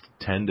the next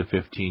 10 to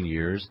 15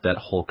 years that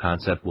whole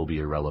concept will be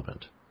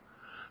irrelevant.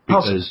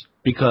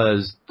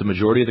 Because the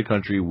majority of the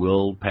country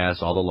will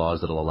pass all the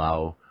laws that will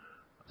allow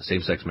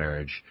same-sex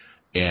marriage,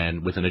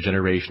 and within a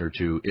generation or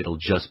two, it'll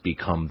just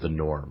become the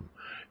norm.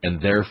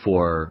 And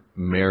therefore,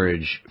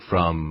 marriage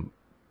from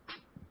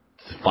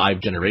 5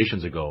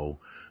 generations ago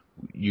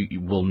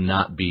will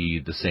not be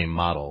the same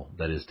model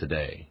that is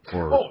today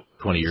or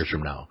 20 years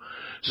from now.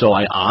 So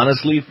I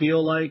honestly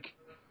feel like,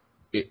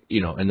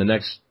 in the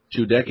next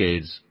 2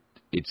 decades,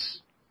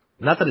 it's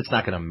not that it's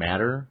not going to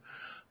matter,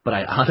 but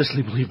I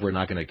honestly believe we're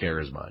not going to care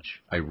as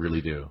much. I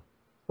really do.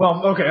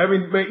 Well, okay. I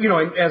mean, but,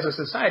 as a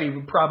society,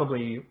 we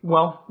probably,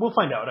 we'll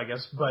find out, I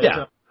guess. But,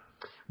 yeah.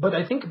 But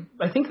I think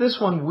this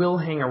one will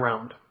hang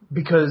around,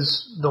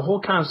 because the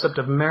whole concept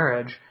of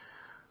marriage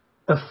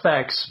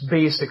affects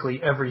basically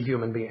every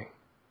human being,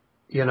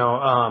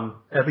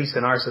 at least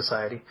in our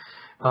society,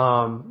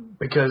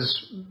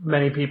 because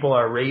many people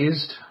are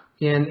raised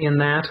in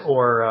that,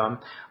 or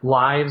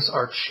lives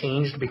are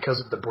changed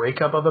because of the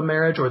breakup of a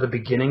marriage or the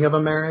beginning of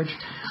a marriage.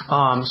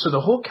 So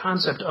the whole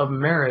concept of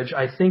marriage,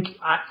 I think,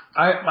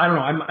 I don't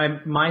know.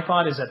 My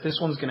thought is that this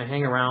one's going to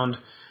hang around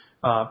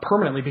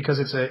permanently, because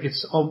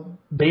it's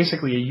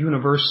basically a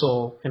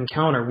universal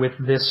encounter with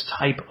this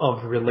type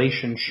of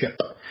relationship.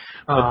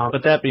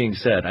 But that being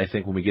said, I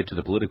think when we get to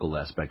the political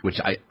aspect, which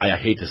I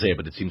hate to say it,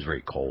 but it seems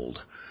very cold.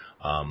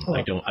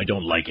 I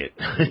don't like it.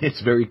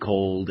 It's very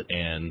cold,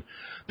 and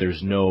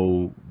there's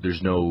no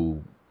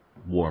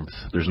warmth,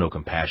 there's no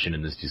compassion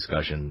in this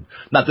discussion.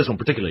 Not this one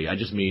particularly. I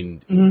just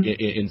mean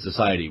in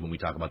society when we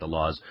talk about the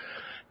laws.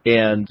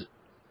 And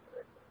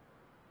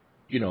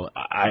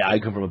I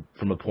come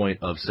from a point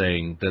of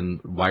saying, then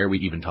why are we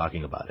even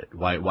talking about it?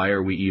 Why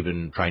are we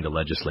even trying to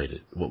legislate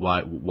it?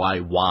 Why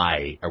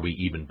are we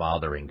even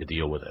bothering to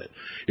deal with it?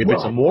 If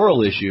it's a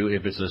moral issue,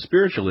 if it's a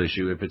spiritual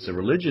issue, if it's a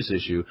religious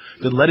issue,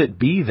 then let it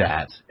be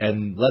that,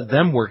 and let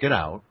them work it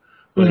out.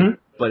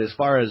 But as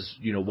far as,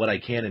 what I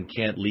can and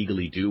can't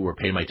legally do, or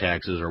pay my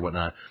taxes or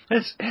whatnot,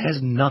 it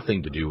has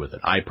nothing to do with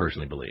it, I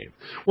personally believe.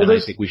 Well,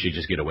 and I think we should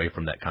just get away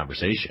from that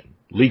conversation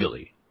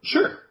legally.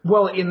 Sure.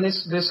 Well, in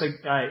this,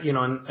 and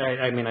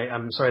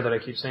I'm sorry that I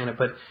keep saying it,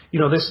 but,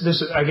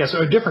 this, I guess,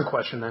 a different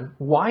question then.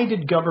 Why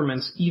did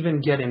governments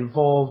even get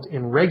involved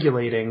in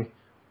regulating,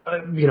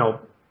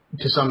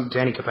 to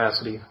any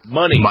capacity.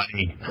 Money.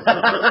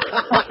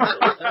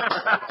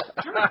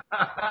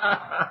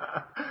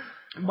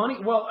 Money.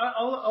 Well,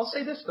 I'll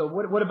say this though.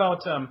 What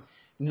about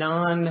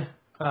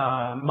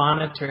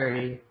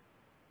non-monetary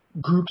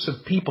groups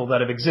of people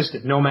that have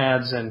existed,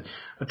 nomads and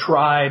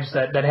tribes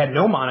that had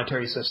no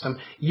monetary system,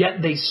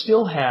 yet they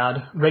still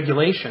had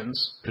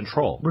regulations,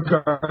 control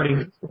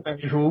regarding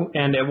who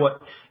and at what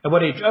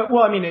age.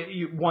 Well, I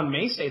mean, one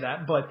may say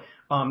that, but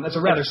that's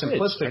a rather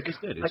simplistic.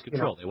 It's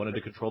control. They wanted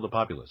to control the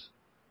populace.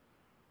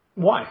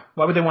 Why?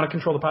 Why would they want to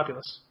control the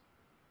populace?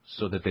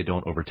 So that they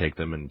don't overtake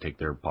them and take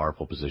their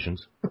powerful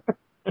positions.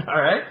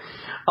 All right.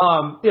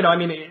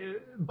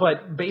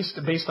 But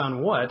based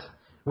on what?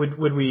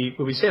 Would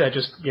we say that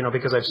just,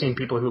 because I've seen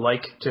people who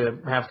like to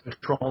have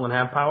control and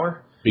have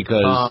power?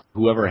 Because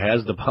whoever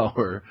has the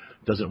power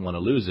doesn't want to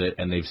lose it,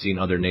 and they've seen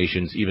other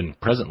nations, even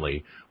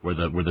presently, where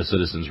the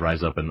citizens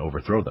rise up and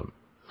overthrow them.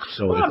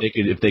 So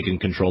if they can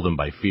control them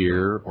by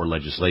fear or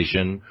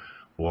legislation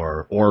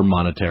or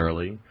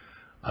monetarily,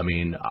 I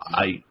mean,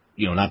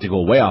 not to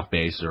go way off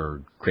base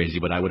or crazy,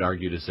 but I would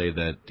argue to say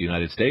that the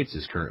United States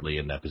is currently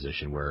in that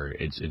position where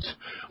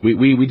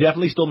we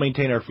definitely still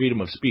maintain our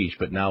freedom of speech,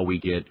 but now we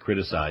get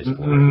criticized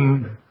for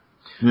it.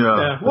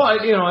 Yeah. Well,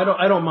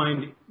 I don't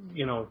mind,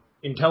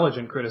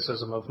 intelligent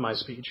criticism of my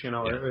speech,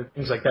 or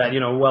things like that,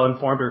 well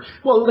informed or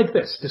like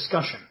this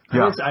discussion.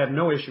 Yeah. I have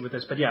no issue with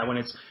this, but when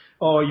it's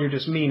you're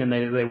just mean and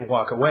they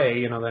walk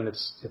away, then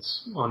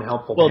it's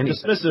unhelpful. Well,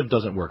 dismissive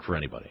doesn't work for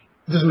anybody.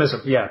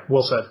 Dismissive, yeah,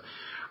 well said.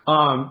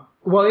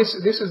 Well,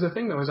 this is the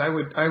thing, though, is I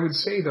would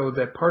say, though,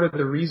 that part of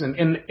the reason,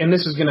 and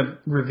this is going to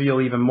reveal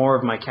even more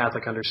of my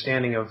Catholic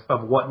understanding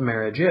of what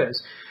marriage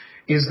is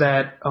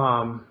that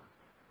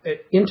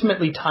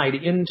intimately tied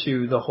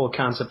into the whole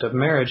concept of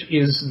marriage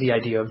is the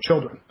idea of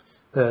children,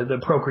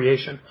 the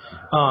procreation.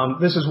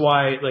 This is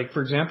why, like,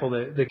 for example,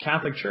 the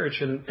Catholic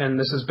Church, and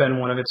this has been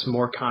one of its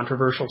more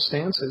controversial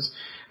stances,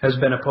 has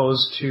been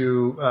opposed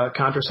to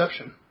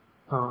contraception.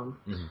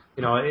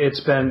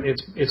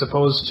 It's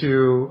opposed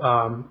to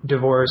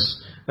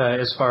divorce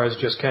as far as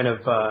just kind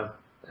of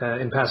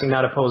in passing,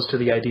 not opposed to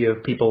the idea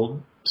of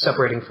people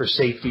separating for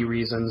safety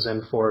reasons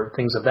and for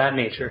things of that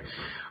nature.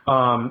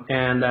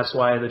 And that's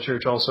why the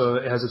church also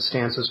has its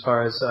stance as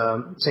far as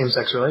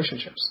same-sex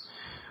relationships.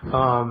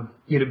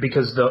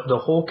 Because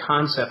the whole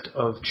concept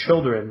of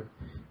children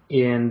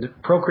and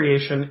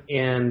procreation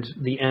and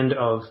the end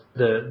of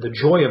the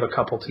joy of a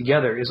couple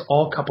together is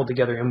all coupled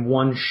together in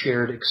one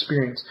shared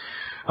experience.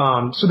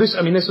 So this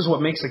is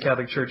what makes the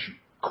Catholic Church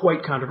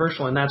quite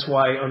controversial, and that's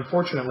why,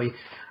 unfortunately,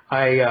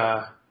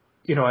 I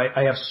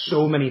have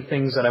so many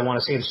things that I want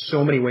to say and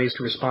so many ways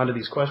to respond to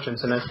these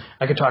questions, and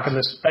I could talk on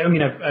this.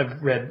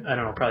 I've read,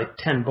 probably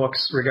 10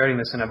 books regarding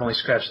this, and I've only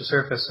scratched the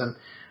surface. And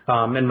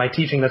in my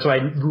teaching, that's why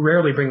I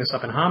rarely bring this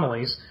up in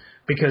homilies,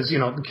 because,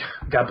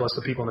 God bless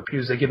the people in the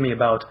pews, they give me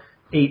about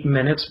 8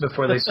 minutes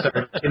before they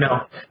start,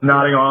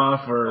 nodding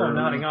off or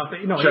nodding off,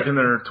 checking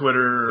their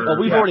Twitter. Well,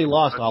 we've already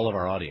lost all of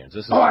our audience.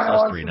 This is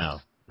us three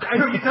now. I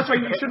know, that's why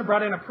you should have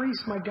brought in a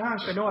priest. My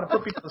gosh, I know how to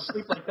put people to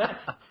sleep like that.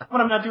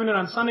 But I'm not doing it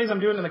on Sundays. I'm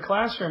doing it in the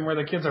classroom where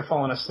the kids are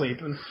falling asleep.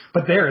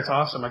 But there, it's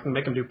awesome. I can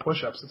make them do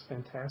push-ups. It's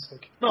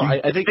fantastic. No,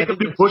 I think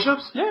do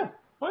push-ups? Yeah.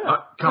 Oh, yeah.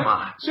 Come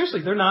on.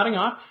 Seriously, they're nodding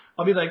off.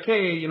 I'll be like,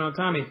 hey,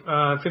 Tommy,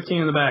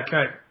 15 in the back. All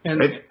right.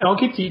 And I'll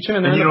keep teaching.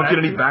 And you don't get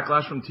any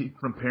backlash from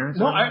parents?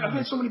 No, I've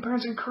had so many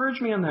parents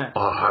encourage me on that.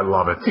 Oh, I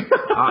love it.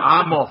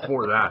 I'm all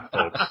for that,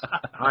 folks.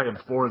 I am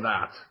for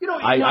that.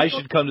 I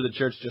should come to the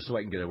church just so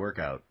I can get a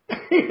workout.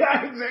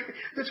 Yeah, exactly.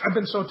 I've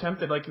been so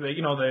tempted, like, the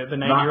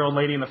 90-year-old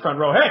lady in the front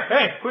row.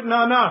 Hey, quit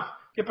nodding off.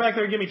 Get back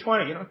there and give me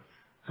 20,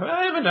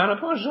 I haven't done a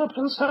push-up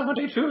in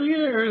 72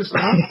 years.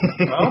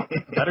 Well,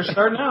 better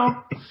start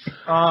now.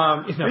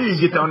 Maybe you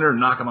can get down there and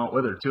knock them out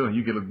with her, too, and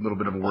you get a little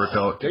bit of a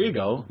workout. There you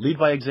go. Lead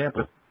by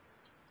example.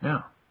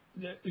 Yeah.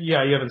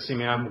 Yeah, you haven't seen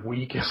me. I'm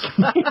weak.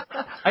 I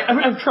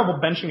have trouble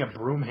benching a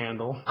broom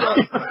handle.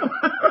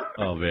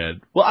 Oh,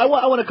 man. Well, I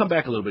want to come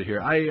back a little bit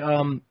here.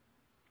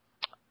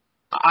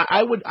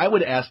 I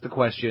would ask the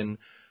question,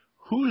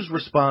 whose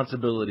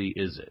responsibility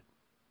is it?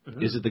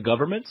 Mm-hmm. Is it the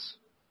government's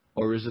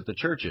or is it the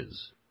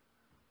church's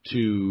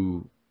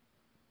to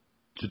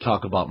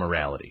talk about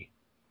morality?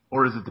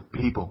 Or is it the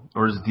people?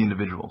 Or is it the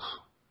individuals?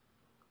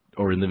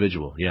 Or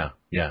individual, yeah,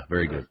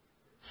 very good.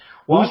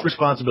 Well, whose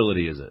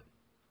responsibility is it?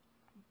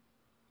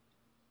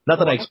 Not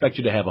that I expect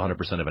you to have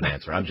 100% of an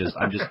answer. I'm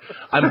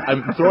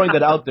I'm throwing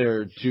that out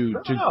there to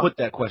put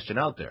that question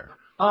out there.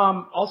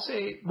 I'll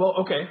say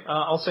both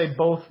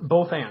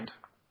and.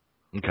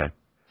 Okay.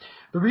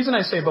 The reason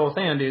I say both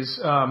and is,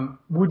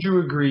 would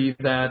you agree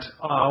that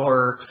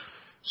our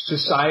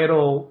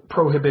societal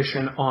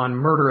prohibition on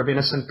murder of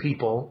innocent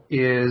people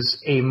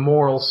is a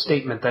moral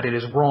statement, that it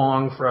is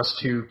wrong for us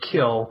to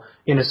kill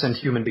innocent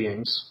human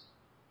beings?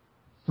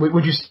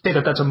 Would you say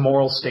that that's a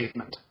moral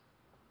statement?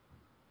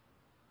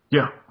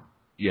 Yeah.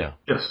 Yeah.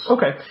 Yes.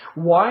 Okay.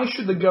 Why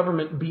should the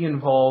government be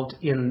involved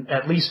in,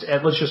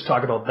 let's just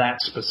talk about that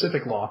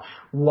specific law.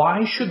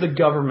 Why should the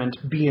government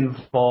be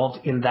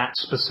involved in that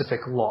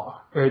specific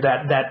law, or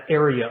that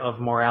area of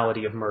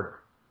morality of murder?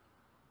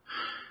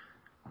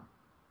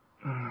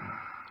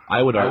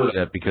 I would argue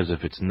that because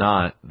if it's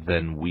not,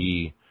 then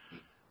we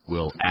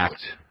will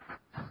act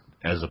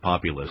as a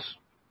populace.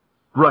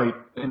 Right,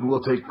 and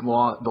we'll take the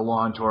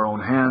law into our own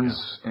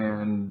hands,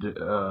 and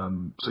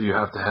so you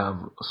have to have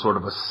sort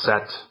of a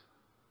set,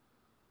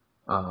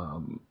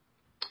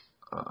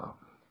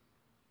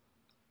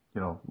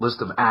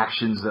 list of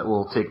actions that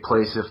will take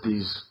place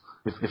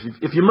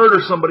if you murder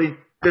somebody.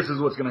 This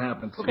is what's going to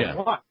happen. Okay, yeah.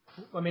 Why?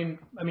 I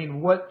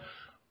mean, what?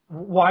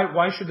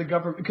 Why should the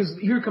government? Because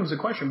here comes the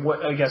question.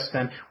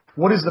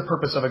 What is the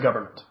purpose of a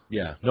government?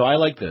 Yeah. No, I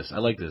like this.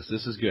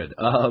 This is good.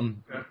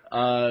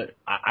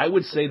 I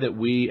would say that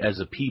we as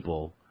a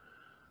people,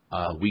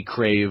 we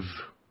crave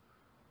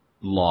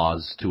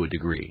laws to a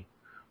degree.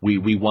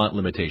 We want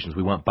limitations.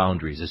 We want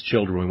boundaries. As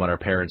children, we want our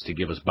parents to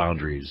give us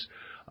boundaries.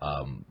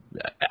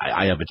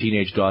 I have a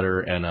teenage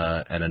daughter and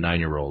a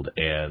 9-year-old,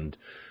 and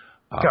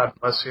God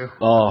bless you.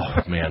 Oh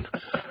man!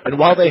 And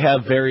while they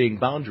have varying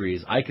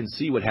boundaries, I can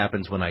see what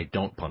happens when I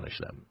don't punish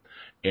them,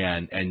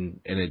 and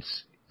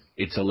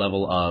it's a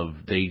level of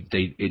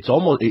it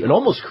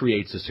almost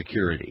creates a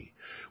security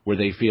where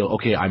they feel,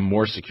 okay, I'm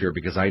more secure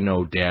because I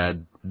know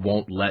Dad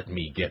won't let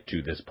me get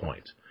to this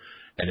point,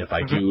 and if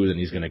I do, then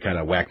he's going to kind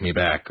of whack me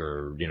back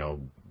or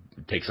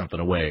take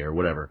something away or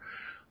whatever.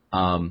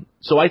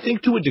 So I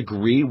think to a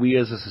degree, we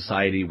as a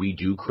society, we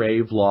do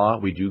crave law,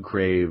 we do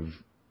crave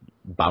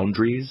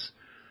boundaries.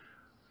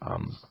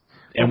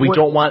 And we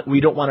don't want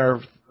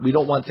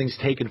things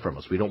taken from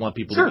us. We don't want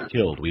people to be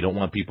killed. We don't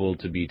want people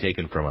to be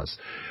taken from us.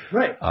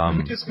 Right.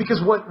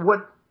 Because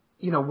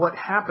what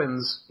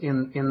happens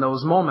in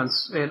those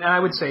moments, and I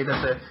would say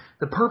that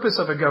the purpose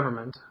of a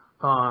government,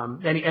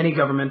 any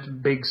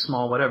government, big,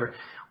 small, whatever,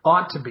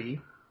 ought to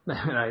be,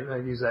 and I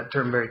use that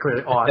term very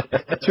clearly, ought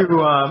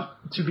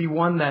to be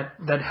one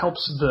that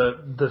helps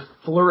the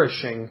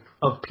flourishing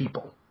of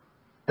people,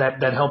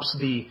 that helps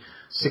the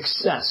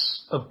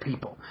success of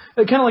people.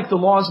 Kind of like the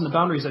laws and the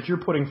boundaries that you're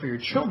putting for your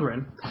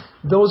children,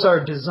 those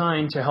are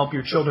designed to help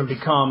your children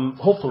become,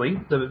 hopefully,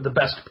 the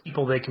best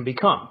people they can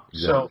become.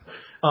 Yeah. So,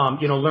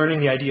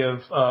 learning the idea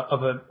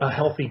of a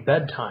healthy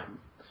bedtime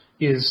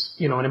is,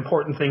 an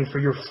important thing for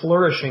your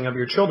flourishing of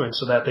your children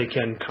so that they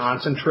can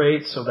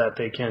concentrate, so that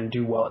they can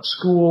do well at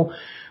school,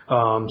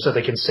 so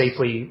they can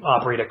safely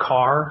operate a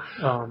car.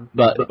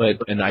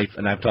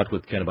 I've talked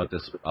with Ken about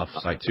this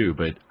offsite too,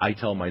 but I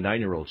tell my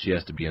 9-year-old she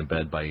has to be in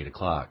bed by 8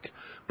 o'clock,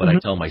 but I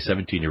tell my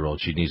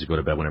 17-year-old she needs to go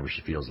to bed whenever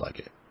she feels like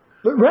it.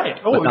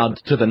 Right. But now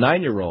to the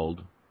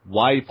 9-year-old,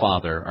 why,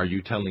 Father, are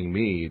you telling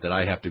me that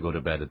I have to go to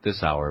bed at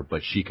this hour,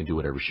 but she can do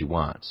whatever she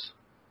wants?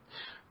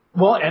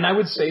 Well, and I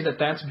would say that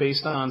that's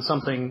based on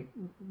something,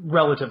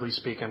 relatively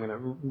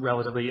speaking,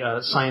 relatively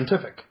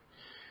scientific.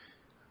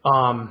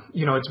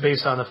 It's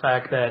based on the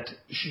fact that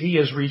she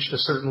has reached a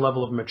certain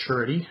level of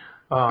maturity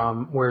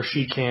where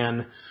she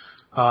can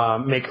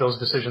make those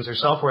decisions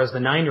herself, whereas the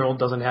 9-year-old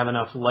doesn't have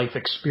enough life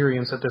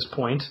experience at this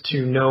point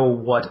to know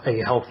what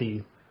a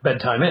healthy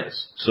bedtime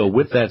is. So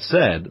with that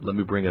said, let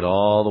me bring it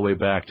all the way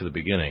back to the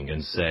beginning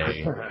and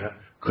say,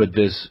 could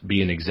this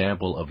be an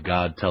example of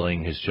God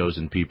telling his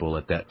chosen people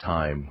at that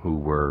time, who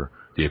were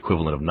the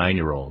equivalent of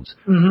 9-year-olds,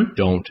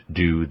 don't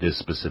do this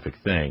specific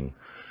thing?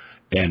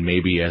 And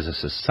maybe as a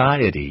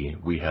society,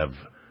 we have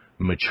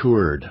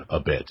matured a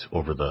bit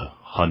over the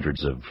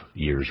hundreds of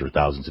years or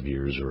thousands of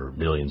years or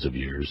millions of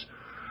years.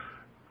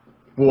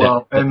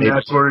 Well, and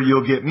that's where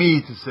you'll get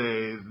me to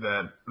say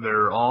that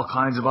there are all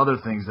kinds of other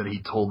things that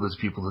he told his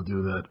people to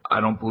do that I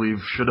don't believe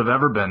should have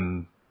ever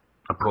been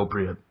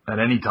appropriate at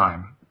any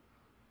time.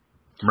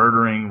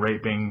 Murdering,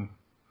 raping,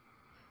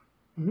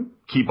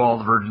 keep all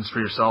the virgins for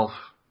yourself.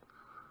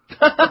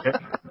 Okay.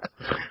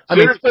 I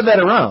mean, spread that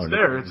around. It's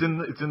there. It's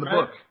in the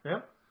book. Yeah.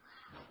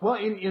 Well,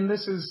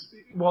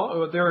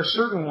 there are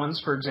certain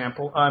ones. For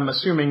example, I'm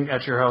assuming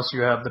at your house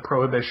you have the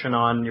prohibition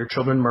on your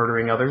children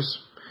murdering others.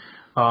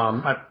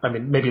 I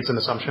mean, maybe it's an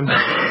assumption.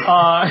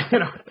 I don't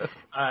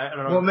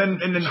know. Well, then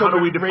how do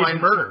we define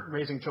murder?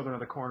 Raising children of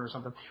the corn or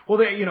something. Well,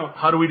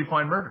 how do we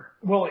define murder?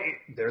 Well,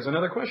 there's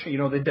another question.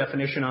 The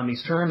definition on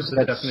these terms.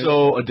 That's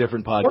a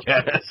different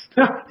podcast.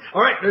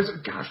 All right.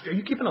 Gosh, are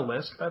you keeping a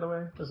list, by the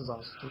way? This is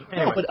awesome.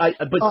 Anyway.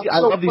 No, I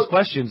love these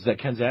questions that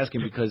Ken's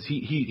asking because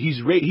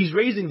he's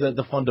raising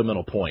the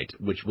fundamental point,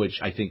 which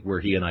I think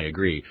where he and I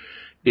agree,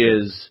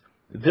 is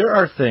there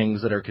are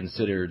things that are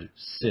considered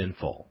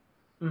sinful.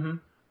 Mm-hmm.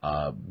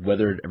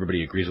 Whether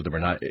everybody agrees with them or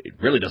not, it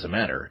really doesn't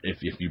matter.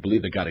 If you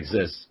believe that God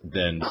exists,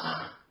 then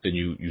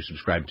you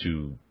subscribe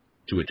to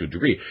it to a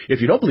degree. If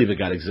you don't believe that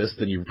God exists,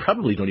 then you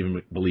probably don't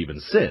even believe in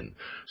sin.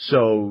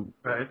 So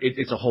right.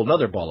 It's a whole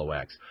nother ball of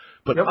wax.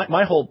 But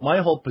my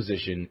whole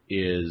position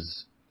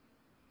is,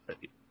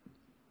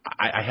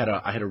 I had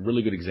a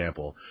really good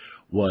example.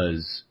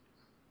 Was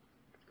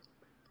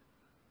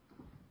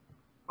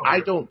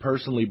I don't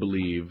personally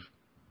believe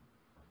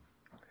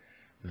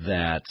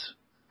that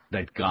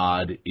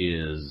God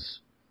is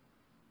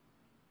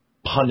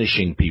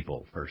punishing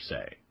people per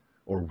se,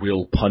 or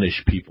will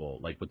punish people,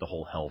 like with the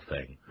whole hell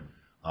thing.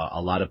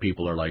 A lot of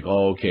people are like,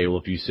 oh, okay, well,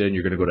 if you sin,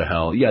 you're going to go to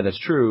hell. Yeah, that's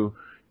true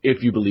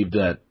if you believe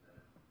that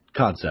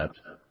concept.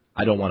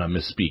 I don't want to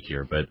misspeak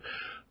here, but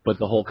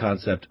the whole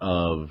concept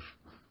of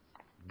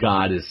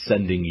God is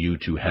sending you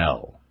to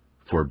hell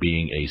for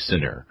being a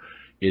sinner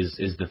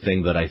is the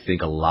thing that I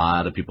think a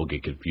lot of people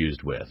get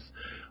confused with.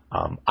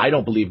 I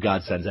don't believe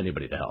God sends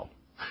anybody to hell.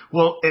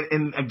 Well,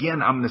 and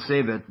again, I'm going to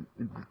say that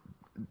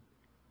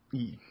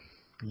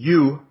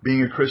you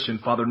being a Christian,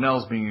 Father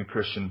Nels being a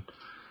Christian,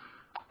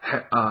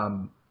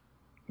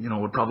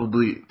 would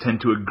probably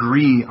tend to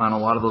agree on a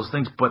lot of those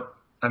things. But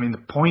I mean, the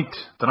point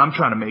that I'm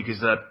trying to make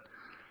is that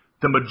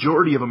the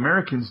majority of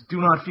Americans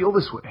do not feel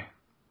this way.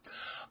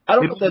 I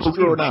don't know if that's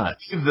true or not.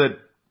 That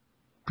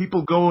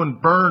people go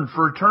and burn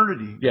for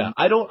eternity. Yeah,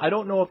 I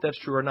don't know if that's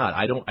true or not.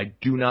 I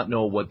do not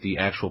know what the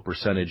actual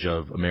percentage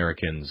of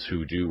Americans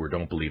who do or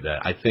don't believe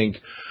that. I think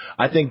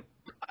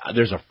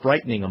there's a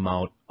frightening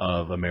amount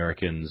of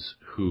Americans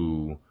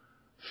who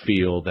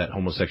feel that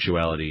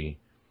homosexuality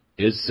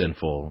is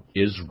sinful,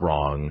 is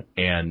wrong,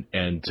 and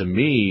to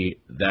me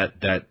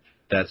that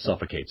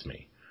suffocates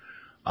me.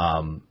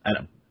 And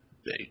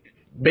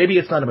maybe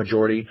it's not a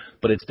majority,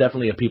 but it's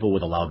definitely a people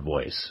with a loud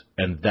voice,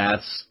 and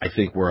that's, I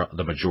think, where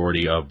the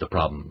majority of the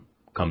problem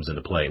comes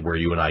into play. Where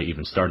you and I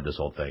even started this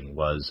whole thing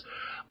was,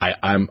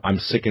 I'm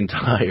sick and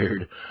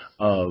tired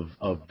of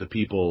the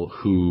people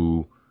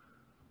who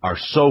are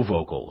so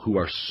vocal, who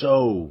are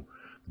so,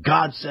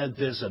 God said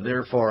this, and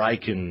therefore I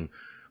can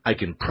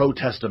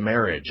protest a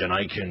marriage,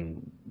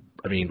 and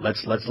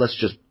let's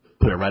just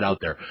put it right out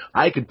there.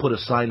 I could put a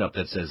sign up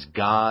that says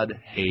God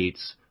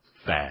hates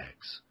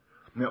fags.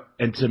 Yep.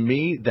 And to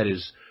me, that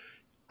is,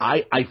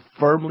 I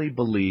firmly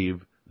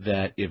believe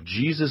that if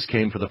Jesus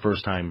came for the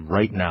first time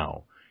right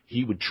now,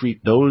 he would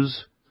treat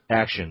those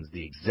actions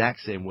the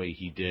exact same way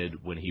he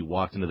did when he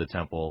walked into the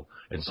temple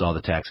and saw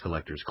the tax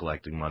collectors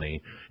collecting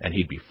money, and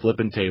he'd be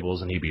flipping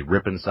tables and he'd be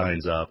ripping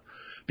signs up,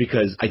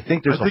 because I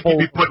think he'd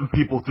be putting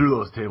people through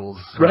those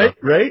tables. Right.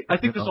 I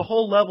think there's a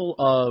whole level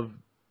of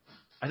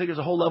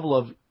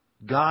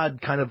God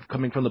kind of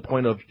coming from the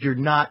point of, you're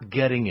not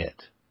getting it.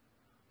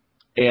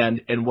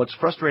 And what's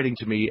frustrating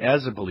to me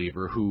as a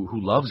believer who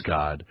loves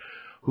God,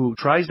 who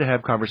tries to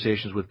have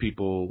conversations with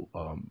people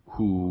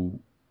who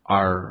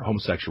are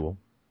homosexual,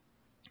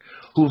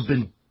 who have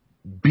been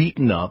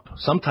beaten up,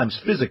 sometimes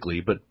physically,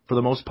 but for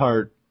the most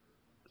part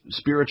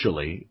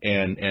spiritually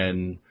and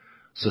in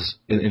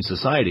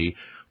society,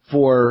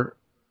 for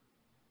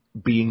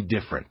being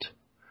different.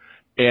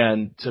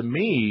 And to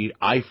me,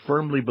 I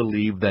firmly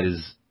believe that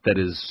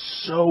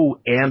is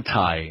so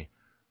anti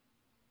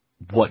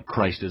what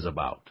Christ is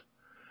about.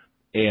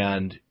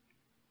 And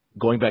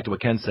going back to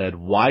what Ken said,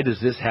 why does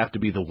this have to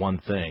be the one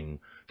thing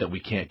that we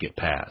can't get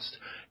past?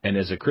 And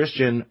as a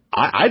Christian,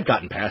 I've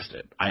gotten past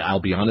it. I'll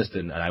be honest,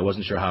 and I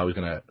wasn't sure how I was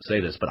going to say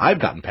this, but I've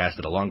gotten past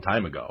it a long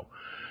time ago.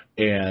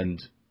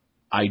 And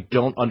I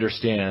don't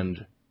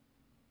understand.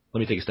 Let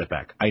me take a step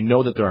back. I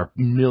know that there are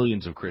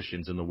millions of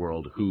Christians in the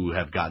world who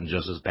have gotten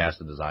just as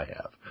past it as I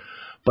have.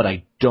 But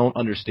I don't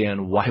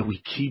understand why we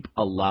keep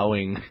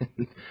allowing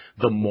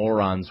the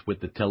morons with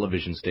the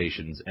television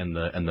stations and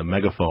the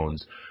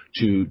megaphones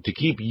to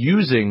keep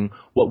using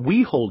what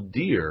we hold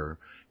dear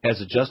as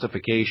a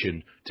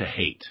justification to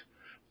hate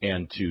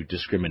and to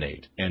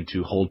discriminate and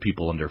to hold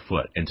people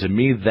underfoot. And to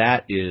me,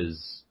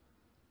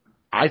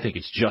 I think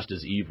it's just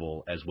as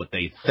evil as what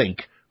they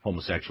think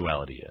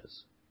homosexuality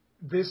is.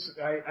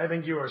 I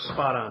think you are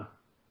spot on.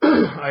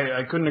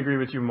 I couldn't agree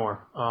with you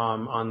more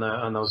on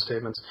those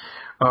statements,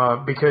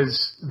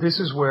 because this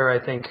is where I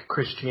think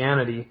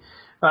Christianity,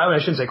 I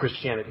shouldn't say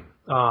Christianity,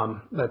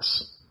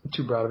 that's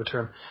too broad of a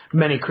term.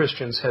 Many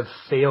Christians have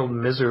failed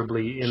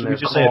miserably in their call. Should we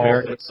just say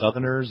American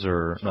Southerners,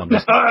 or no?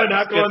 Not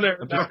going there.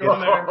 Not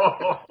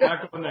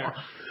going there.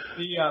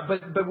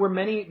 But we're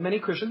many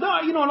Christians. No,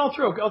 and I'll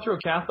throw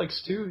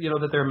Catholics too.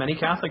 That there are many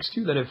Catholics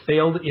too that have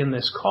failed in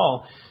this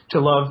call to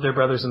love their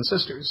brothers and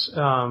sisters.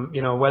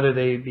 Whether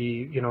they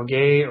be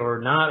gay or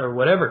not or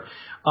whatever.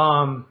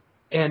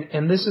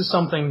 And this is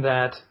something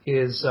that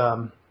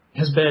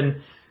has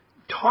been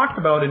talked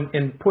about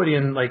and put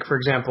in, like, for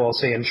example, I'll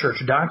say in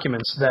church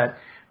documents that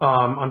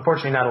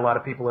unfortunately not a lot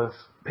of people have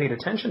paid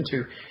attention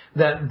to,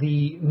 that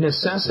the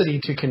necessity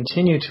to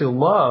continue to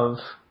love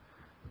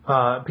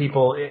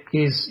people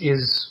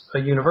is a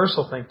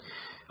universal thing.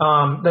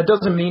 That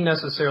doesn't mean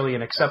necessarily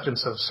an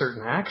acceptance of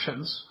certain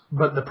actions,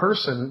 but the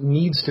person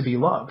needs to be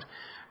loved.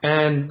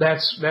 And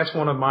that's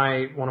one of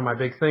my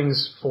big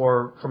things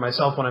for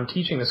myself when I'm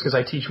teaching this, because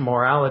I teach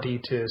morality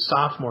to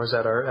sophomores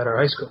at our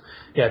high school.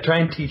 Yeah, try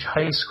and teach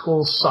high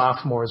school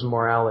sophomores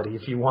morality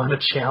if you want a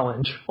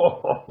challenge.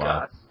 Oh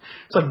God,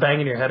 it's like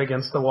banging your head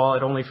against the wall.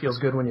 It only feels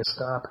good when you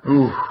stop.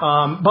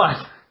 But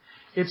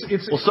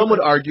it's some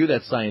would argue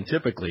that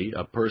scientifically,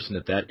 a person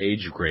at that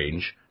age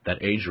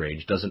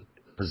range doesn't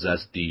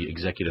possess the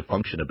executive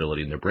function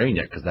ability in their brain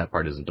yet because that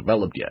part isn't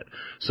developed yet.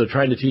 So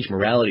trying to teach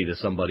morality to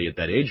somebody at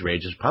that age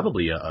range is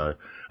probably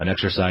an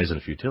exercise in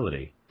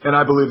futility. And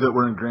I believe that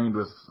we're ingrained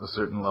with a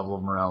certain level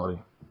of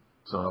morality.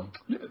 So,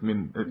 I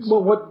mean, it's...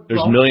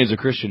 There's millions of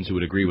Christians who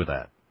would agree with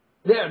that.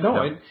 Yeah,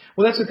 no. Yeah.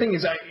 Well, that's the thing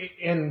is,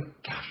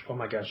 oh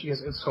my gosh, you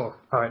guys, it's so,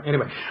 all right,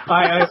 anyway.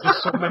 I have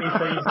just so many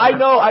things. I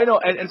know.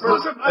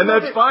 And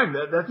that's fine.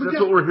 That's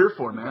what we're here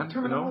for, man.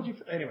 Terminology,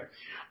 anyway.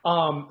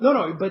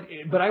 No,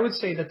 but I would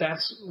say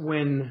that's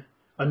when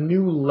a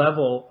new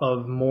level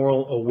of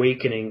moral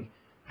awakening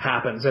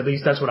happens. At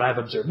least that's what I've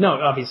observed.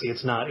 No, obviously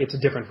it's not. It's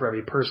different for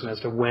every person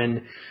as to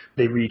when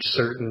they reach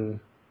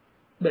certain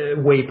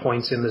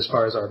waypoints in as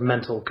far as our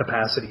mental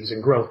capacities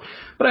and growth.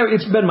 But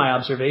it's been my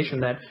observation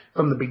that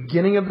from the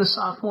beginning of the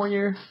sophomore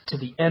year to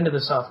the end of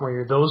the sophomore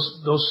year,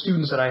 those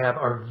students that I have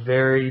are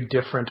very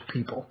different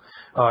people.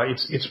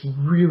 It's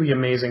really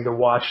amazing to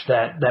watch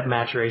that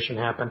maturation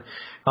happen.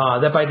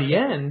 That by the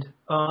end,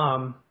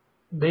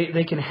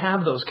 they can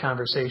have those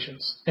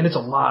conversations, and it's a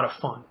lot of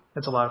fun.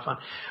 It's a lot of fun.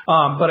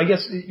 But I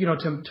guess,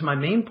 to my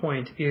main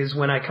point is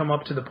when I come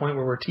up to the point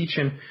where we're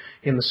teaching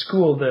in the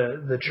school,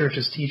 the church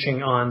is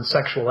teaching on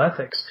sexual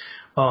ethics.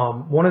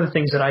 One of the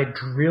things that I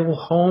drill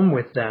home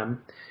with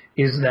them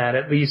is that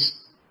at least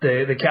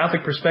the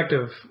Catholic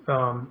perspective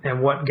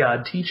and what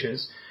God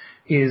teaches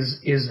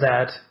is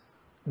that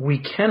we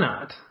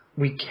cannot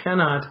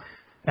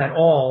at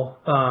all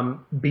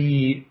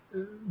be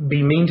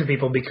mean to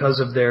people because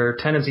of their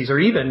tendencies or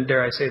even,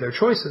 dare I say, their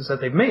choices that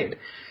they've made.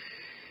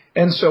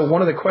 And so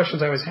one of the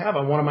questions I always have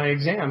on one of my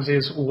exams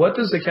is, what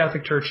does the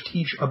Catholic Church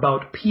teach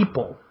about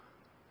people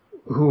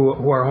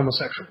who are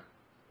homosexual?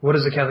 What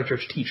does the Catholic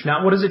Church teach?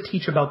 Not what does it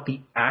teach about the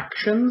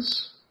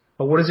actions,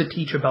 but what does it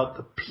teach about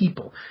the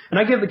people? And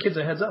I give the kids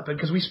a heads up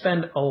because we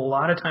spend a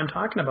lot of time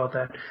talking about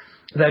that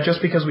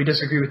just because we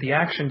disagree with the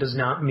action does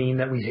not mean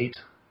that we hate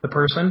the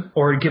person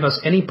or give us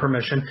any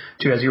permission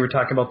to, as you were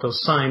talking about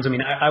those signs. I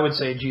mean, I would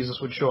say Jesus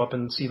would show up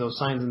and see those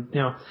signs and,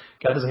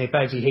 God doesn't hate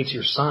bags, he hates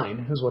your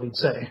sign, is what he'd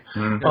say.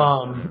 Mm-hmm.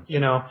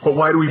 But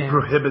why do we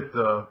prohibit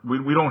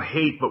we don't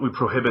hate, but we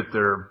prohibit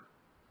their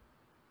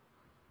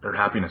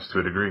happiness to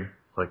a degree.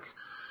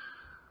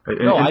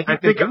 I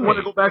think I want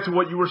to go back to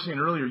what you were saying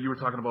earlier. You were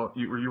talking about,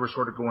 you were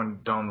sort of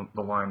going down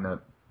the line that,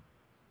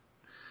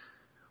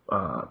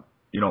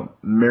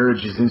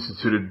 marriage is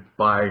instituted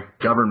by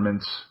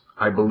governments,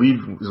 I believe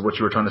is what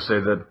you were trying to say,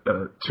 that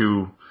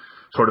to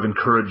sort of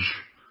encourage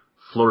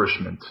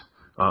flourishment,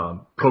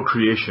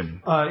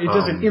 procreation. It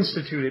doesn't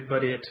institute it,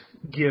 but it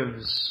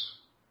gives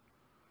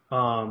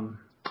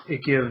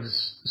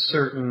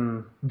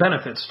certain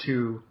benefits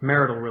to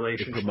marital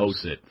relationships. It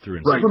promotes it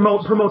through right.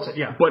 Promotes it,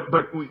 yeah.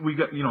 But we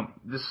got,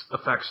 this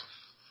affects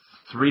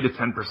 3 to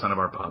 10% of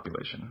our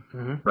population,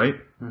 right?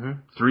 Mm-hmm.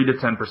 3 to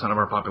 10% of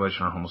our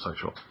population are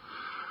homosexual.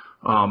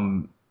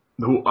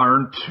 Who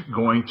aren't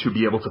going to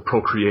be able to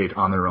procreate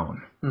on their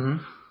own.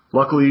 Mm-hmm.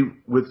 Luckily,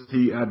 with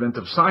the advent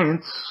of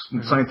science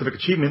and scientific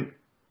achievement,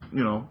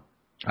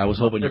 I was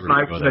hoping you were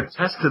going to go there. If I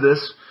can attest to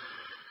this,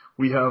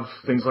 we have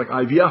things like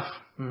IVF,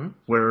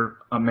 where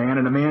a man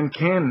and a man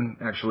can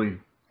actually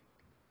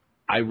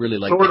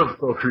sort of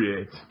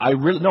procreate. I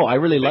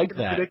really like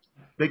that.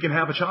 They can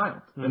have a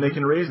child, and they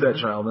can raise that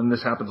child, and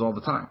this happens all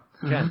the time.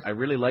 Ken, I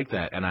really like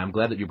that, and I'm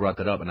glad that you brought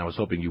that up, and I was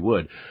hoping you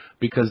would,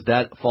 because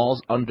that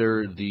falls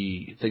under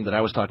the thing that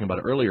I was talking about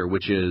earlier,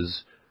 which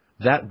is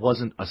that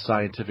wasn't a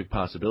scientific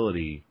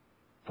possibility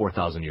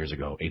 4,000 years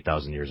ago,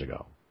 8,000 years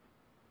ago.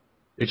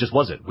 It just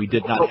wasn't. We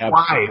did not have...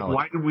 Why?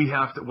 Why did we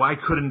have to... Why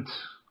couldn't...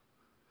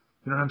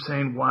 You know what I'm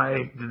saying?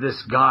 Why did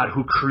this God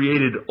who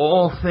created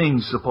all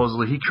things,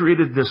 supposedly, he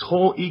created this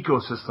whole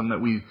ecosystem that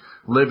we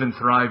live and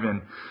thrive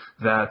in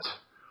that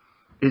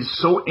is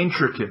so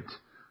intricate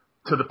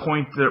to the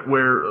point that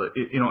where,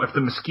 if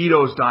the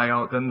mosquitoes die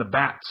out, then the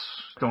bats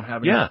don't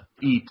have anything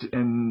to eat,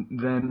 and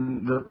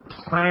then the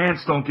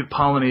plants don't get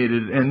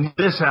pollinated, and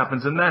this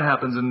happens, and that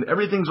happens, and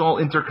everything's all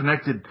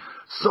interconnected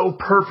so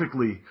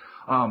perfectly.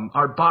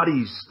 Our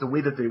bodies, the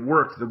way that they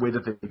work, the way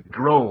that they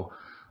grow,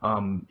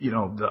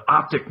 the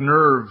optic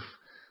nerve,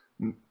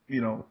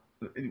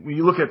 when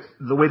you look at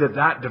the way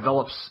that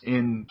develops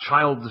in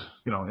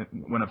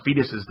when a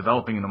fetus is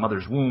developing in a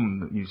mother's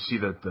womb, you see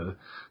that the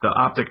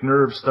optic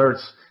nerve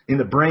starts in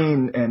the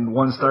brain and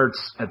one starts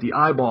at the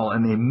eyeball,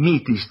 and they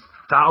meet these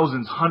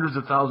hundreds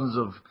of thousands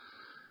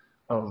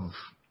of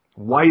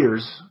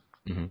wires,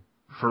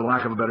 for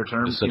lack of a better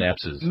term, the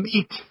synapses,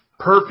 meet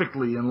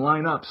perfectly and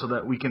line up so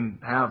that we can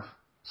have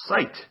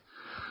sight.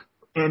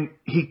 And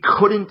he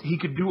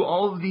could do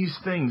all of these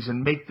things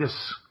and make this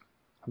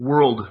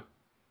world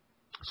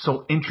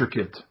so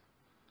intricate,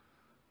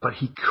 but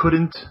he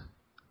couldn't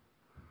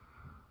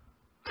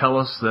tell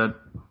us that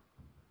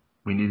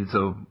we needed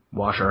to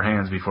wash our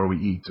hands before we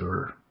eat,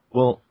 or...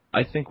 Well,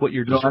 I think what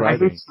you're describing... I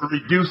think to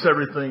reduce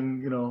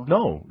everything,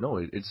 No,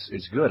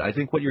 it's good. I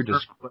think what you're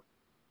describing...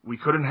 We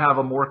couldn't have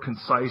a more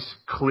concise,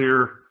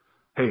 clear,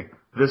 hey,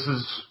 this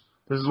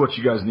is what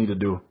you guys need to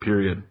do,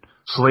 period.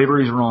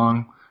 Slavery's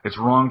wrong. It's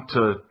wrong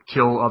to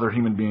kill other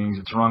human beings.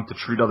 It's wrong to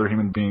treat other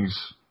human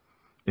beings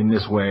in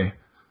this way,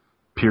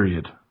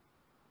 period.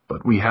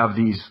 But we have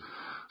these,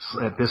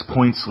 at this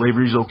point,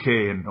 slavery's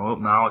okay, and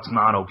now it's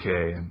not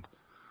okay. And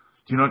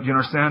do you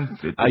understand?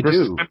 I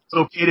do. It's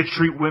okay to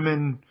treat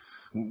women,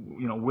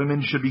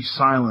 women should be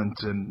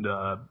silent and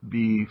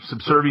be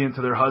subservient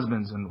to their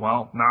husbands. And,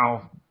 well,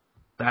 now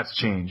that's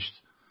changed.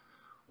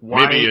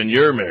 Why? Maybe in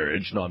your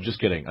marriage. No, I'm just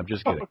kidding. No,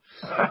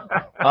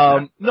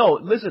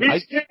 listen.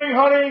 He's kidding,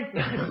 honey.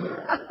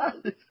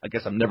 I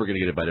guess I'm never going to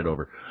get invited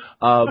over.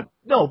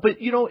 No, but,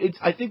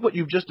 I think what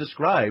you've just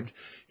described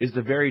is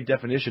the very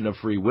definition of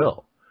free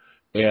will.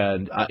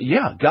 And,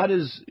 God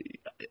is,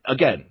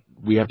 again,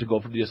 we have to go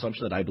from the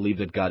assumption that I believe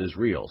that God is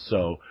real.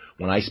 So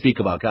when I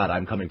speak about God,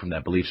 I'm coming from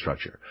that belief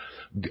structure.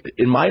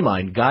 In my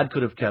mind, God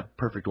could have kept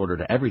perfect order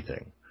to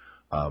everything.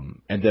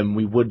 And then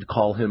we would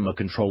call him a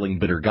controlling,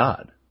 bitter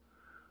God.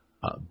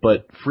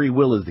 But free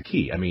will is the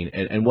key. I mean,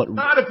 and what?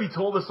 Not if he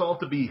told us all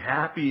to be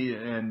happy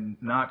and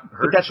not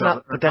hurt each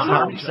other. But that's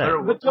not what he's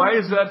saying. Why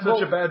is that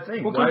such a bad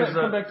thing? We'll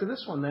come back to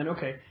this one then.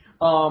 Okay.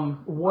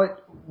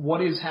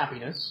 What is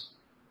happiness?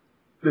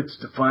 It's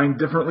defined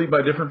differently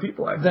by different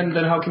people. I think.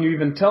 Then how can you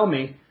even tell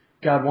me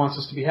God wants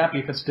us to be happy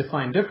if it's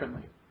defined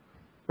differently?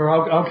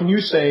 Or how can you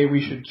say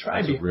we should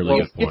try to? Really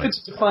good point. If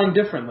it's defined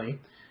differently,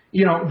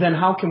 then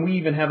how can we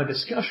even have a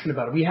discussion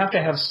about it? We have to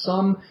have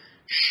some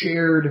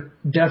shared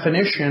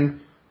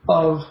definition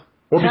of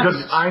happiness.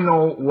 Because I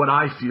know what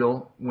I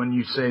feel when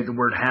you say the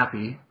word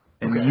happy,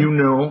 and you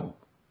know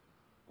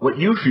what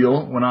you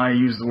feel when I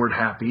use the word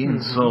happy,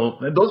 and so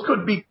those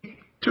could be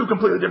two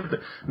completely different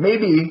things.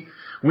 Maybe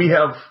we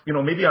have,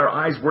 maybe our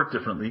eyes work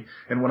differently,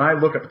 and when I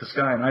look up at the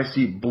sky and I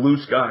see blue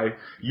sky,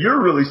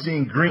 you're really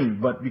seeing green,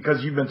 but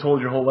because you've been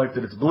told your whole life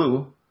that it's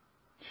blue,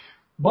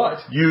 but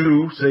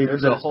you say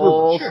there's a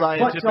whole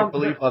scientific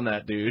belief on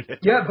that, dude.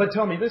 Yeah, but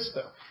tell me this,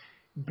 though.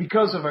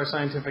 Because of our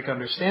scientific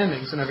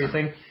understandings and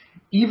everything,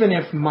 even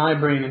if my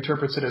brain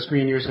interprets it as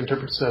green, yours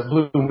interprets it as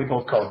blue, and we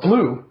both call it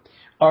blue,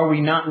 are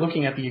we not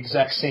looking at the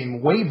exact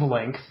same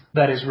wavelength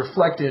that is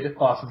reflected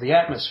off of the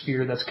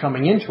atmosphere that's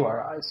coming into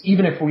our eyes?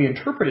 Even if we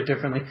interpret it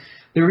differently,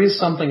 there is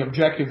something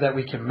objective that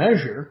we can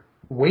measure,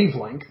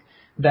 wavelength,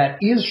 that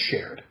is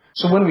shared.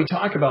 So when we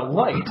talk about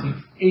light,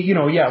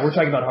 we're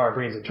talking about how our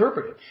brains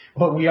interpret it,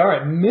 but we are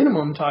at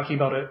minimum talking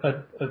about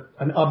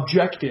an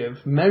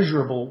objective,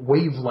 measurable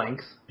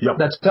wavelength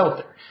that's out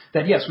there.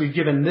 That yes, we've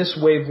given this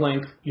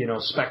wavelength,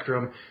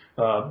 spectrum,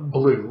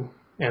 blue,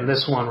 and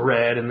this one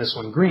red, and this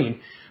one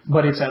green,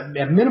 but it's at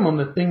minimum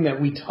the thing that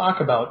we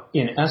talk about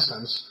in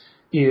essence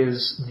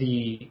is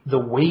the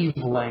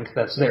wavelength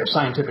that's there,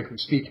 scientifically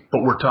speaking.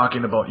 But you're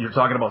talking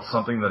about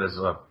something that is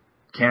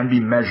can be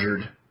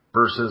measured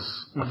versus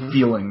a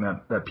feeling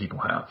that people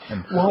have,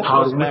 and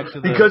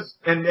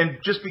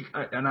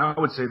I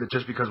would say that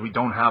just because we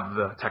don't have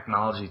the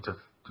technology to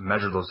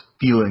measure those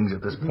feelings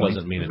at this point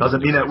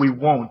doesn't mean that we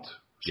won't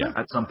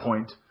at some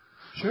point.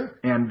 Sure.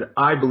 And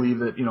I believe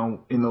that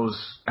in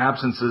those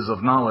absences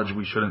of knowledge,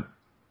 we shouldn't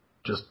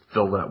just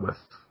fill that with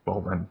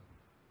then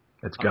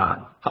it's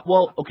God.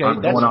 Well, okay,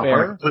 that's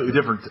fair. Completely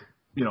different.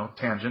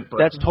 Tangent. But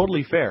that's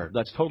totally fair.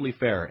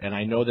 And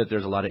I know that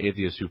there's a lot of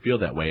atheists who feel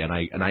that way, and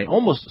I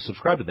almost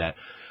subscribe to that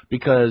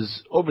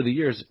because over the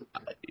years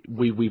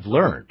we've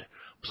learned.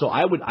 So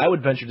I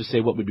would venture to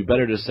say what would be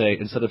better to say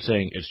instead of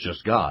saying it's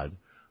just God.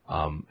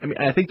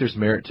 I think there's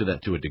merit to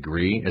that to a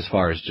degree as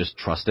far as just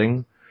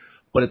trusting,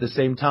 but at the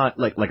same time,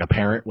 like a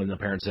parent when the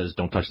parent says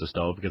don't touch the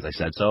stove because I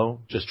said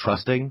so, just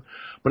trusting.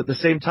 But at the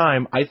same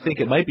time, I think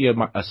it might be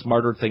a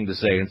smarter thing to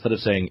say instead of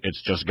saying it's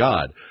just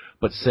God,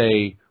 but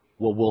say,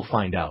 well, we'll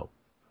find out,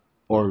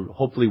 or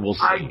hopefully we'll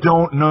see. I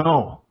don't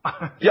know.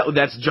 Yeah,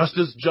 that's just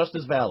as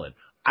valid.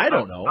 I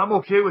don't know. I'm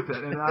okay with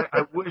that, and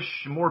I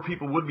wish more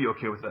people would be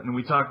okay with that. And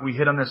we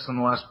hit on this in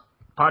the last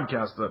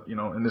podcast that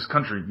in this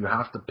country you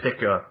have to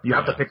pick a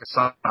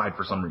side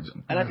for some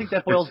reason. And I think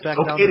that boils back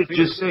down to okay to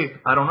just say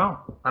I don't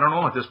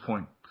know at this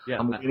point. Yeah,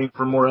 I'm waiting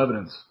for more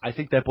evidence. I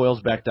think that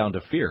boils back down to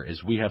fear.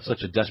 Is we have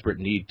such a desperate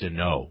need to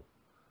know.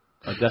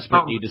 A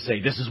desperate need to say,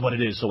 this is what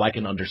it is so I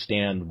can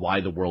understand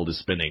why the world is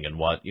spinning and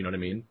what, you know what I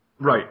mean?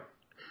 Right.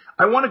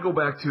 I want to go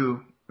back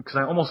to, because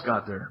I almost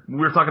got there. We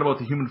were talking about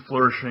the human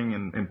flourishing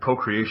and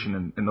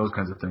procreation and those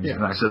kinds of things. Yeah.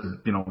 And I said,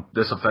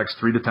 this affects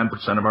 3 to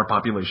 10% of our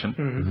population.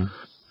 Mm-hmm.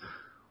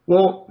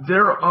 Well,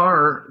 there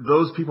are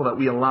those people that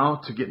we allow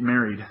to get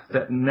married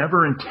that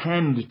never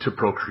intend to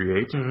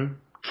procreate,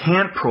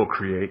 can't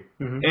procreate,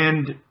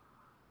 and,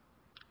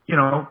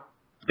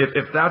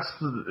 if that's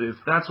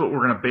what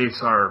we're going to base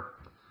our...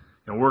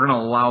 we're going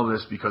to allow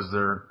this because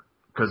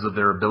of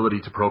their ability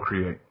to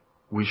procreate.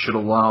 We should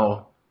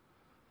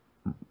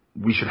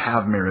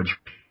have marriage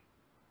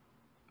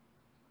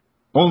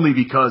only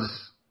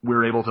because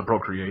we're able to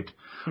procreate.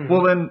 Mm-hmm.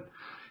 Well, then,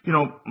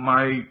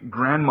 my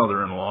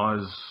grandmother-in-law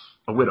is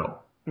a widow.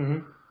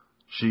 Mm-hmm.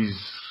 She's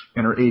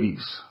in her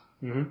 80s.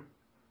 Mm-hmm.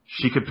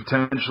 She could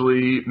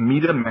potentially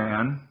meet a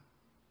man.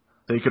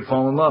 They could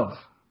fall in love.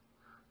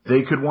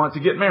 They could want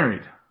to get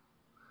married.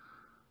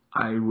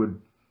 I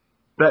would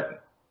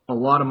bet a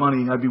lot of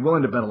money. I'd be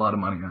willing to bet a lot of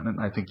money on it, and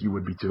I think you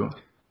would be too,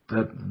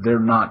 that they're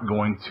not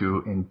going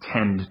to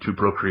intend to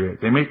procreate.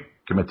 They may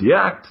commit the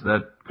act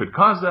that could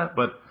cause that,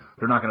 but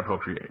they're not going to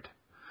procreate.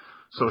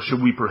 So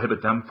should we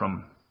prohibit them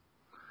from,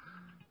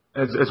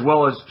 as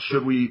well as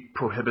should we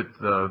prohibit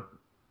the,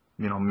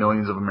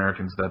 millions of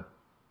Americans that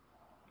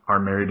are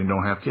married and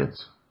don't have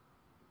kids?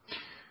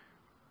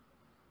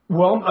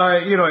 Well,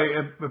 a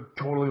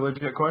totally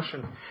legit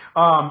question.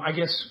 I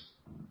guess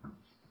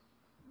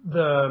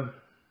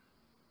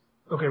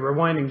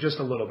rewinding just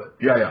a little bit.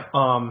 Yeah.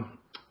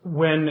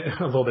 When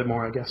a little bit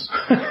more, I guess.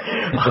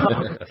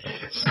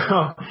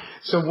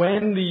 So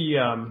when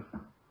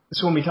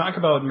we talk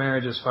about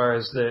marriage, as far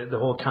as the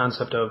whole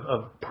concept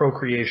of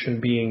procreation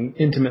being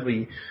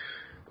intimately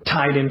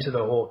tied into the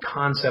whole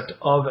concept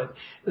of it,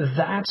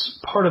 that's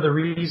part of the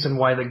reason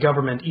why the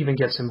government even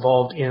gets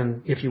involved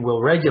in, if you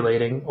will,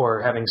 regulating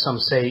or having some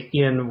say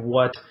in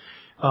what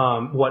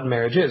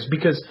marriage is,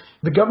 because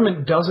the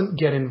government doesn't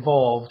get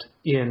involved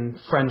in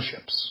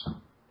friendships.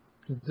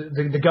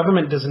 The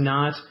government does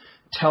not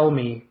tell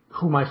me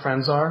who my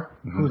friends are,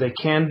 who they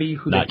can be,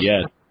 who not they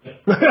yet.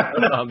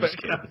 No, I'm just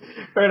kidding.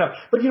 Fair enough.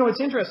 But it's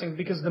interesting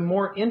because the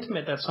more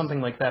intimate that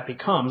something like that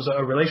becomes,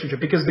 a relationship,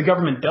 because the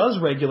government does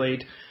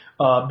regulate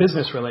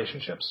business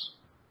relationships.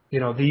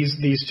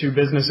 These two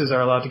businesses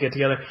are allowed to get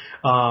together.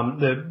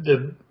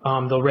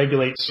 They'll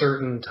regulate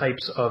certain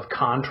types of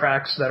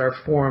contracts that are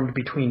formed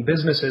between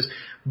businesses,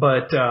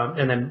 but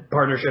and then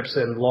partnerships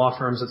and law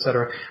firms,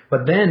 etc.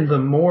 But then the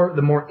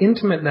more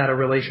intimate that a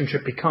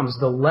relationship becomes,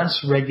 the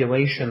less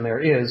regulation there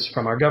is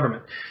from our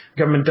government.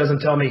 Government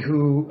doesn't tell me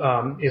who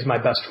is my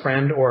best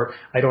friend, or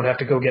I don't have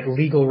to go get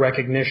legal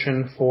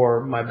recognition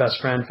for my best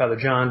friend, Father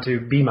John,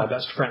 to be my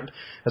best friend.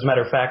 As a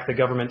matter of fact, the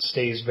government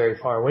stays very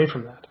far away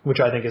from that,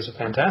 which I think is a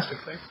fantastic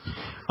thing.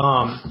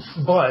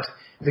 But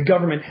the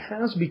government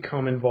has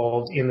become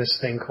involved in this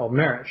thing called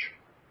marriage.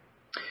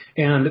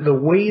 And the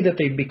way that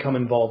they become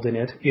involved in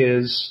it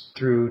is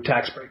through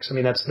tax breaks. I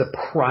mean, that's the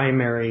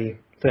primary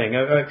thing.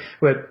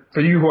 But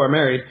for you who are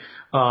married,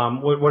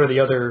 what are the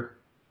other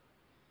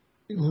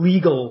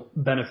legal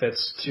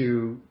benefits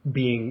to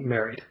being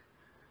married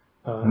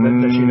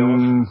that you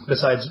know of,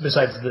 besides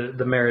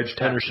the marriage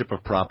tax? Ownership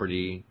of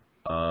property,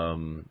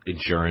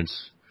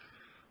 insurance.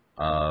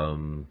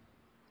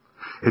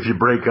 If you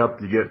break up,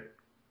 you get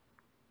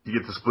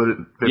to split it.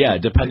 50. Yeah,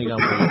 depending on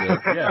where you live.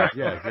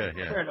 Yeah.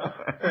 Fair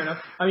enough.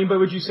 I mean, but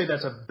would you say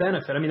that's a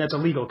benefit? I mean, that's a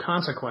legal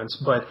consequence,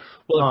 but if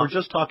we're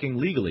just talking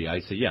legally,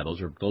 I say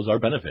those are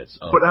benefits.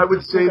 But I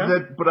would say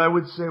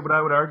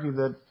I would argue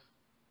that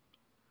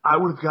I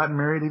would have gotten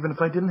married even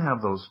if I didn't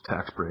have those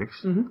tax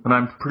breaks, and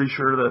I'm pretty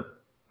sure that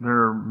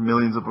there are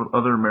millions of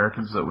other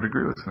Americans that would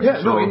agree with me. Yeah,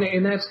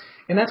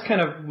 and that's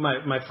kind of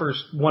my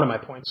first one of my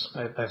points.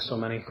 I have so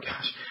many.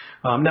 Gosh.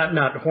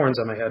 Not horns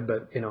on my head,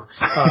 but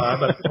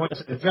but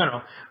points in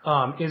general,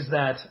 is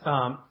that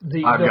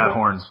I've got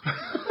horns.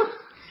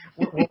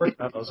 We're working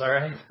on those, all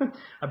right.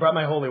 I brought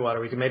my holy water.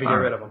 We can maybe get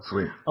rid of them.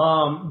 Sweet.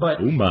 But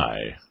oh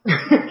my,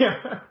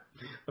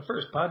 the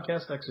first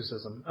podcast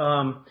exorcism.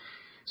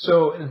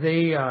 So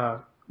they,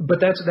 but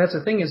that's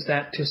the thing, is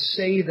that to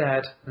say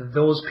that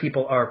those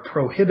people are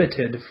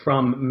prohibited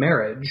from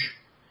marriage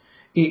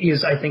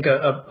is, I think,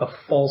 a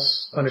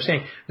false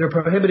understanding. They're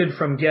prohibited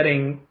from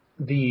getting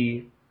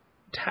the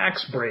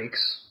tax breaks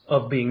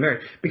of being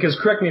married. Because,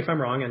 correct me if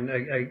I'm wrong, and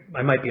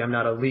I might be, I'm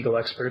not a legal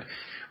expert,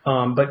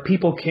 but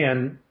people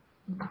can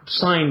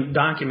sign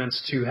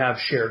documents to have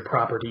shared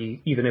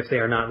property even if they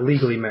are not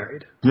legally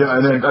married. Yeah,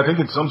 and I think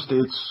in some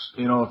states,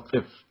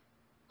 if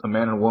a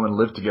man and a woman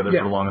live together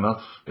for long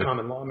enough,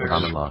 common law marriage.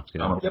 Common law.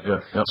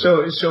 Yep.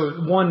 So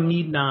one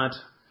need not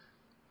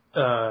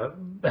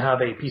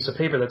have a piece of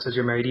paper that says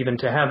you're married, even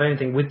to have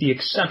anything, with the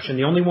exception,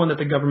 the only one that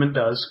the government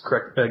does,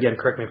 correct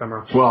me if I'm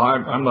wrong. Well,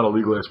 I'm not a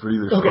legal expert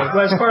either. Okay, well,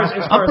 as far as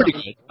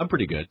I'm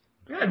pretty good.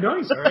 Yeah,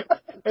 nice, all right.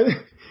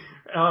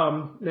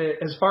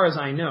 As far as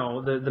I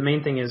know, the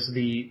main thing is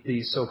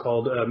the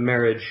so-called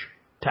marriage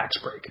tax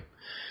break.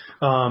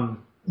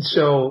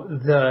 So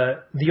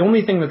the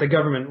only thing that the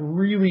government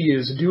really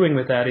is doing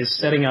with that is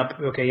setting up,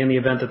 in the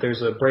event that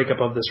there's a breakup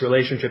of this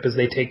relationship, is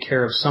they take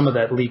care of some of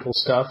that legal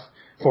stuff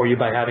for you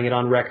by having it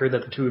on record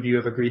that the two of you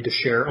have agreed to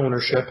share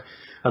ownership,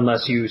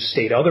 unless you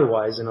state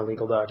otherwise in a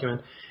legal document.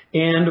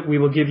 And we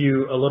will give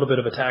you a little bit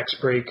of a tax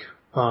break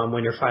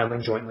when you're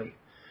filing jointly.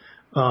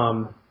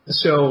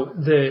 So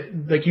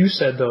like you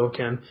said, though,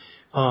 Ken,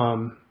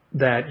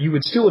 that you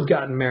would still have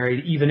gotten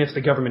married even if the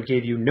government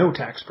gave you no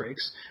tax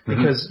breaks,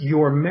 because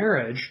your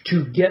marriage,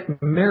 to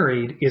get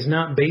married, is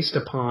not based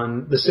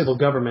upon the civil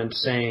government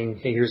saying,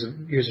 hey, here's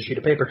a sheet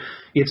of paper.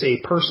 It's a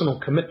personal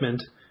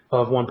commitment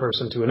of one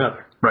person to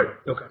another. Right.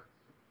 Okay.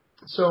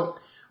 So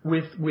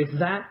with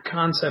that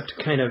concept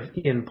kind of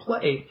in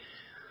play,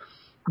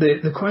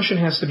 the question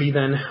has to be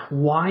then,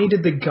 why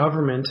did the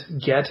government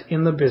get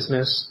in the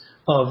business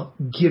of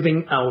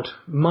giving out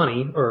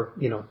money, or,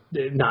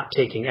 not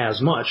taking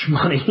as much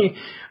money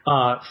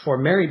for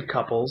married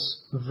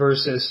couples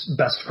versus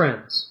best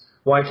friends?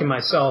 Why can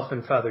myself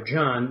and Father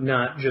John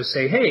not just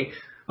say, hey,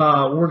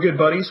 We're good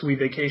buddies. We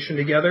vacation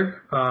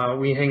together.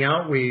 We hang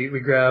out. We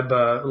grab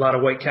a lot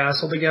of White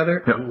Castle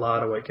together. Yep. A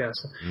lot of White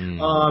Castle.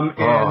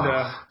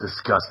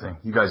 Disgusting.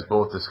 You guys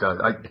both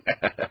disgust.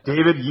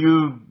 David,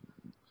 you...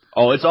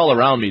 Oh, it's all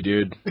around me,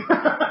 dude.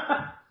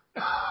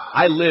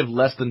 I live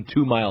less than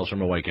 2 miles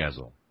from a White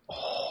Castle.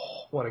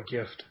 Oh, what a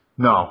gift.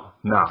 No.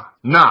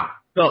 No,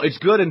 it's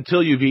good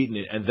until you've eaten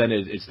it, and then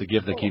it's the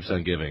gift that keeps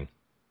on giving.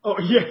 Oh,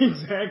 yeah,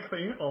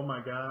 exactly. Oh, my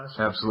gosh.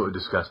 Absolutely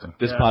disgusting.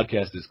 This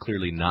podcast is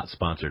clearly not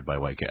sponsored by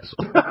White Castle.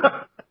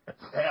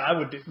 I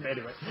would do...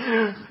 Anyway.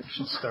 I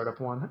should start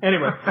up one.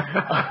 Anyway.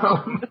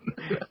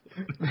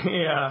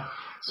 Yeah.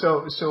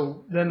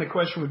 So then the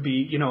question would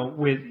be,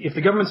 if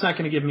the government's not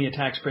going to give me a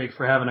tax break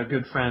for having a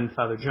good friend,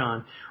 Father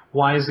John,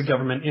 why is the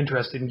government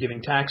interested in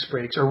giving tax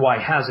breaks, or why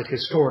has it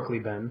historically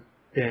been,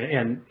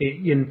 and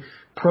in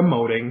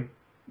promoting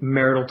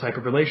marital type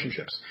of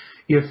relationships?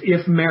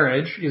 If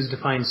marriage is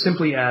defined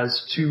simply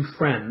as two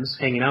friends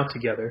hanging out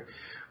together,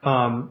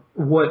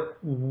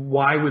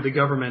 why would the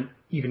government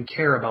even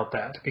care about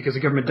that? Because the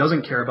government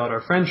doesn't care about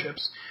our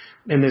friendships.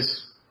 And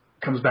this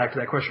comes back to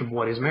that question of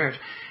what is marriage.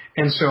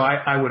 And so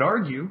I would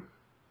argue,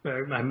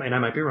 and I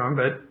might be wrong,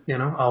 but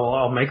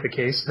I'll make the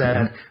case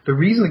that the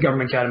reason the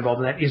government got involved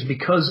in that is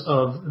because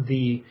of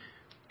the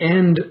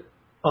end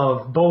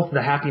of both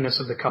the happiness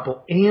of the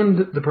couple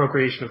and the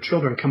procreation of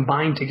children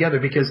combined together,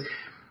 because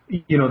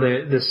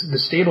the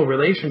stable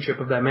relationship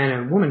of that man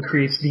and woman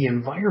creates the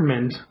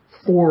environment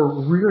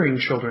for rearing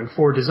children,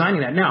 for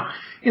designing that. Now,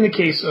 in the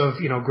case of,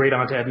 Great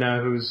Aunt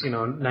Edna, who's,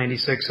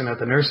 96 and at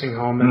the nursing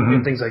home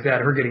and things like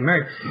that, her getting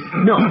married,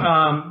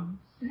 no,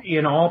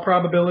 in all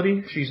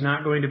probability, she's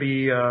not going to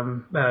be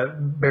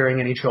bearing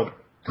any children.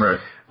 Right.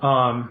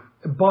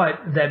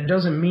 But that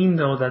doesn't mean,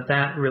 though,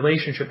 that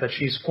relationship that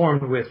she's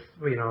formed with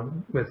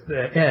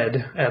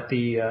Ed at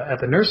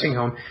the nursing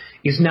home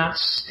is not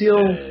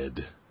still...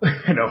 Ed.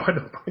 I know.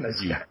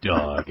 You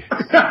dog.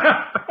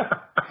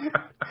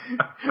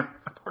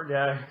 Poor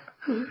guy.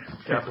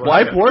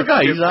 Why poor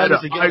guy? He's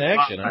obviously getting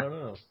action. I don't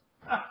know.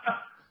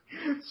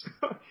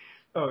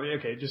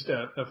 Okay. Just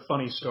a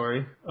funny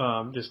story.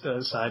 Just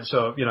a side.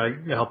 So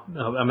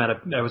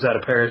I was at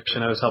a parish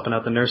and I was helping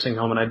out the nursing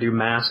home, and I do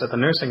mass at the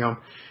nursing home.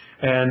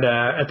 And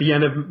at the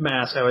end of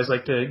mass, I always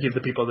like to give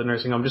the people at the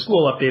nursing home just a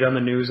little update on the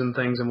news and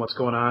things and what's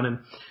going on. And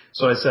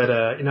so I said,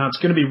 it's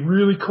going to be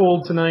really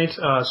cold tonight,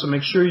 so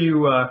make sure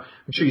you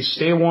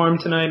stay warm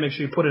tonight. Make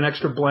sure you put an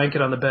extra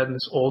blanket on the bed. And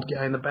this old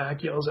guy in the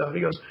back yells out, he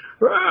goes,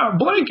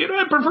 "Blanket!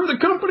 I prefer the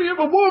company of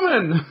a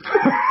woman."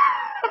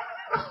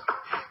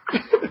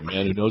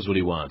 Man who knows what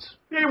he wants.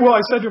 Yeah, well, I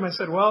said to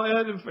him, well,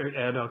 Ed,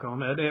 I'll call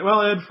him Ed.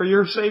 Well, Ed, for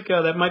your sake,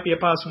 that might be a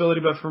possibility,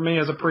 but for me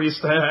as a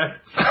priest,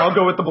 I'll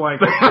go with the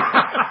blanket.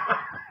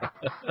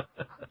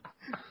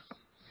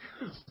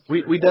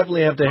 We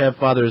definitely have to have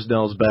Father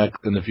Snell's back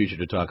in the future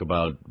to talk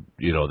about,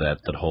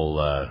 that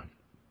whole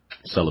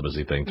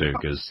celibacy thing, too,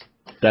 because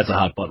that's a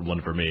hot button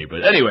one for me.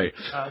 But anyway.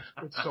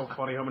 It's so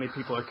funny how many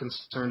people are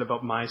concerned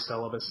about my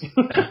celibacy.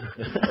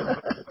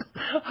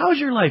 How's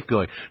your life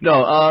going?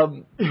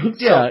 No,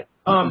 yeah.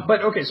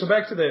 But okay, so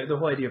back to the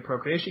whole idea of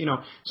procreation.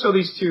 So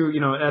these two,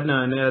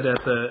 Edna and Ed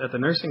at the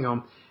nursing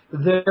home,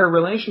 their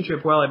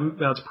relationship,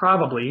 it's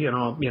probably, in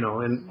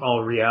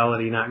all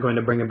reality, not going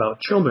to bring about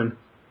children.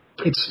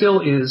 It still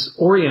is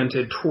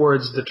oriented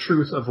towards the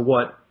truth of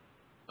what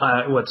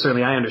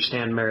certainly I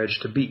understand marriage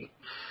to be.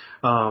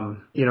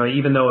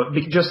 Even though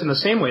just in the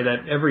same way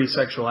that every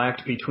sexual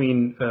act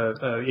between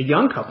a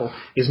young couple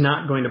is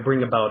not going to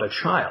bring about a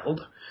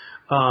child,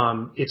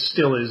 it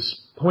still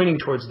is pointing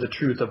towards the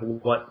truth of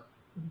what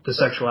the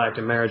sexual act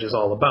in marriage is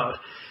all about.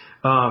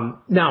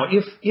 Now,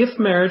 if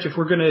marriage, if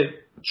we're going to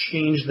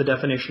change the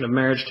definition of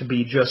marriage to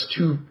be just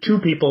two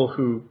people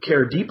who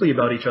care deeply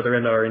about each other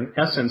and are in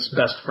essence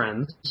best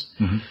friends,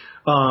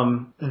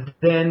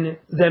 then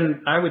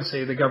I would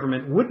say the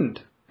government wouldn't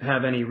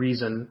have any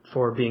reason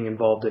for being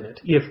involved in it,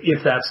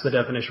 if that's the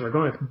definition we're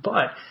going with.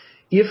 But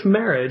if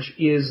marriage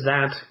is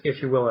that,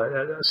 if you will,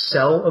 a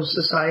cell of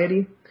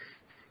society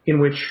in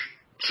which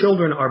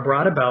children are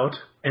brought about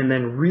and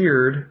then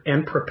reared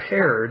and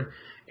prepared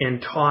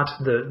and taught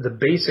the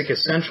basic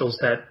essentials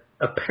that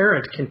a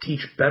parent can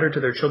teach better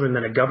to their children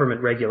than a government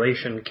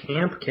regulation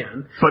camp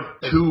can.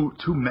 But two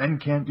men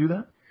can't do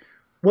that?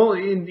 Well,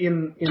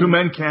 in two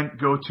men can't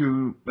go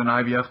to an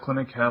IVF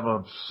clinic, have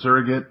a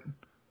surrogate,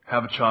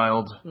 have a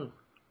child,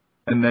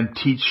 and then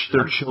teach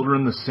their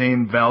children the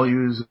same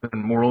values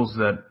and morals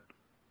that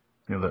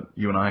that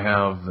you and I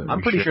have.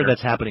 I'm pretty sure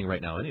that's happening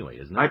right now anyway,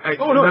 isn't it?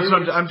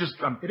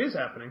 It is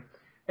happening.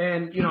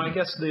 And I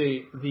guess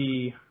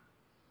the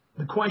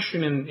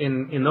question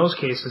in those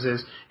cases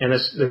is, and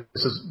this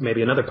is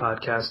maybe another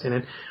podcast in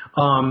it,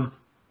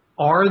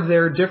 are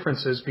there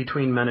differences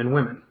between men and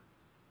women?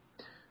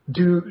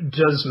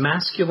 Does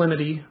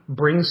masculinity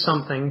bring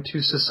something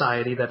to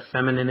society that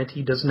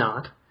femininity does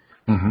not,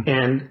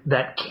 and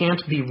that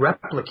can't be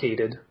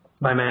replicated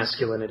by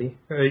masculinity,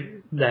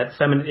 that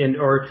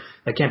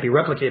can't be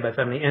replicated by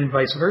femininity, and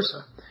vice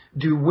versa?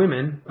 do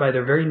women, by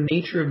their very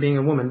nature of being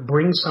a woman,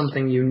 bring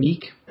something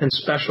unique and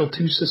special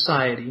to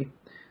society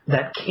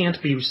that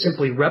can't be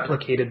simply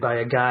replicated by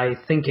a guy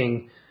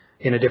thinking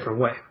in a different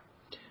way?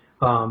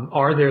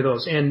 Are there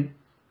those? And,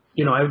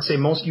 I would say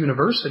most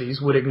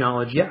universities would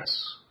acknowledge yes,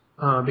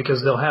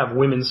 because they'll have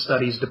women's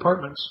studies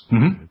departments.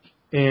 Mm-hmm.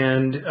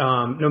 And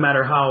no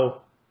matter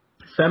how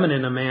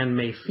feminine a man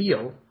may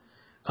feel,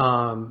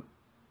 I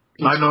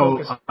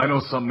know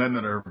some men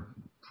that are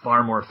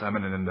far more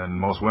feminine than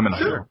most women.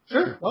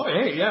 Sure. Oh,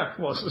 hey, yeah.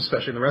 Well,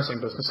 especially in the wrestling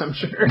business, I'm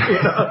sure.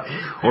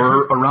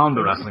 Or around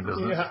the wrestling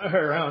business. Yeah,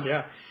 around,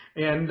 yeah.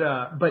 And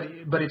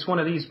but it's one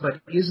of these.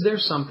 But is there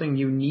something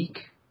unique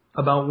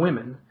about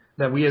women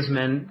that we as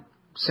men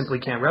simply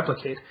can't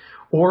replicate?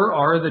 Or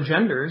are the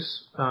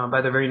genders,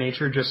 by their very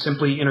nature, just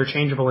simply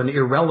interchangeable and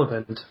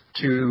irrelevant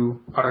to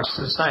our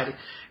society?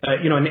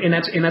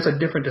 And that's a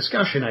different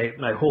discussion,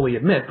 I wholly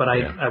admit, but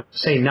I would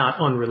say not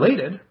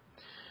unrelated.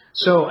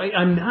 So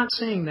I'm not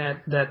saying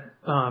that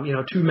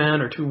two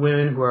men or two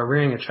women who are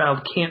rearing a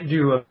child can't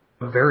do a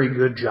very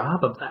good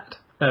job of that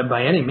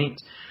by any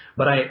means.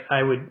 But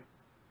I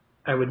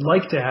would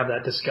like to have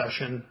that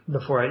discussion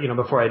before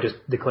I just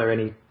declare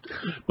any.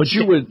 But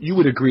you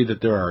would agree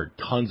that there are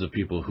tons of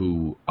people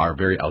who are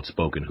very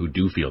outspoken who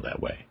do feel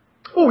that way.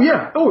 Oh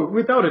yeah,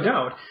 without a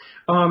doubt.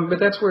 But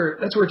that's where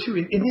too,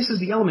 and this is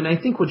the element. I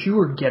think what you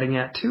were getting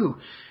at too,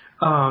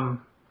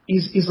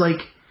 is like,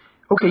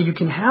 okay, you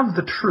can have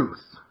the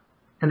truth,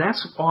 and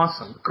that's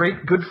awesome,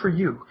 great, good for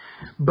you.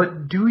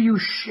 But do you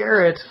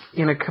share it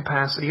in a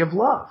capacity of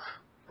love?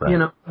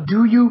 Right.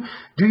 Do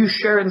you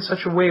share it in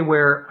such a way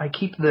where I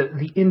keep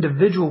the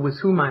individual with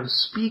whom I'm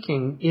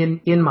speaking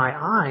in my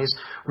eyes,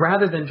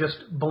 rather than just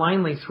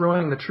blindly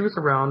throwing the truth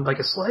around like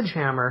a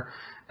sledgehammer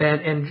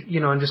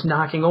and just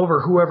knocking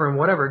over whoever and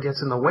whatever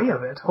gets in the way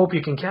of it. Hope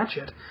you can catch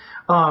it.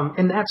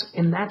 And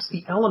that's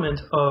the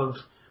element of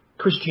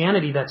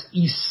Christianity that's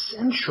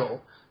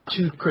essential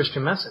to the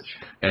Christian message.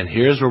 And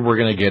here's where we're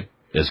going to get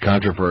as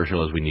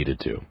controversial as we needed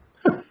to.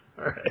 All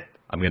right.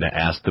 I'm going to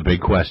ask the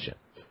big question.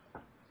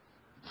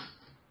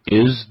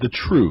 Is the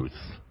truth,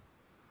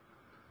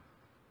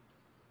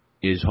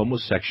 is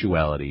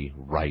homosexuality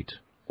right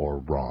or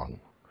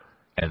wrong?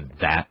 And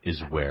that is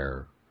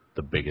where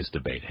the biggest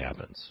debate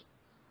happens.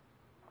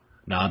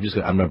 Now, I'm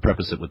going to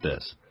preface it with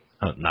this.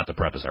 Not to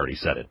preface, I already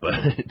said it,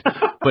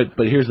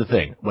 but here's the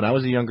thing. When I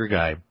was a younger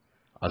guy,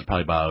 I was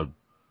probably about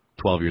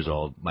 12 years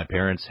old. My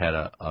parents had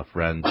a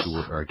friend who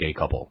were a gay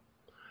couple.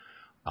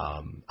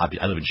 I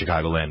live in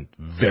Chicagoland,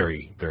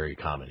 very, very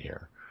common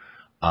here.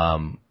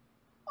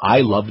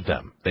 I loved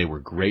them. They were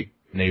great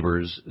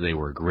neighbors. They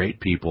were great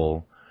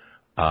people.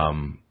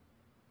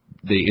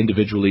 They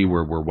individually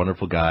were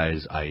wonderful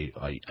guys. I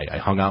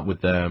hung out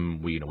with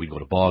them. We'd go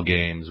to ball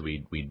games.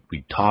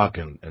 We'd talk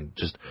and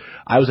just.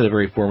 I was at a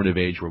very formative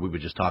age where we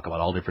would just talk about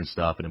all different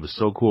stuff, and it was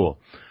so cool.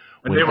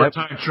 And they were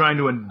trying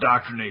to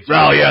indoctrinate you.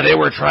 Oh yeah, they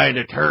were trying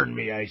to turn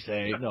me. I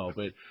say no,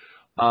 but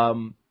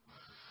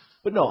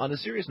no. On a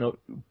serious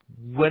note,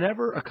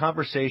 whenever a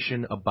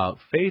conversation about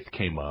faith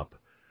came up,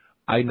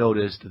 I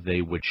noticed they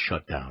would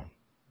shut down.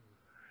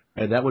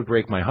 And that would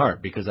break my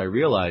heart because I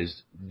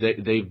realized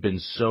they've been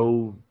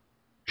so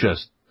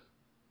just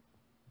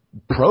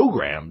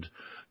programmed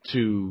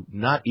to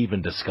not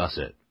even discuss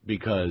it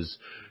because,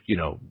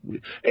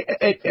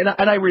 and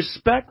I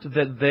respect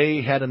that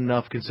they had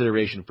enough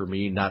consideration for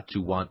me not to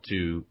want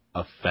to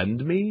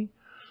offend me.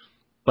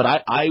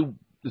 But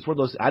it's one of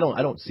those, I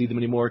don't see them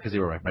anymore because they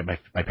were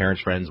my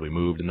parents' friends. We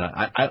moved, and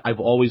I've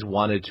always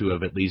wanted to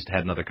have at least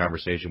had another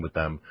conversation with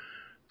them.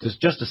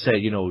 Just to say,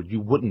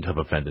 you wouldn't have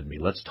offended me.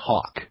 Let's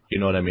talk. You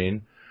know what I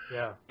mean?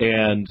 Yeah.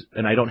 And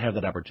I don't have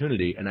that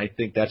opportunity, and I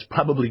think that's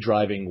probably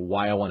driving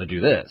why I want to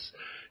do this,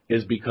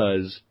 is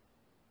because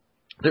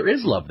there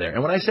is love there.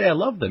 And when I say I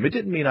love them, it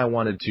didn't mean I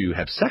wanted to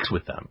have sex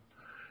with them.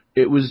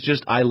 It was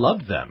just I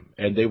loved them,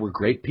 and they were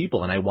great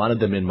people, and I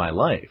wanted them in my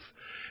life.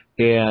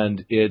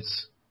 And it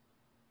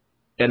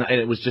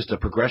was just a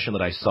progression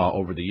that I saw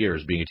over the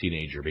years, being a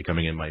teenager,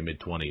 becoming in my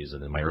mid-20s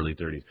and in my early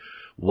 30s.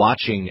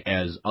 Watching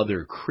as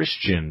other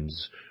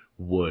Christians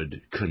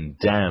would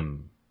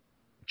condemn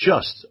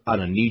just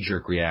on a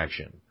knee-jerk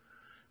reaction.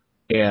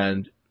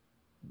 And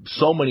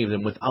so many of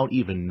them without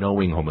even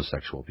knowing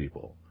homosexual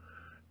people.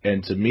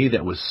 And to me,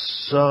 that was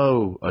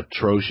so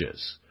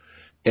atrocious.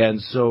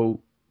 And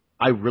so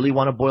I really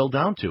want to boil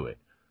down to it.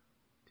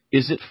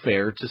 Is it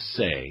fair to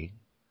say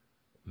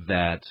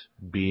that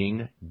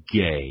being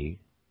gay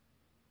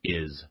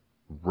is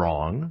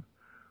wrong,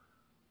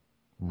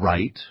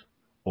 right,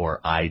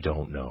 or I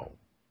don't know?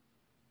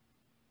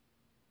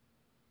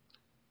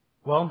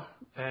 Well,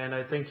 and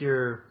I think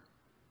you're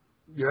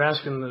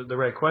asking the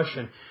right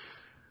question.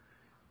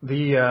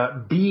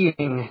 The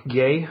being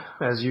gay,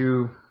 as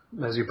you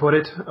put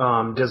it,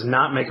 does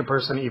not make a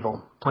person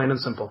evil, plain and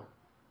simple.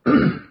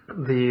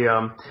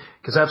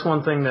 Because that's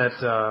one thing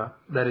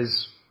that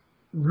is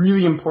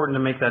really important to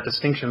make that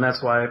distinction.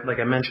 That's why, like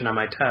I mentioned on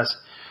my test,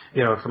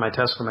 for my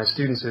test for my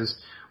students, is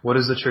what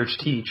does the church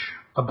teach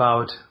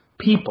about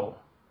people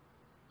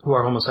who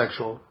are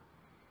homosexual?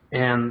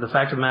 And the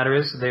fact of the matter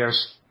is they are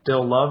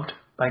still loved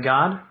by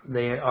God.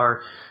 They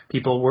are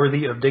people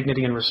worthy of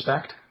dignity and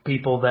respect,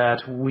 people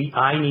that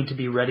I need to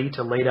be ready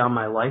to lay down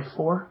my life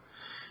for.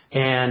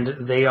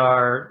 And they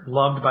are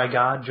loved by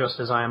God just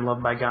as I am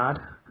loved by God.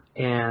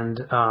 And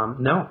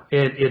no,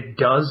 it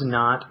does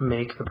not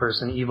make the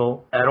person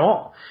evil at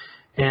all.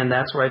 And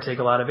that's where I take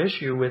a lot of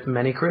issue with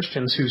many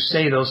Christians who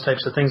say those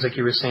types of things, like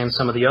you were saying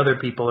some of the other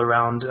people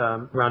around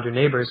your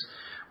neighbors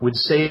would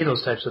say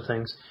those types of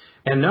things.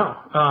 And no,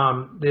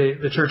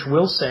 the church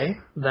will say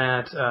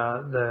that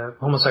the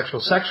homosexual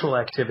sexual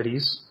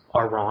activities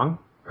are wrong,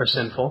 are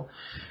sinful,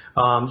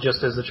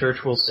 just as the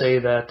church will say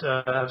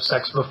that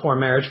sex before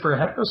marriage for a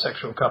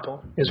heterosexual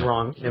couple is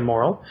wrong,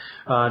 immoral,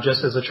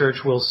 just as the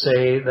church will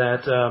say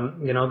that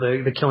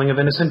the killing of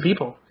innocent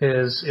people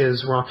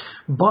is wrong.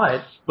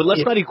 But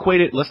let's not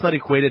equate it. Let's not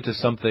equate it to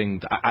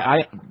something.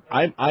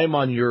 I'm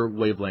on your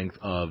wavelength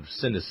of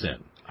sin is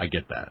sin. I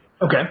get that.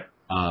 Okay.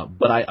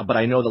 But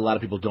I know that a lot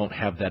of people don't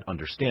have that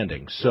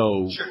understanding.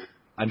 So sure.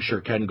 I'm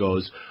sure Ken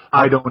goes,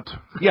 I don't.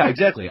 Yeah,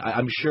 exactly.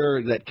 I'm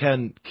sure that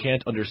Ken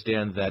can't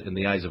understand that in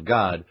the eyes of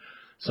God,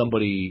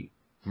 somebody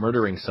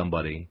murdering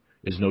somebody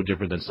is no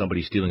different than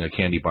somebody stealing a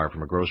candy bar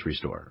from a grocery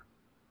store.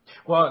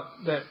 Well,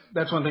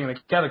 that's one thing in the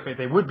Catholic faith.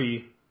 They would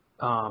be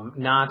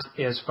not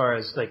as far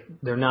as, like,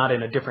 they're not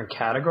in a different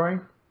category.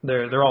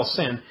 They're all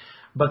sin,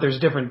 but there's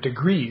different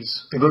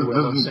degrees, if you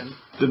will, of sin.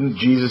 Didn't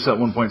Jesus at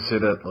one point say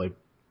that, like,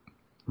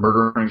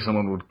 murdering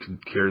someone would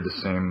carry the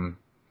same,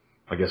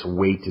 I guess,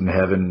 weight in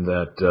heaven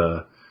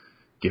that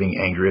getting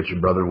angry at your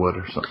brother would,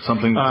 or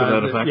something to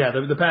that effect? Yeah,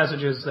 the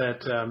passage is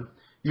that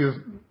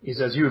he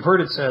says, you have heard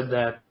it said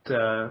that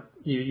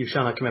you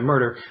shall not commit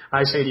murder.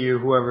 I say to you,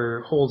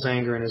 whoever holds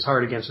anger in his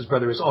heart against his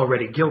brother is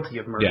already guilty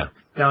of murder. Yeah.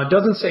 Now, it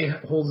doesn't say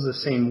holds the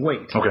same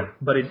weight. Okay.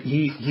 But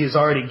he is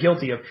already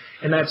guilty of,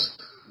 and that's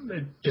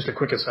just a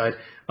quick aside.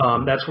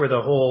 That's where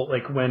the whole,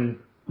 like, when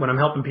I'm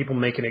helping people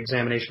make an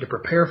examination to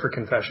prepare for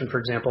confession, for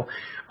example,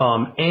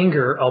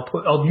 anger,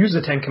 I'll use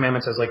the Ten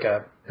Commandments as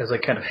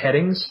kind of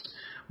headings,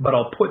 but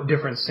I'll put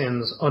different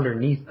sins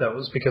underneath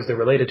those because they're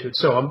related to it.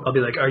 So I'll be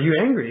like, are you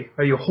angry?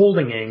 Are you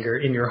holding anger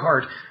in your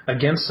heart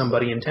against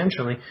somebody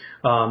intentionally?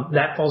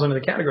 That falls under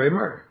the category of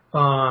murder.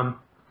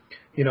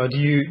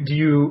 Do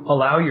you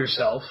allow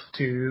yourself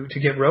to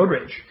get road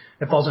rage?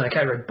 It falls in that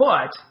category.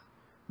 But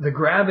the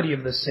gravity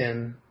of the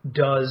sin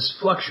does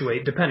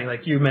fluctuate depending.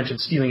 Like you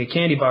mentioned, stealing a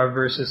candy bar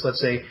versus, let's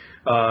say,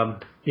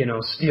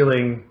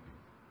 stealing,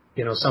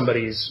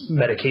 somebody's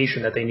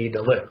medication that they need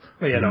to live.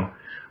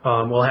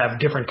 We'll have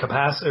different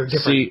capacity or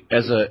different. See,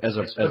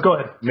 go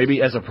ahead.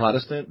 Maybe as a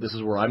Protestant, this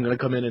is where I'm going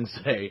to come in and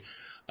say,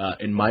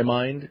 in my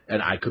mind,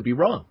 and I could be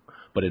wrong,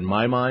 but in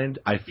my mind,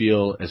 I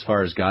feel as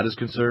far as God is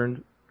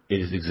concerned, it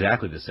is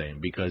exactly the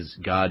same because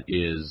God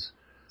is.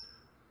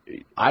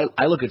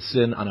 I look at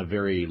sin on a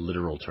very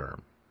literal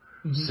term.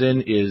 Mm-hmm.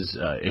 Sin is,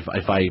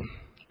 if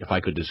I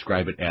could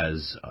describe it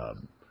as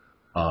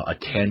a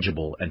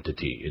tangible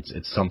entity,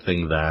 it's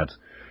something that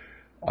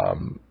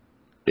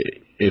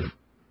if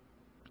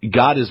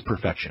God is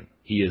perfection,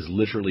 He is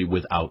literally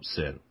without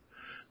sin.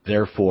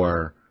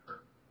 Therefore,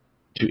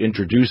 to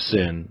introduce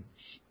sin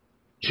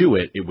to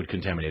it, it would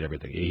contaminate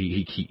everything.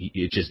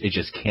 It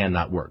just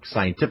cannot work.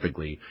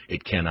 Scientifically,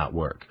 it cannot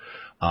work.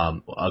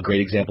 A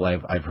great example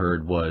I've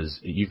heard was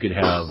you could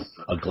have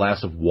a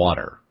glass of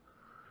water.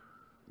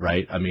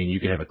 Right? I mean,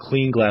 you could have a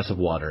clean glass of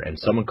water, and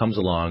someone comes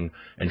along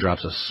and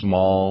drops a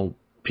small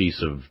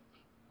piece of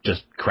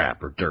just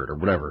crap or dirt or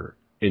whatever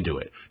into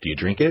it. Do you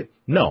drink it?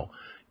 No.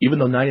 Even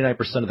though 99%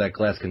 of that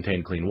glass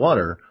contained clean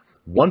water,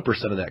 1%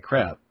 of that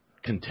crap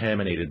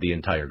contaminated the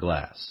entire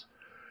glass.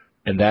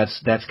 And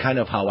that's kind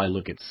of how I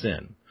look at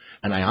sin.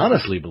 And I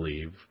honestly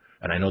believe,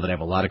 and I know that I have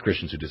a lot of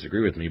Christians who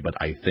disagree with me, but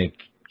I think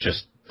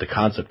just the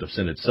concept of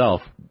sin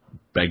itself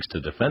begs to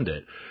defend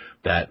it,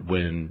 that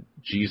when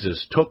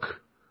Jesus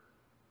took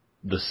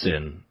the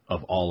sin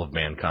of all of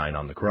mankind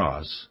on the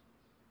cross,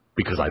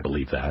 because I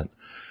believe that,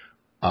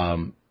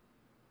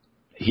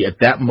 at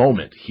that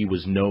moment he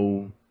was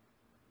no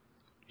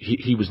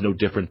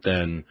different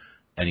than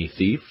any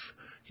thief.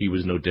 He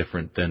was no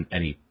different than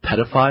any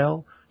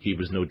pedophile. He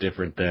was no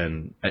different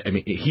than,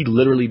 he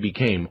literally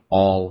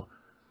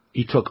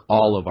he took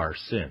all of our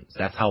sins.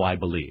 That's how I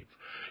believe.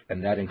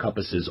 And that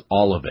encompasses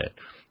all of it.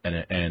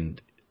 And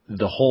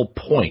the whole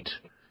point,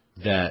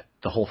 that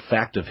the whole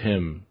fact of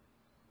him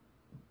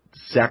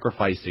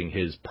sacrificing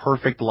his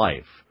perfect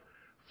life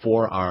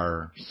for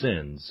our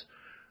sins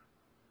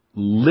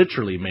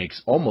literally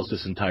makes almost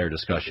this entire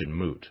discussion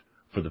moot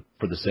for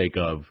the sake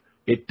of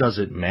it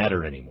doesn't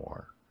matter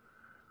anymore.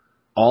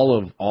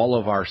 All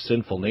of our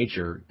sinful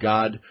nature,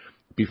 God,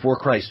 before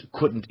Christ,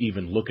 couldn't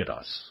even look at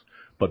us.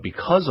 But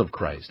because of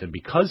Christ and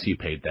because he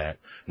paid that,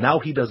 now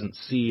he doesn't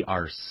see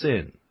our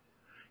sin.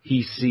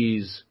 He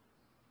sees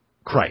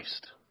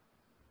Christ,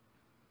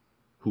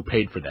 who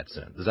paid for that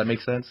sin. Does that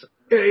make sense?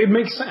 It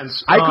makes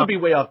sense. I could be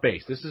way off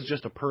base. This is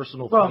just a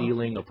personal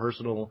feeling, a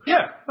personal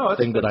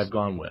thing that I've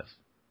gone with.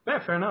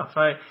 Yeah, fair enough.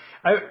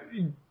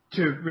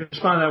 to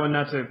respond to that one,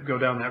 not to go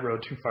down that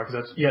road too far,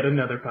 because that's yet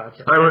another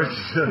podcast.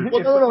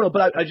 Well, no.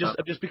 But I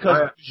just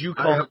because you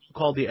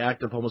call the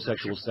act of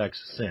homosexual sex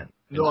sin.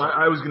 No,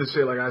 I was going to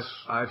say, like,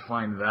 I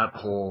find that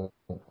whole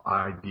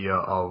idea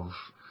of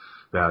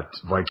that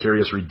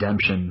vicarious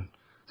redemption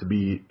to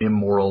be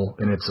immoral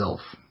in itself.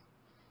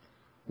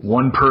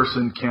 One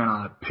person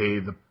cannot pay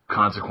the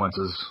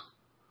consequences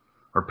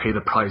or pay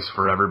the price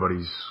for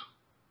everybody's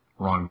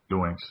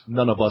wrongdoings.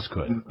 None of us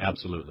could,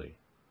 absolutely.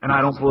 And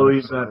I don't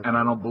believe that. And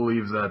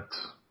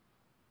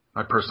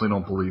I personally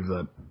don't believe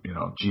that,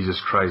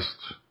 Jesus Christ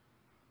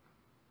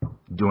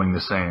doing the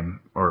same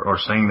or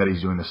saying that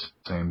he's doing the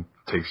same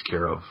takes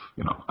care of,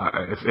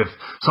 if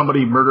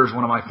somebody murders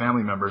one of my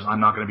family members, I'm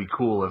not going to be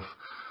cool if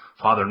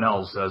Father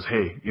Nels says,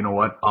 hey, you know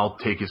what, I'll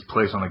take his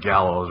place on the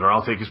gallows, or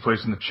I'll take his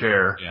place in the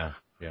chair. Yeah.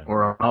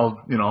 Or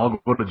I'll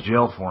go to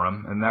jail for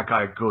him, and that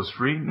guy goes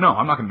free. No,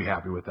 I'm not going to be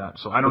happy with that.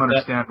 So I don't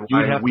understand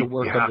why we'd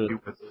be happy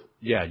with it.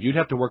 Yeah, you'd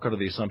have to work under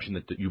the assumption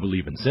that you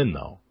believe in sin,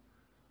 though.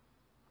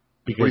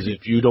 Because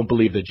if you don't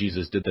believe that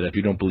Jesus did that, if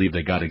you don't believe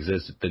that God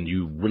exists, then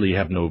you really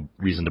have no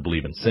reason to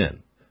believe in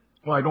sin.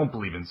 Well, I don't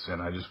believe in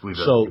sin. I just believe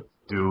that people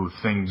do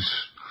things.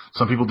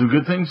 Some people do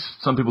good things,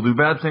 some people do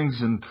bad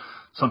things, and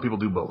some people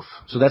do both.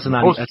 So that's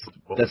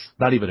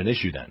not even an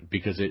issue then,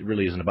 because it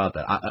really isn't about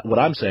that. What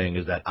I'm saying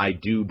is that I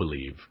do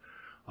believe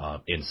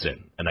in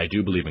sin, and I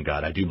do believe in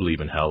God. I do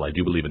believe in hell. I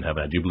do believe in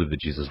heaven. I do believe that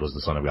Jesus was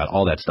the Son of God.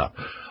 All that stuff.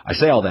 I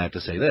say all that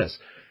to say this: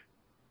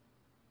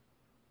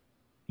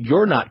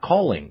 you're not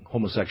calling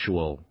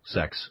homosexual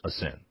sex a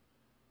sin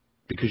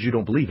because you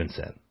don't believe in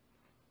sin.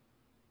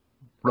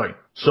 Right.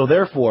 So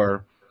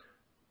therefore,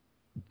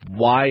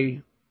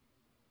 why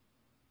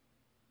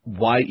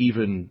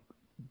even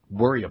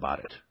worry about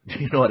it?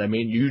 You know what I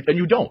mean? You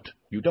don't.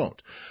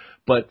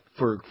 But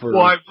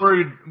I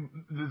worried.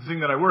 The thing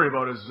that I worry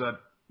about is that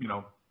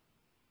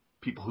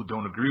people who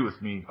don't agree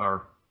with me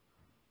are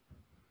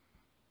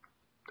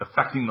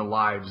affecting the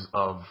lives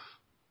of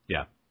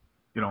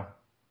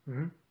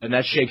Mm-hmm. And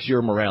that shakes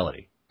your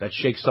morality. That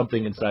shakes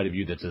something inside of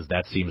you that says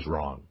that seems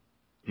wrong.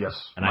 Yes.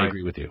 And I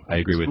agree with you.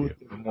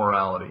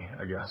 Morality,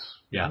 I guess.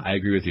 Yeah, I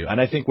agree with you.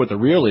 And I think what the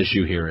real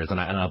issue here is, and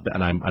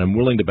I'm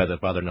willing to bet that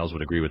Father Nels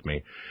would agree with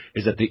me,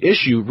 is that the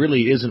issue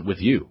really isn't with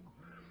you.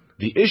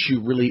 The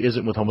issue really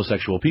isn't with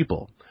homosexual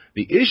people.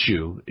 The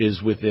issue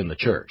is within the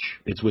church.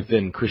 It's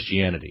within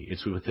Christianity.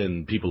 It's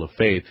within people of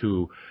faith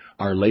who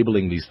are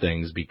labeling these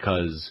things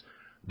because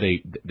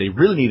they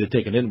really need to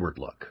take an inward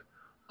look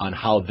on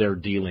how they're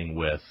dealing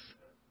with,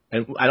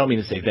 and I don't mean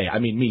to say they, I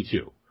mean me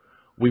too.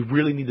 We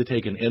really need to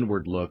take an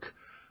inward look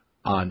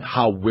on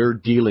how we're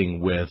dealing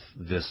with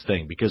this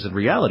thing, because in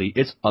reality,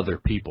 it's other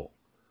people.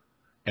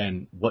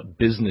 And what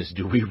business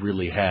do we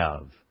really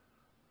have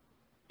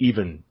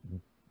even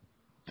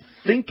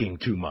thinking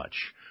too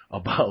much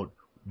about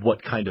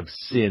what kind of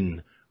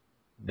sin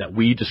that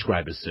we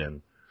describe as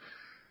sin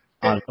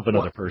of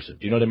another person?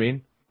 Do you know what I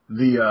mean?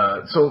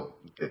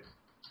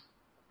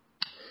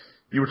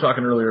 You were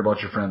talking earlier about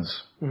your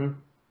friends, mm-hmm.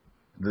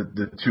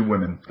 the two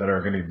women that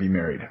are going to be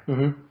married.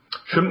 Mm-hmm.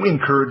 Shouldn't we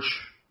encourage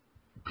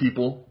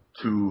people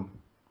to,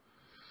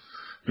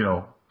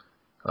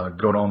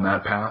 go down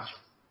that path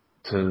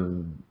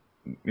to,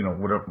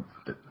 whatever,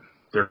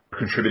 they're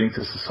contributing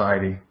to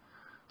society,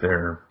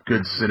 they're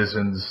good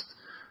citizens,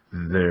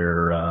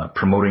 they're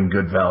promoting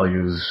good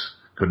values,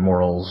 good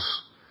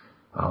morals,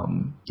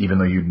 even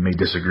though you may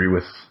disagree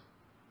with,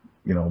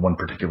 one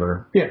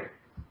particular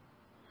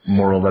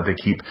moral that they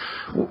keep.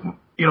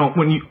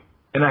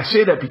 And I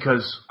say that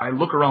because I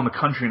look around the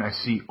country and I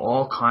see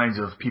all kinds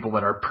of people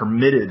that are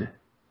permitted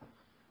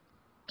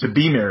to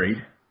be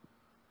married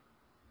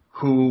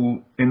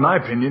who, in my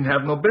opinion,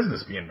 have no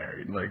business being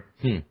married. Like,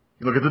 you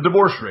look at the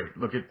divorce rate.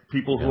 Look at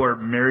people who are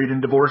married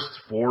and divorced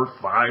 4 or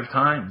 5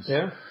 times.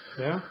 Yeah.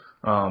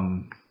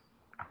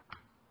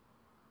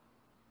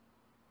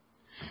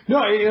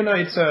 No,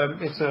 it's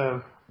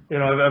a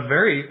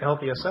very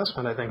healthy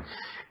assessment, I think,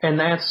 and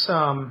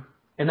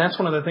that's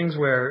one of the things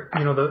where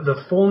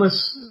the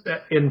fullness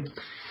in.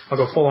 I'll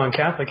go full on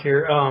Catholic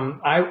here.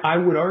 I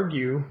would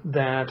argue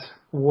that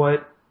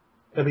what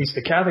at least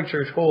the Catholic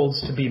Church holds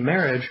to be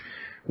marriage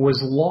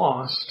was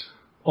lost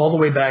all the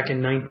way back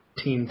in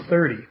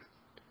 1930.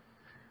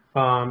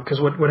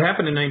 Because what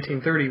happened in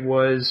 1930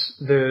 was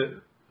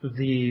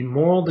the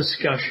moral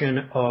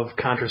discussion of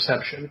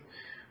contraception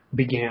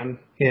began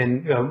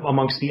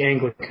amongst the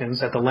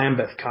Anglicans at the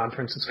Lambeth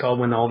Conference. It's called,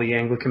 when all the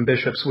Anglican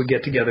bishops would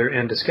get together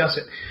and discuss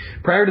it.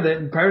 Prior to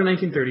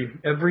 1930,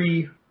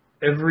 every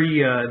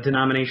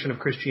denomination of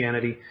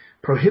Christianity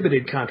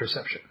prohibited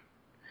contraception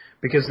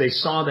because they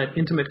saw that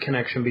intimate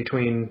connection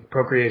between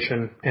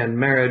procreation and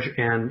marriage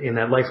and in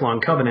that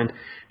lifelong covenant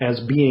as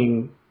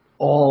being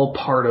all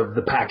part of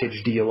the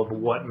package deal of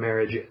what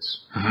marriage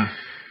is. Mm-hmm.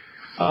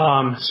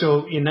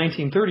 So in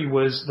 1930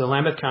 the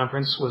Lambeth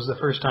Conference was the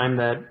first time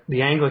that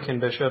the Anglican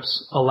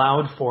bishops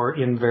allowed for,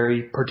 in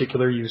very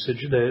particular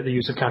usage, the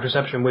use of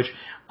contraception, which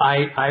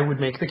I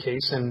would make the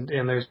case, and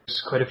there's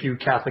quite a few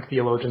Catholic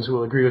theologians who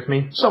will agree with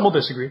me. Some will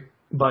disagree,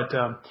 but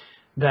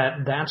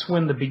that's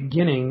when the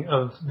beginning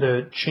of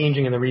the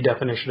changing and the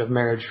redefinition of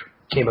marriage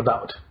came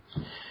about.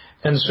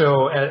 And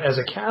so as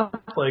a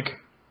Catholic,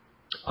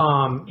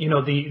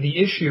 the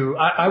issue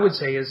I would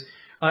say is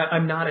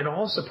I'm not at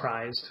all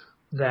surprised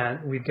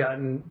that we've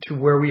gotten to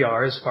where we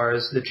are as far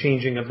as the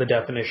changing of the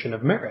definition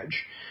of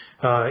marriage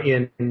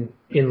in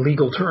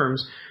legal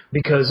terms,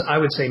 because I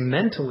would say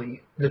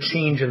mentally the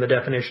change in the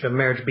definition of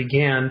marriage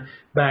began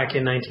back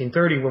in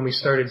 1930 when we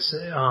started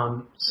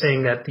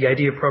saying that the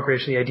idea of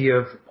procreation, the idea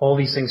of all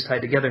these things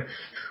tied together,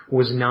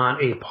 was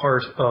not a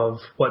part of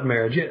what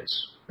marriage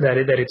is. That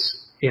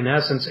it's in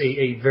essence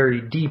a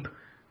very deep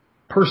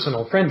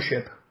personal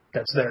friendship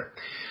that's there.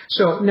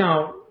 So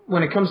now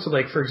when it comes to,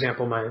 like, for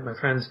example, my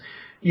friends,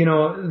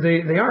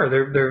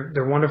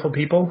 they're wonderful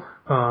people.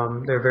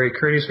 They're very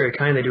courteous, very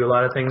kind. They do a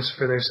lot of things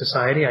for their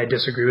society. I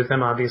disagree with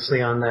them,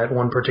 obviously, on that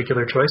one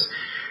particular choice.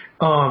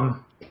 But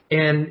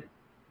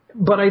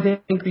I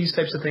think these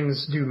types of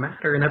things do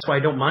matter, and that's why I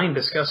don't mind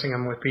discussing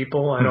them with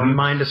people. I don't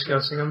mind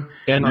discussing them.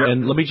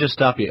 And let me just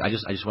stop you. I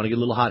just want to get a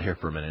little hot here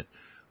for a minute.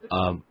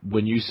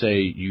 When you say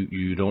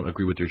you don't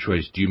agree with their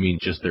choice, do you mean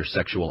just their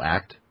sexual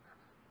act?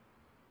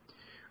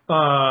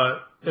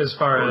 As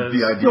far as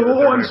the idea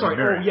I'm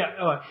sorry.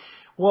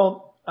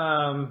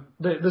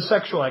 The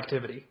sexual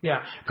activity.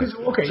 Yeah.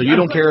 So you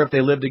don't care if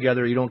they live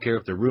together. You don't care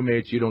if they're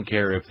roommates. You don't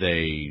care if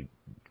they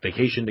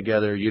vacation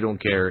together. You don't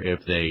care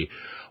if they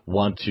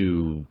want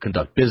to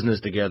conduct business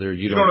together.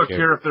 You don't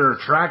care if they're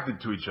attracted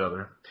to each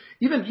other.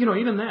 Even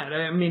that.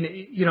 I mean,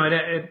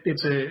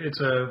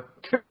 it's a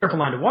careful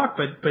line to walk,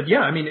 but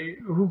yeah, I mean,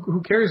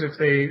 who cares if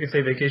they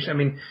vacation? I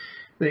mean,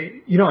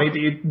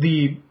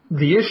 the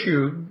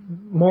issue,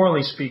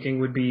 morally speaking,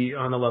 would be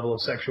on the level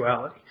of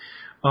sexuality,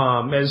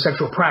 as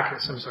sexual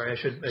practice. I'm sorry, I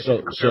should.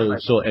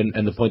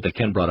 And the point that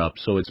Ken brought up,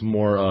 so it's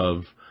more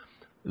of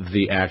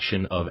the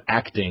action of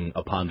acting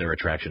upon their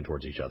attraction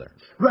towards each other.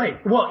 Right.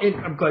 Well,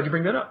 I'm glad you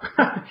bring that up,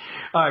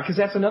 because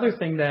that's another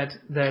thing that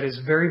is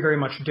very, very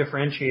much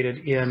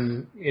differentiated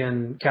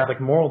in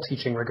Catholic moral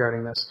teaching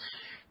regarding this.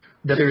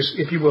 That there's,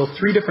 if you will,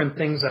 three different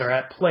things that are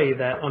at play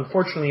that,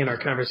 unfortunately, in our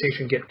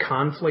conversation get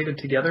conflated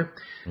together.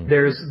 Mm-hmm.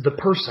 There's the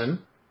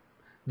person,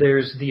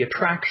 there's the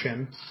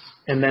attraction,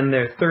 and then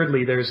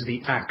thirdly, there's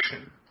the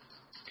action.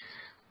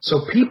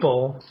 So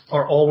people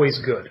are always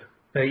good.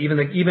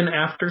 Even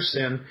after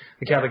sin,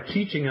 the Catholic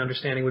teaching and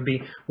understanding would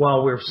be,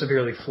 while we're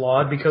severely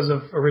flawed because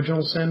of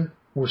original sin,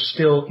 we're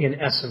still, in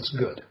essence,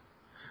 good.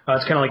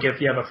 It's kind of like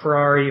if you have a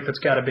Ferrari, if it's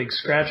got a big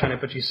scratch on it,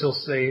 but you still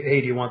say,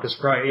 hey, do you want this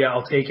Ferrari? Yeah,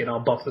 I'll take it.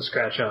 I'll buff the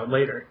scratch out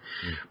later.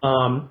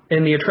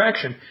 And the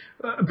attraction.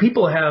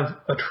 People have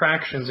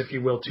attractions, if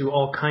you will, to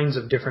all kinds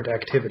of different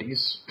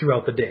activities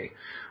throughout the day.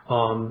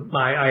 Driving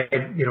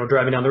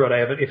down the road, I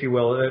have, if you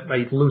will,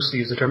 I loosely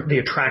use the term, the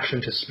attraction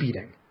to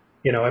speeding.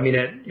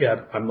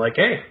 I'm like,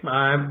 hey,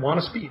 I want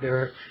to speed.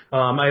 Or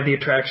I have the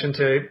attraction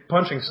to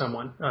punching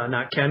someone,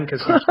 not Ken,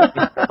 because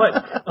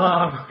but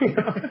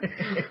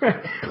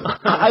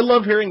I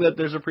love hearing that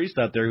there's a priest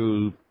out there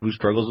who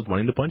struggles with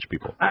wanting to punch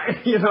people.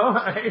 I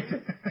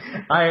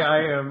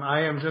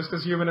am just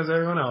as human as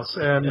everyone else.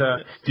 And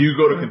do you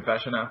go to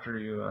confession after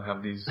you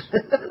have these?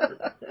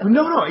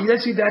 No.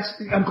 That's.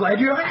 I'm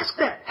glad you asked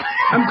that.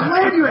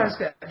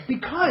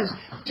 Because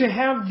to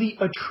have the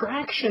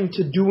attraction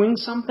to doing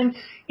something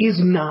is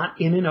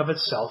not in and of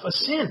itself a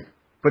sin.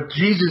 But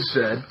Jesus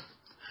said,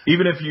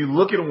 even if you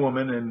look at a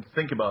woman and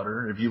think about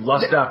her, if you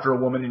lust after a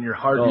woman in your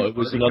heart, it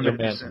was another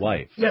man's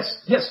wife.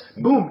 Yes,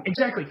 boom,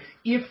 exactly.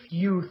 If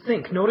you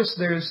think, notice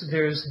there's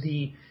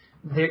the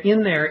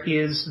in there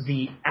is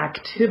the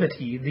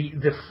activity,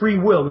 the free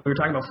will. We were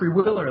talking about free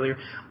will earlier.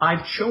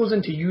 I've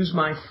chosen to use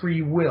my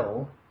free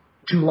will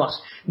to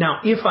lust. Now,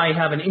 if I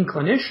have an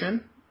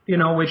inclination,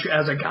 which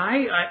as a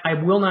guy, I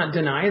will not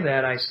deny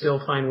that I still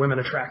find women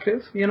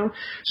attractive,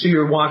 So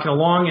you're walking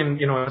along and,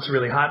 it's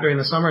really hot during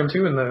the summer and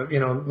too, and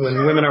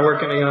when women are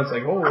working, it's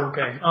like, oh,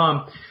 okay.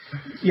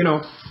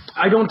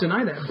 I don't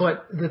deny that.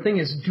 But the thing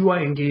is, do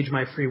I engage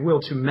my free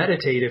will to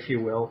meditate, if you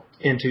will,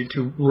 and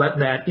to let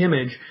that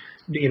image,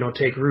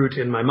 take root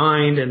in my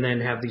mind and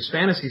then have these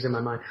fantasies in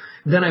my mind?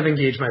 Then I've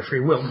engaged my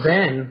free will.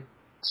 Then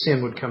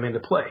sin would come into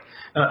play.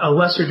 A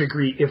lesser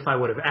degree if I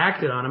would have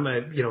acted on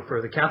them,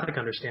 for the Catholic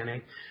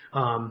understanding,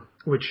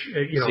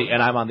 See,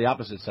 and I'm on the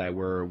opposite side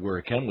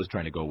where Ken was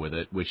trying to go with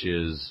it, which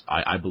is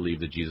I believe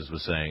that Jesus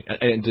was saying,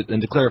 and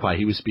to clarify,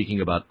 he was speaking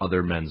about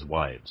other men's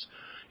wives.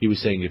 He was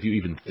saying if you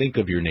even think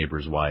of your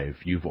neighbor's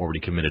wife, you've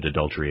already committed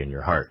adultery in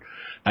your heart.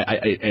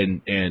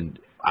 The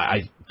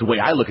way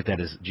I look at that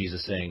is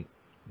Jesus saying,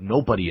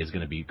 nobody is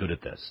going to be good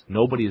at this.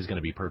 Nobody is going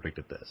to be perfect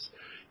at this.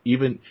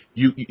 Even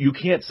you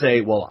can't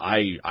say, well,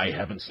 I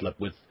haven't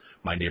slept with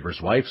my neighbor's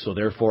wife, so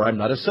therefore I'm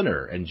not a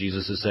sinner. And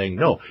Jesus is saying,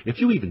 no,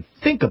 if you even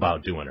think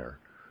about doing her,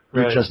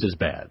 you're just as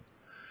bad.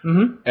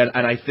 Mm-hmm.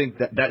 And I think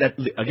that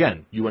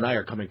again, you and I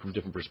are coming from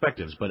different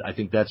perspectives, but I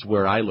think that's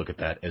where I look at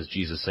that as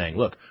Jesus saying,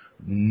 look,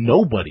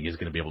 nobody is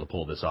going to be able to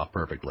pull this off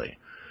perfectly.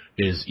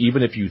 Is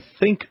even if you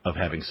think of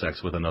having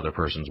sex with another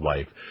person's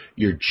wife,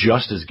 you're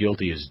just as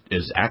guilty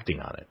as acting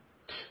on it.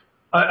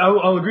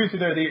 I'll agree with you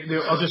there.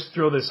 I'll just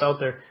throw this out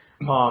there.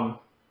 I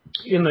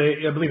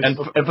believe,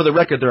 and for the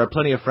record, there are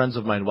plenty of friends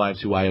of mine,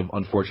 wives, who I have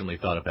unfortunately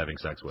thought of having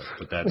sex with,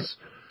 but that's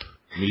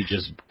me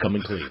just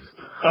coming clean.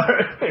 All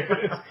right.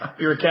 If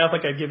you're a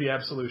Catholic, I'd give you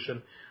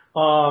absolution.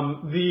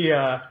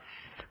 But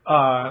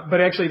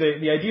actually,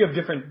 the idea of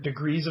different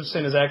degrees of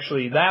sin is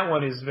actually, that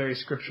one is very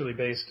scripturally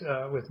based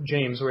with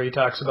James, where he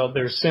talks about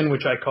there's sin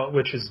which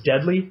is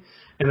deadly,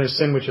 and there's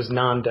sin which is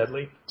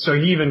non-deadly. So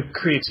he even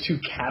creates two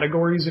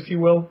categories, if you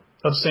will,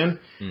 of sin.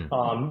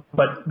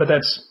 But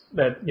that's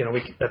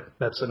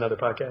another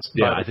podcast.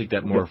 Yeah, I think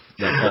that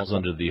falls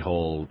under the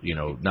whole,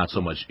 not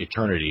so much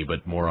eternity,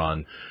 but more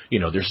on,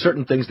 there's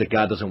certain things that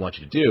God doesn't want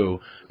you to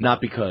do,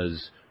 not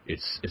because it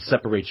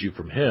separates you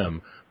from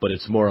Him, but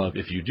it's more of,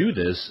 if you do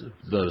this,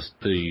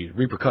 the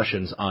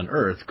repercussions on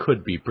earth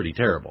could be pretty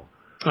terrible.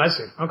 I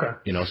see. Okay.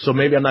 So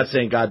maybe I'm not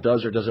saying God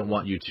does or doesn't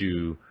want you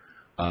to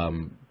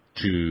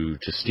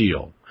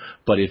steal,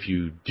 but if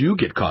you do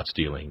get caught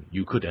stealing,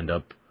 you could end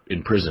up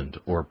imprisoned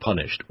or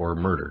punished or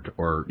murdered,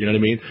 or you know what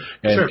I mean?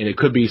 And, sure. And it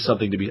could be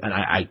something to be. And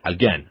I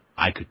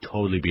could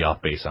totally be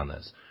off base on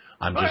this.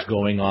 I'm just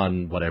going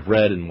on what I've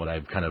read and what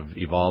I've kind of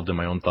evolved in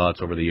my own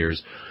thoughts over the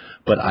years.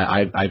 But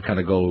I kind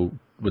of go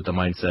with the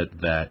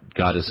mindset that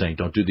God is saying,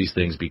 don't do these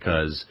things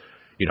because,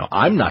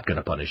 I'm not going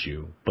to punish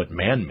you, but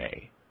man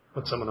may.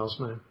 But someone else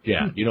may.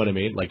 Yeah, you know what I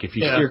mean? Like if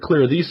you steer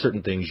clear of these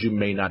certain things, you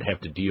may not have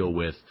to deal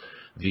with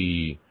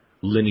the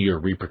linear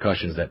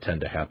repercussions that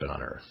tend to happen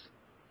on earth.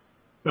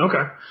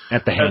 Okay.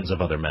 At the hands of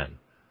other men.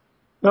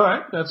 All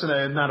right, that's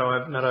not how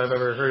I've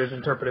ever heard it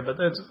interpreted, but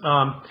that's.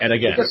 And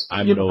again,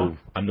 I'm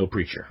no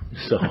preacher,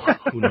 so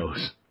who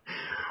knows?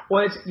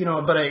 Well, it's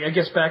but I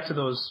guess back to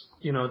those,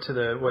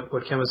 to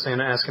what Ken was saying,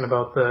 asking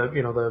about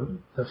the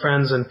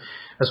friends, and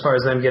as far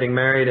as them getting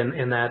married,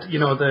 and that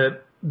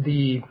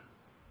the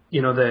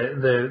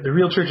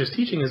real church's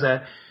teaching is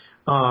that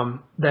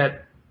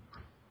that.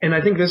 And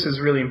I think this is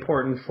really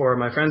important for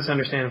my friends to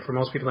understand, and for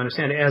most people to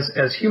understand.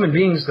 As human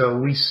beings, though,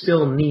 we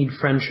still need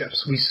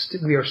friendships.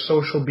 We are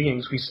social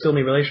beings. We still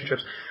need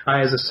relationships.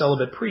 I, as a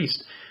celibate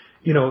priest,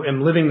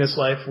 am living this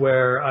life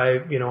where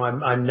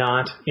I'm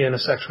not in a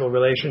sexual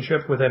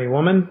relationship with any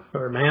woman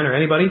or man or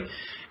anybody,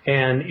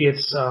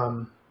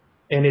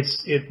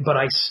 but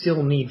I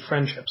still need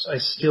friendships. I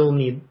still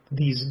need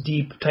these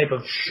deep type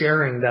of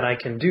sharing that I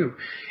can do.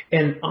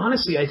 And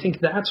honestly, I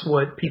think that's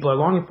what people are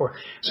longing for.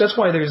 So that's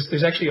why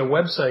there's actually a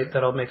website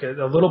that I'll make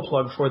a little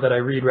plug for that I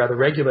read rather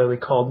regularly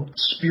called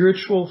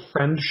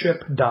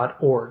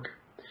spiritualfriendship.org.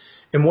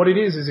 And what it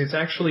is it's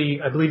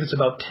actually, I believe it's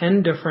about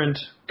 10 different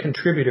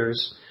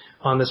contributors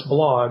on this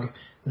blog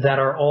that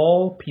are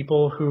all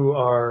people who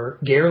are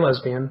gay or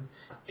lesbian,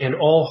 and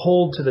all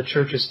hold to the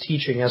church's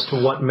teaching as to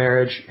what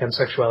marriage and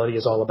sexuality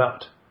is all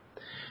about.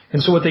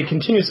 And so what they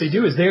continuously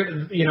do is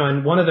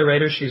and one of the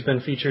writers, she's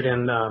been featured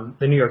in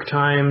the New York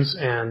Times,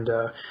 and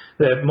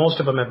most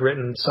of them have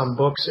written some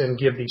books and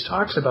give these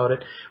talks about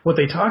it. What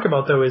they talk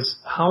about, though, is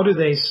how do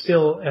they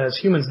still, as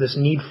humans, this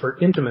need for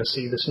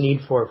intimacy, this need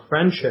for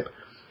friendship,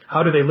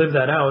 how do they live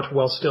that out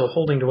while still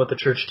holding to what the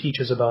church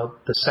teaches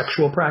about the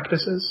sexual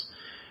practices?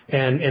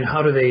 And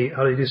how do they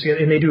do this?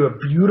 And they do a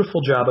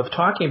beautiful job of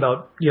talking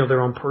about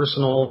their own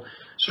personal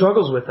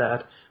struggles with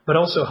that, but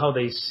also how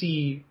they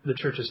see the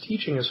church's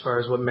teaching as far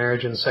as what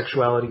marriage and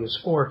sexuality is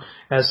for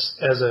as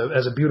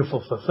a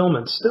beautiful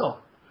fulfillment still.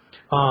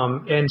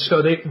 And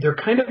so they're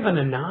kind of an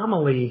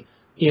anomaly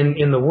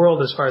in the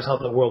world as far as how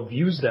the world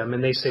views them.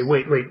 And they say,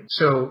 wait,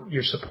 so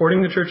you're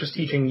supporting the church's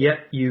teaching,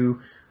 yet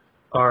you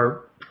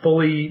are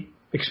fully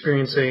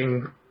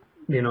experiencing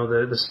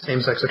the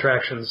same-sex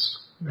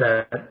attractions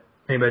that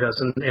anybody does,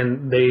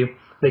 and they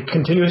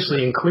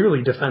continuously and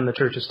clearly defend the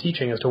church's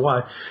teaching as to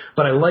why.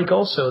 But I like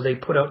also they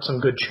put out some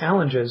good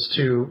challenges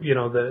to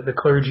the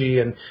clergy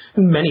and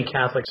many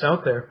Catholics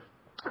out there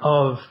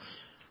of,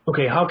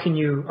 okay, how can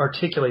you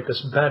articulate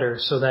this better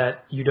so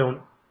that you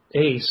don't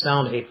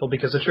sound hateful,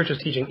 because the church's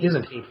teaching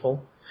isn't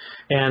hateful,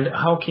 and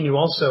how can you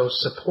also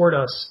support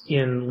us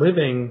in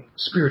living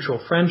spiritual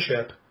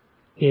friendship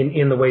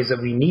in the ways that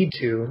we need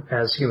to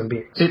as human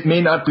beings. It may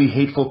not be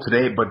hateful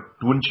today, but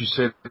wouldn't you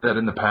say that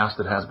in the past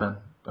it has been?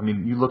 I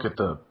mean, you look at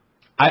the...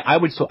 I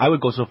would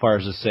go so far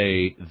as to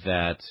say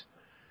that,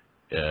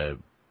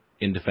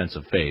 in defense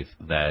of faith,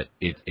 that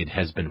it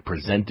has been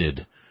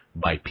presented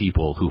by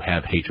people who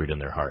have hatred in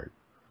their heart.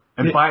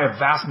 And by a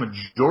vast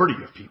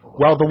majority of people.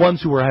 Well, the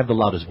ones who have the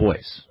loudest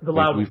voice.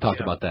 We've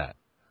talked about that.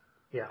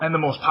 Yeah. And the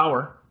most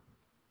power.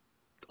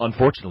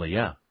 Unfortunately,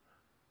 yeah.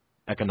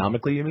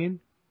 Economically, you mean?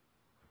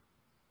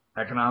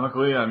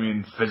 Economically, I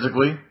mean,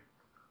 physically.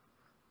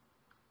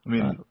 I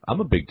mean, I'm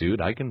a big dude.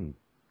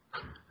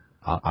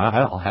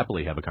 I'll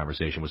happily have a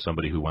conversation with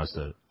somebody who wants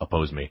to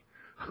oppose me.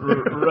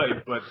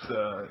 Right, but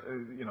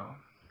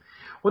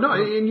Well, no,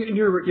 and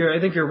you're I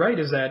think you're right.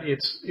 Is that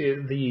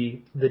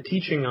the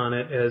teaching on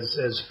it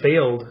has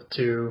failed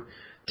to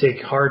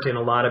take heart in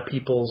a lot of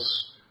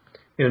people's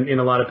in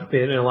a lot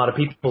of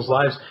people's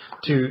lives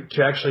to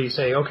actually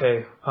say,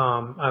 okay,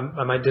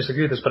 I might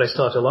disagree with this, but I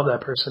still have to love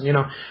that person.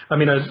 I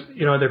mean,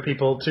 there are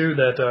people too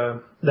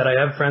that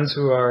I have friends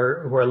who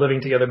are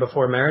living together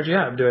before marriage.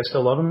 Yeah. Do I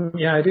still love them?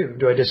 Yeah, I do.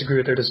 Do I disagree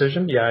with their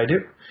decision? Yeah, I do.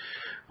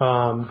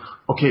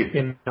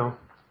 Okay.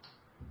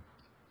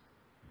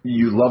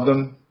 You love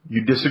them.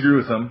 You disagree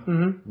with them.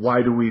 Mm-hmm.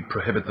 Why do we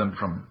prohibit them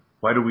from?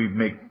 Why do we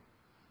make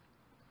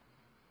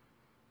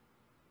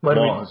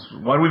laws?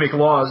 Why do we make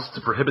laws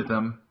to prohibit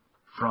them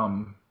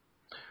from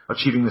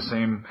achieving the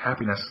same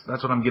happiness?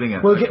 That's what I'm getting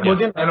at.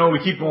 I know we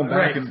keep going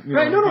back.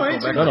 Right.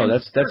 No,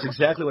 that's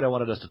exactly what I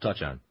wanted us to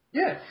touch on.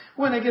 Yeah.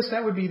 Well, and I guess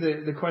that would be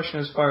the question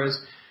as far as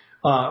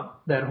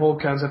that whole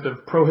concept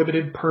of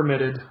prohibited,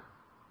 permitted,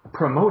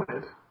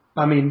 promoted.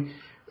 I mean,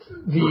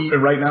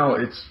 right now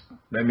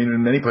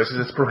in many places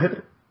it's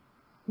prohibited.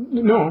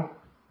 No.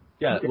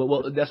 Yeah,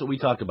 well, that's what we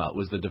talked about,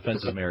 was the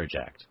Defense of Marriage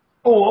Act.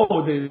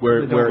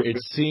 Where it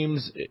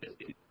seems,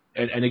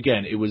 and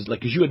again, it was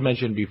like, because you had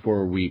mentioned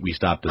before we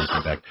stopped this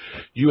back,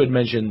 you had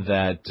mentioned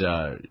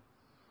that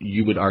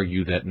you would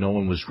argue that no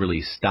one was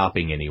really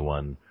stopping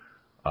anyone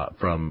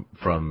from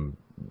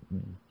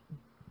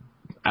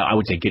I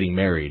would say getting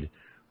married,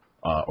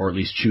 or at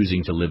least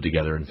choosing to live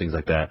together and things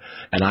like that.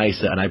 And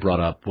I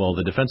brought up, well,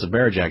 the Defense of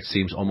Marriage Act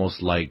seems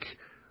almost like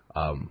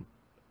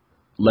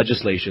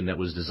legislation that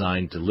was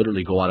designed to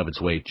literally go out of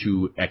its way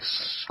to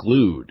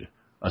exclude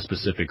a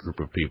specific group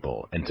of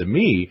people. And to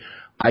me,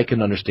 I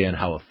can understand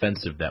how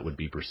offensive that would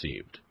be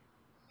perceived.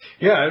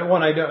 Yeah,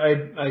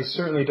 I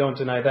certainly don't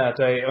deny that.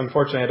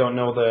 Unfortunately, I don't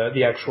know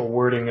the actual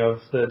wording of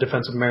the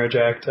Defense of Marriage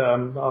Act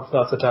off the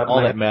top of my head.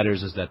 All that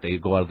matters is that they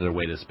go out of their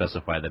way to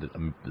specify that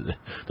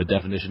the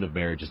definition of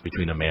marriage is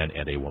between a man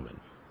and a woman.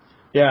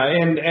 Yeah,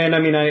 and I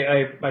mean,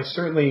 I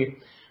certainly,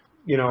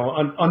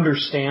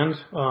 understand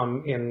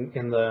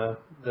in the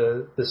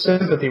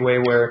sympathy way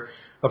where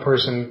a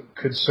person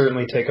could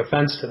certainly take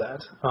offense to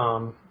that.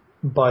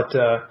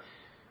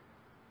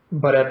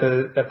 But at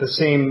the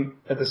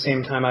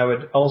same time, I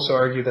would also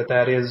argue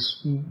that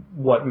is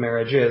what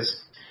marriage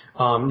is.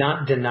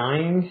 Not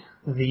denying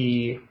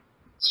the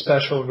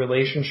special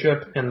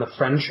relationship and the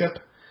friendship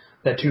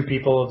that two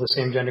people of the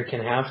same gender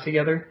can have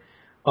together.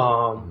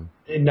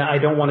 And I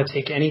don't want to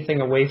take anything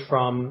away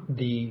from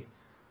the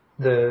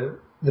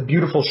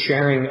beautiful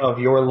sharing of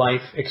your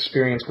life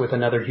experience with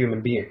another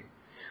human being.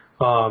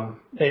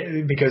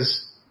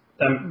 Because,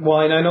 and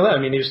I know that. I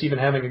mean, just even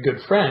having a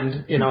good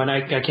friend, and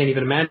I can't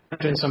even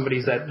imagine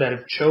somebody that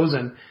have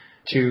chosen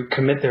to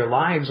commit their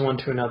lives one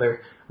to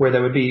another, where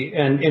there would be,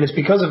 and it's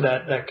because of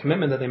that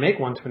commitment that they make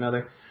one to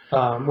another,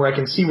 where I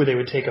can see where they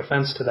would take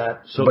offense to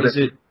that. So, but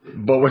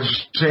what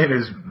you're saying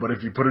is, but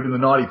if you put it in the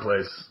naughty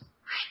place,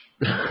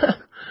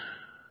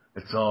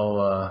 it's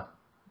all.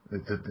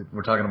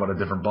 We're talking about a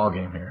different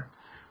ballgame here.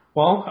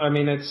 Well, I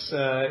mean,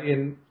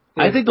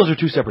 I think those are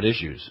two separate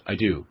issues. I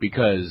do,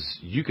 because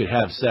you could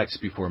have sex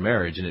before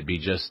marriage and it'd be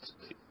just,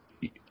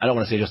 I don't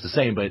want to say just the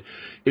same, but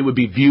it would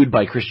be viewed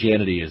by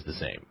Christianity as the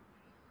same.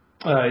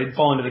 It'd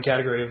fall into the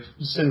category of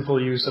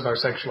sinful use of our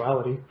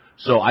sexuality.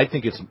 So I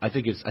think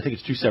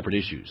it's two separate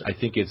issues. I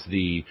think it's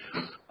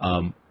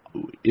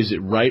is it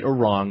right or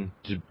wrong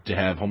to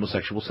have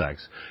homosexual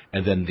sex?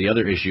 And then the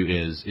other issue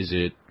is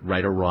it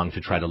right or wrong to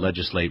try to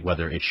legislate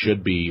whether it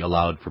should be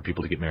allowed for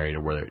people to get married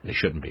or whether they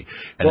shouldn't be?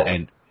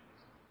 And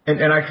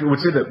I would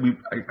say that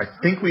I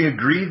think we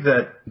agree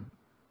that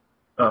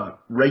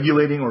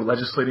regulating or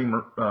legislating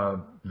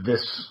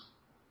this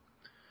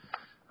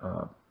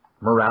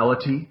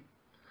morality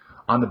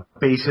on the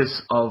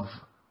basis of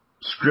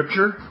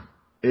Scripture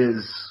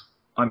is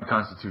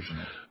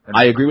unconstitutional.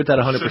 I agree with that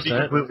 100%. Should be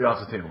completely off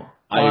the table.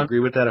 I agree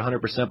with that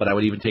 100%, but I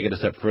would even take it a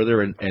step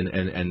further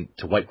and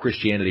to wipe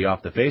Christianity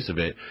off the face of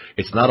it.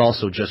 It's not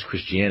also just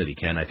Christianity,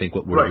 Ken. I think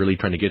what we're really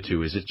trying to get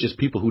to is it's just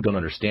people who don't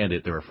understand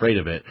it. They're afraid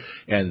of it.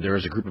 And there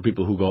is a group of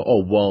people who go,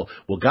 oh, well,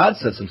 God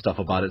said some stuff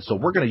about it, so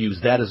we're going to use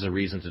that as a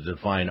reason to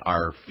define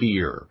our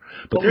fear.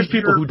 But there's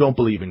people who don't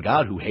believe in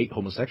God who hate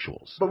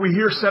homosexuals. But we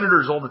hear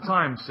senators all the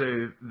time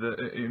say that,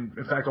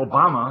 in fact,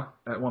 Obama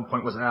at one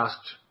point was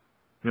asked,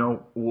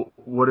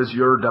 what is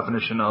your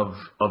definition of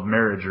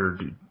marriage?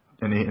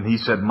 And he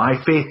said,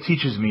 my faith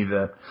teaches me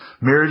that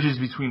marriage is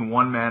between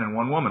one man and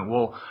one woman.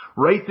 Well,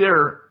 right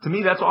there, to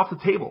me, that's off the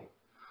table.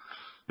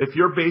 If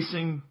you're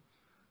basing,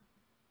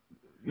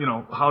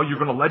 how you're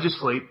going to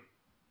legislate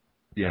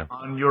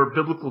on your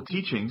biblical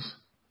teachings,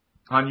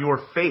 on your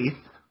faith,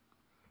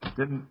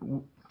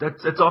 then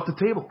that's off the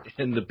table.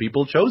 And the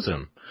people chose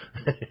him.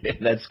 And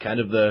that's kind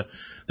of the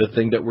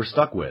thing that we're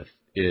stuck with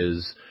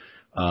is,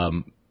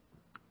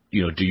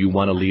 do you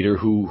want a leader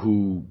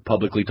who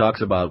publicly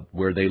talks about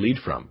where they lead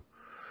from?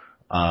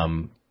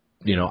 I'm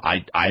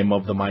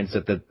of the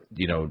mindset that,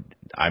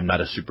 I'm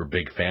not a super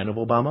big fan of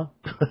Obama.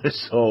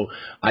 So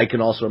I can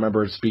also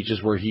remember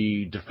speeches where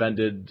he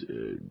defended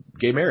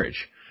gay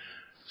marriage.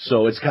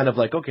 So it's kind of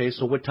like, okay,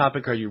 so what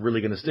topic are you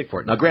really going to stick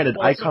for? Now, granted,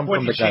 I come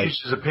from the guy's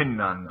his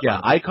opinion on. Yeah,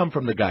 I come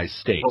from the guy's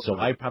state, so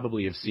I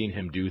probably have seen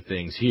him do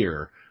things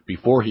here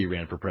before he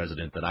ran for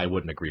president that I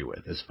wouldn't agree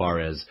with. As far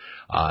as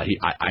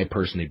I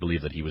personally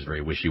believe that he was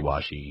very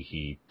wishy-washy.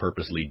 He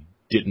purposely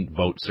didn't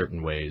vote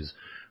certain ways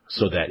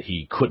so that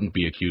he couldn't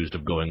be accused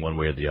of going one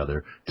way or the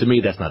other. To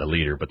me, that's not a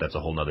leader, but that's a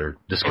whole other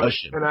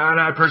discussion. And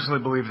I personally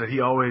believe that he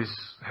always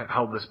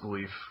held this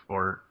belief,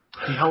 or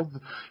he held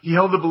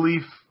the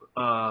belief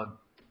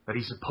that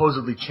he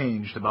supposedly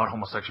changed about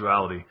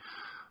homosexuality.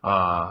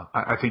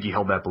 I think he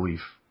held that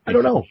belief. I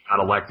don't know.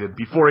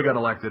 Before he got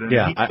elected. And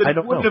yeah, I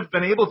don't wouldn't know. have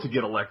been able to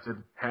get elected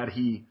had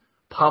he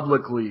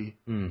publicly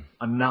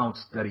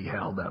announced that he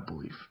held that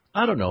belief.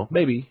 I don't know.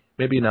 Maybe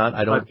not.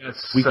 I don't.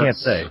 We can't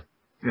say.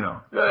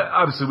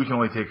 Obviously we can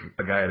only take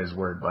a guy at his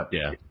word, but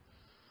yeah.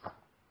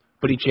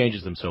 But he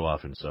changes them so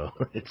often, so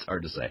it's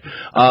hard to say.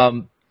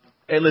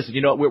 Hey, listen,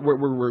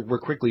 we're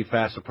quickly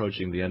fast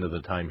approaching the end of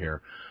the time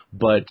here,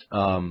 but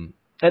and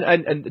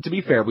to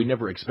be fair, we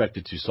never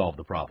expected to solve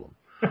the problem.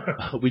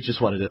 We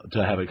just wanted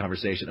to have a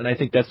conversation, and I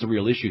think that's the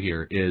real issue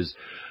here is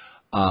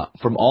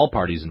from all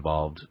parties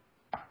involved.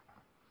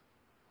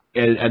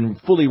 And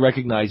fully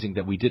recognizing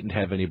that we didn't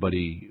have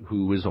anybody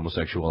who is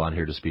homosexual on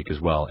here to speak as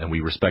well, and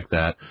we respect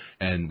that,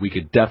 and we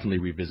could definitely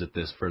revisit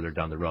this further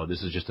down the road.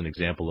 This is just an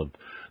example of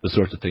the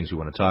sorts of things we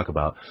want to talk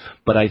about.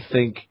 But I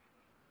think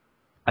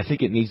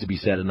it needs to be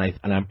said, and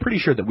I'm pretty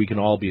sure that we can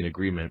all be in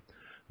agreement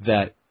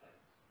that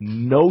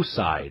no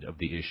side of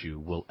the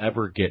issue will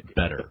ever get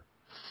better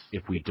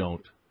if we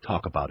don't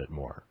talk about it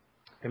more.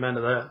 Amen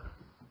to that.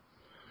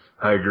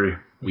 I agree.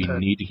 We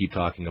need to keep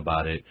talking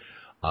about it.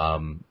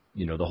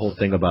 The whole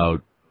thing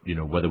about,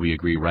 whether we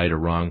agree right or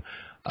wrong.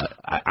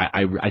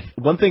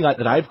 One thing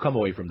that I've come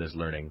away from this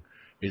learning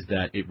is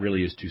that it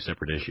really is two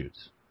separate issues.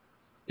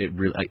 It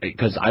really,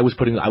 because I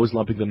was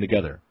lumping them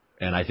together,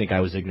 and I think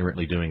I was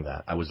ignorantly doing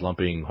that. I was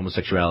lumping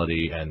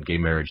homosexuality and gay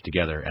marriage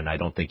together, and I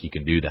don't think you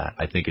can do that.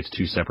 I think it's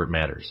two separate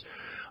matters.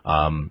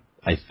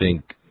 I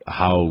think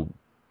how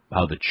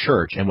the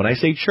church, and when I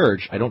say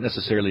church, I don't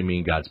necessarily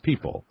mean God's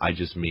people. I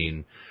just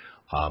mean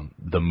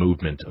the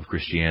movement of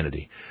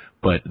Christianity.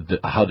 But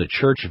how the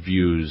church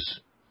views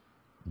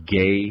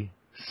gay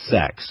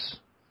sex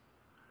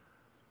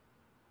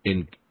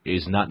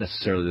is not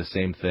necessarily the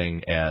same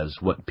thing as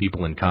what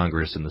people in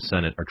Congress and the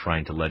Senate are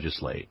trying to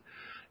legislate.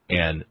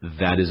 And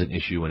that is an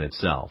issue in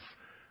itself.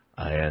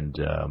 And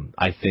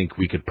I think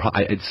we could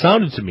it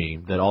sounded to me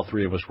that all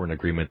three of us were in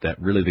agreement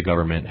that really the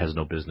government has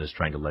no business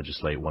trying to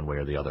legislate one way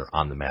or the other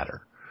on the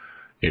matter.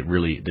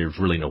 There's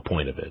really no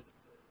point of it.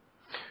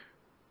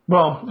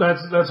 Well,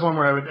 that's one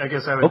where I would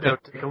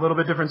take a little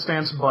bit different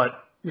stance, but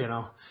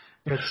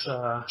it's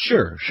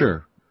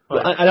sure.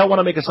 But I don't want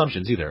to make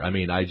assumptions either. I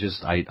mean, I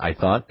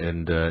thought,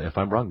 and if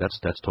I'm wrong, that's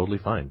totally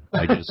fine.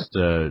 I just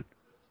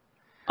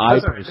I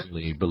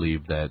personally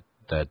believe that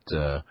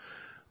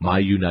my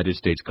United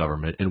States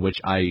government, in which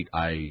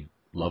I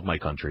love my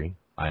country,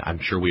 I'm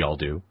sure we all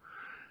do.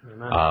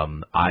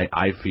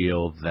 I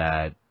feel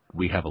that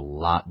we have a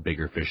lot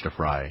bigger fish to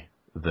fry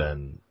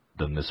than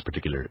this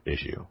particular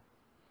issue.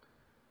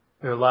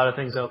 There are a lot of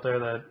things out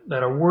there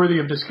that are worthy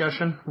of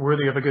discussion,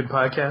 worthy of a good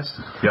podcast.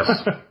 Yes.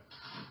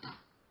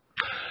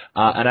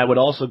 And I would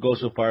also go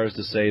so far as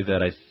to say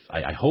that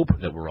I hope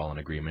that we're all in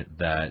agreement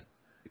that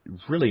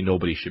really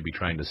nobody should be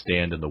trying to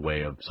stand in the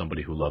way of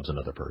somebody who loves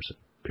another person,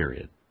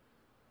 period.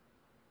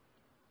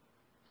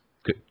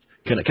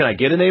 Can I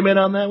get an amen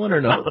on that one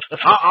or no?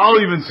 I'll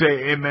even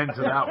say amen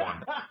to that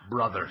one,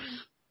 brothers.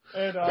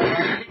 And,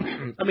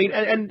 I mean,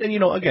 and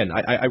again,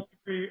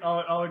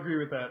 I'll agree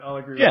with that. I'll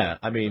agree. Yeah,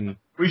 I mean,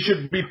 we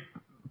should be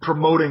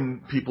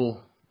promoting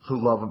people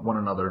who love one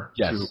another.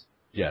 Yes,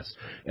 yes.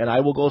 And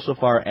I will go so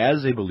far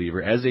as a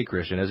believer, as a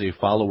Christian, as a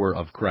follower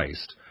of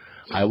Christ.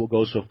 I will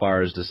go so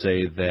far as to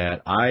say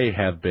that I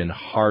have been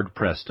hard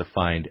pressed to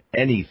find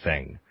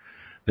anything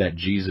that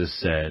Jesus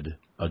said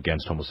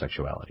against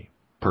homosexuality.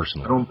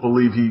 Personally, I don't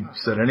believe he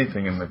said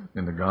anything in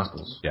the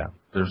Gospels. Yeah,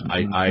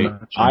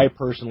 I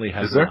personally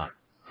have not.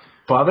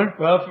 Father?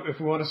 Well, if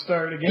we want to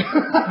start again.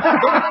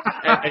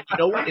 and you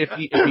know what? If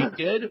he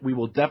did, we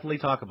will definitely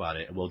talk about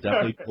it. We'll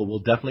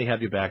definitely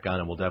have you back on,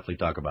 and we'll definitely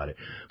talk about it.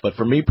 But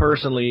for me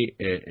personally,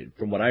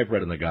 from what I've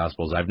read in the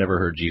Gospels, I've never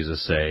heard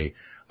Jesus say,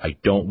 "I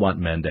don't want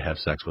men to have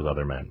sex with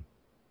other men,"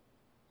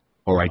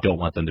 or "I don't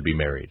want them to be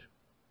married."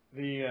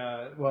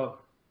 The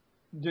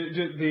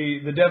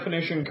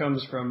definition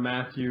comes from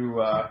Matthew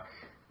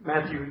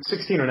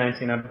 16 or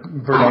 19.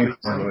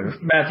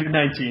 Matthew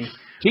 19.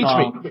 Teach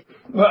me.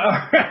 All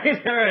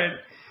right.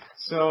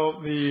 So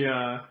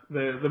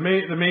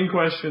the main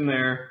question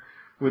there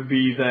would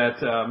be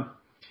that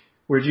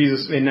where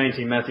Jesus in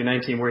Matthew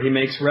 19, where he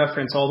makes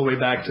reference all the way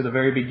back to the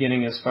very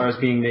beginning as far as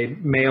being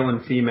made male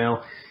and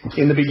female.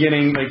 In the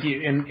beginning,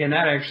 and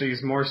that actually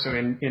is more so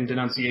in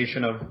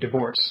denunciation of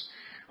divorce,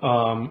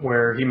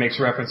 where he makes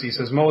reference. He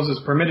says Moses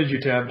permitted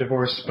you to have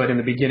divorce, but in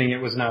the beginning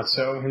it was not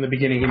so. In the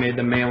beginning he made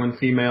them male and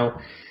female,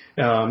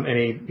 and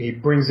he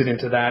brings it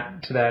into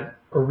that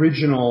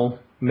original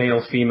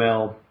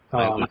male-female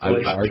I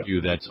would argue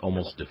that's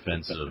almost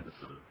defensive of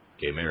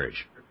gay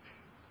marriage.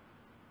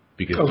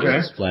 Because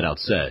Jesus flat out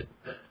said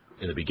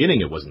in the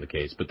beginning it wasn't the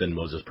case, but then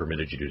Moses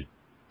permitted you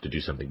to do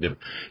something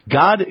different.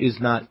 God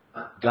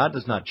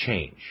does not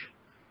change,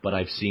 but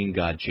I've seen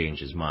God change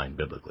his mind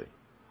biblically.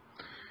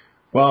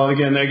 Well,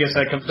 again, I guess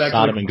that comes back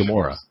Sodom to and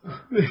Gomorrah.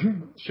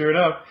 Sure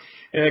enough.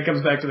 And it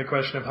comes back to the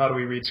question of how do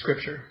we read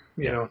Scripture?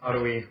 How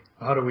do we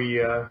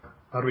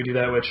do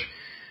that? Which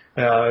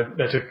I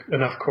took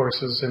enough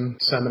courses in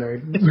seminary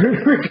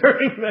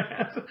regarding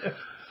that.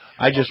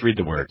 I just read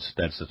the words.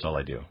 That's all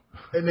I do.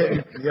 And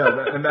then,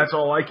 and that's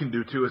all I can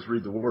do too is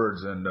read the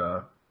words, and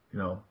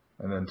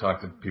and then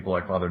talk to people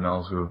like Father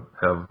Nels who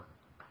have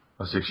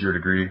a 6-year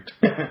degree.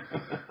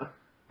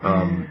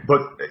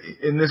 But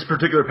in this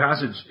particular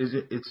passage,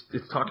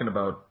 it's talking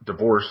about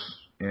divorce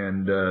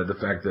and the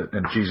fact that,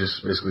 and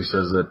Jesus basically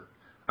says that,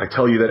 I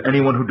tell you that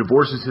anyone who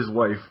divorces his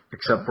wife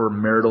except for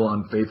marital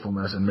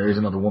unfaithfulness and marries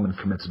another woman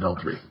commits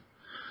adultery.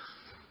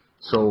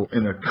 So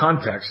in the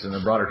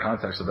broader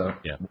context of that,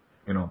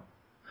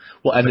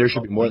 well, and there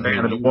should be more than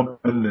man and a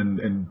woman,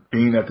 and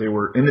being that they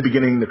were in the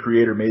beginning, the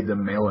Creator made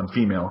them male and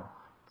female.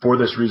 For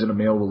this reason, a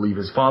male will leave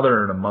his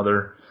father and a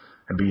mother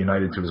and be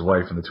united to his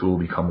wife, and the two will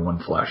become one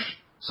flesh,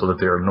 so that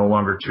they are no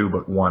longer two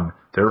but one.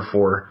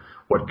 Therefore,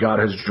 what God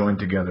has joined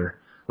together,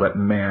 let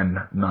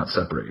man not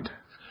separate.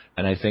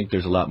 And I think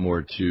there's a lot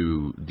more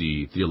to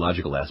the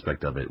theological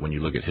aspect of it. When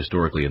you look at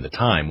historically in the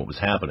time, what was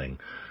happening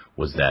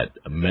was that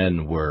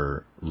men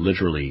were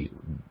literally,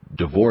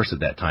 divorce at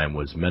that time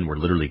was men were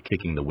literally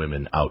kicking the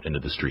women out into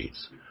the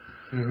streets.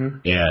 Mm-hmm.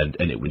 And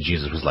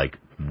Jesus was like,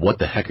 what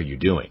the heck are you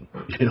doing?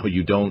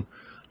 You don't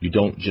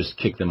just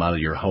kick them out of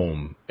your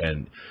home.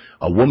 And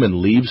a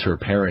woman leaves her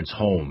parents'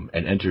 home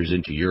and enters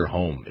into your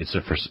home. It's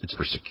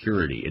for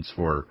security. It's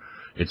for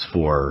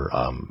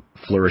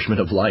flourishment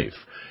of life.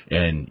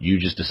 And you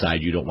just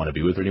decide you don't want to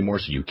be with her anymore,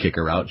 so you kick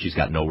her out. She's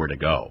got nowhere to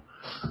go.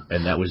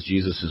 And that was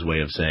Jesus' way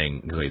of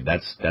saying, okay,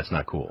 that's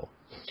not cool.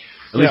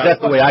 At least that's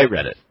the way I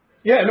read it.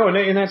 Yeah, no,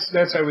 and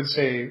that's I would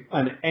say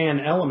an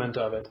element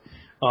of it.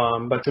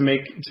 But to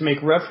make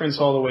reference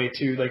all the way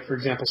to, like, for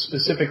example,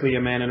 specifically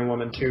a man and a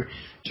woman, to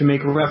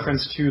make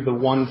reference to the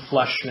one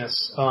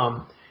fleshness,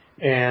 to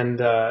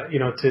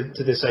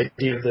this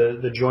idea of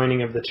the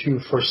joining of the two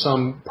for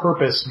some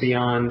purpose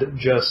beyond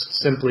just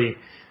simply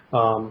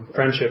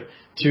friendship.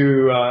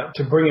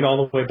 To bring it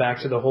all the way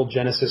back to the whole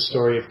Genesis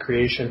story of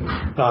creation,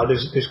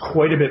 there's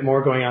quite a bit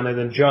more going on there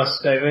than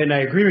just. And I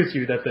agree with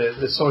you that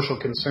the social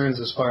concerns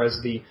as far as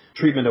the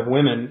treatment of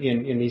women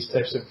in these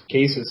types of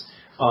cases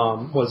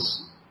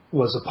was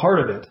a part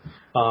of it.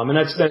 And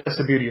that's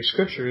the beauty of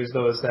Scripture is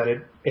that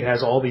it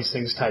has all these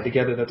things tied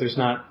together. That there's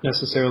not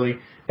necessarily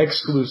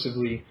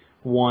exclusively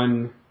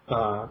one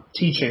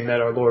teaching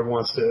that our Lord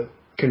wants to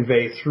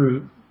convey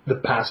through the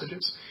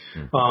passages.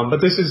 But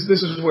this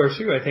is where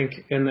too, I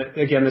think, and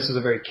again, this is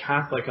a very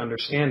Catholic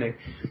understanding,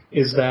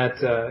 is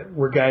that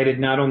we're guided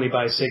not only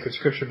by sacred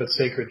Scripture but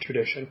sacred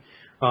tradition,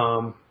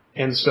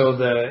 and so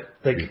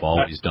we've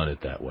always done it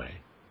that way.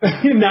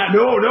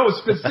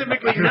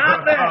 Specifically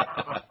not that.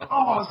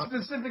 Oh,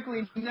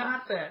 specifically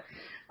not that.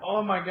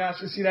 Oh my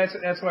gosh! You see, that's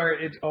where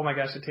it. Oh my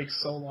gosh! It takes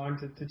so long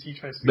to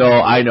teach my students. No,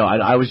 I know.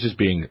 I was just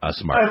being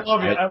smart. I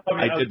love it.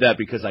 I did that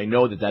because I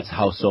know that's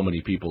how so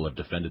many people have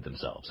defended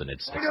themselves, and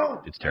it's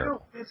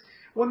terrible.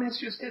 That's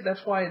just it.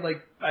 That's why,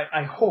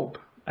 I hope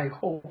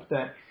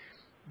that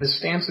the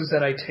stances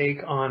that I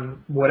take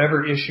on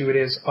whatever issue it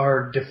is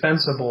are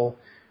defensible.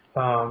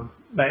 That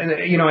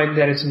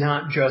it's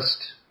not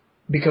just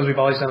because we've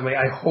always done the way.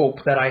 I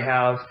hope that I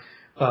have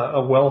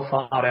a well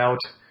thought out,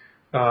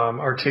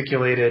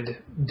 articulated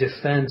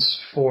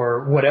defense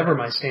for whatever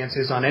my stance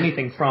is on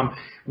anything, from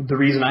the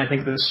reason I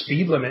think the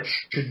speed limit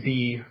should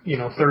be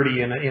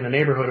 30 in a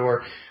neighborhood,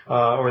 or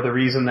the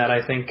reason that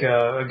I think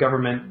a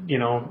government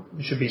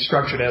should be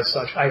structured as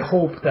such. I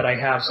hope that I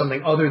have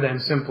something other than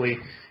simply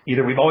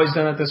either we've always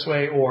done it this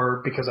way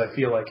or because I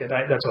feel like it.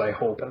 That's what I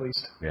hope, at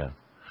least. Yeah.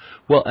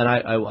 Well, and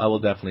I will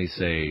definitely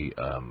say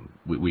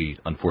we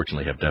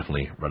unfortunately have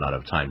definitely run out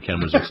of time. Ken,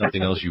 was there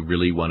something else you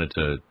really wanted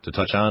to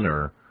touch on,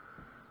 or?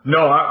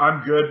 No,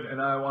 I'm good,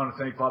 and I want to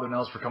thank Father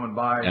Nels for coming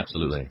by.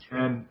 Absolutely.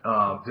 And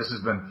this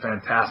has been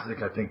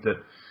fantastic. I think that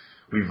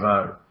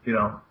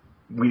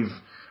we've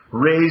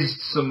raised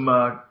some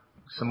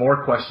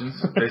more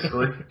questions,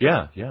 basically.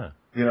 Yeah.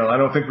 I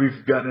don't think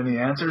we've gotten any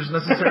answers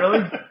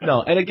necessarily.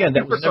 No, and again,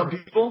 that was for some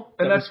people,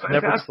 and that's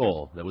never the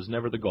goal. That was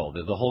never the goal.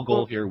 The whole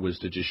goal here was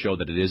to just show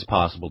that it is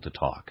possible to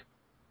talk.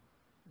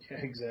 Yeah,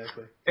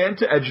 exactly. And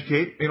to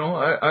educate.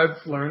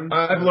 I've learned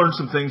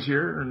some things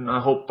here, and I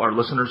hope our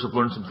listeners have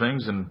learned some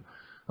things, and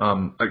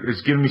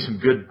it's given me some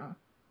good,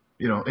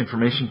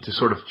 information to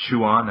sort of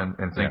chew on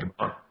and think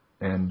about.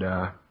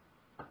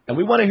 And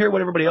we want to hear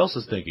what everybody else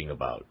is thinking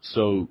about.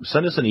 So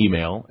send us an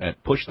email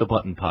at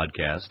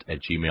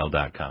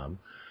pushthebuttonpodcast@gmail.com.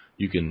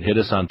 You can hit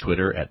us on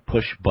Twitter at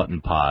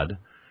pushbuttonpod,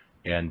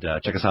 and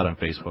check us out on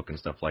Facebook and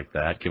stuff like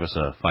that. Give us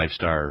a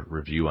 5-star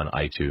review on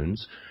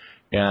iTunes.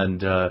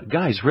 And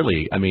guys,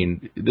 really, I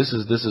mean, this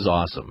is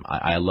awesome.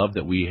 I love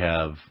that we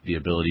have the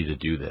ability to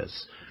do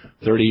this.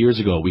 30 years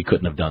ago, we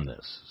couldn't have done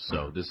this.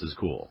 So this is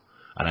cool.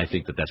 And I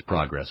think that that's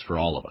progress for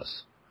all of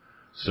us.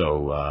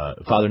 So,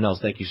 Father Nels,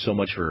 thank you so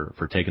much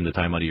for taking the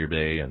time out of your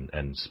day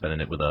and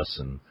spending it with us.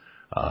 And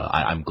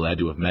I'm glad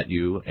to have met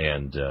you,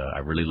 and I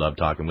really love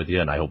talking with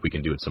you, and I hope we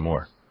can do it some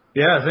more.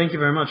 Yeah, thank you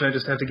very much. I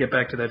just had to get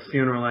back to that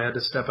funeral I had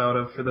to step out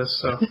of for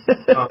this. So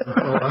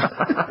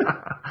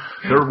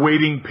they're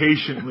waiting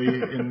patiently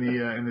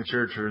in the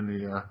church or in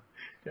the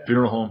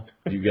funeral home.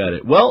 You got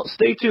it. Well,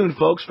 stay tuned,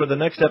 folks, for the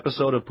next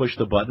episode of Push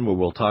the Button, where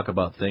we'll talk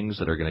about things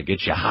that are going to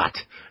get you hot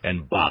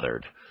and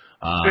bothered.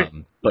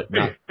 Hey!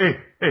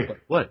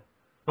 What?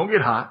 Don't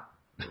get hot.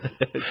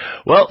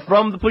 Well,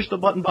 from the Push the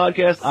Button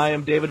podcast, I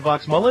am David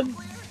Vox Mullen.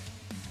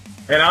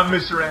 And I'm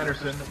Mr.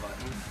 Anderson.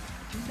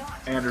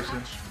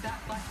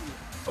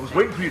 I was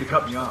waiting for you to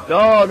cut me off.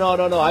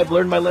 No. I've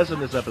learned my lesson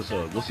this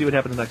episode. We'll see what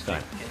happens next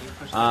time.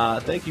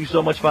 Thank you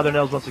so much, Father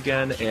Nels, once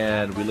again,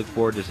 and we look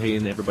forward to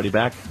seeing everybody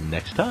back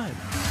next time.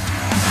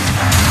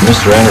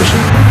 Mr.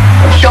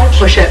 Anderson. Don't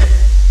push it.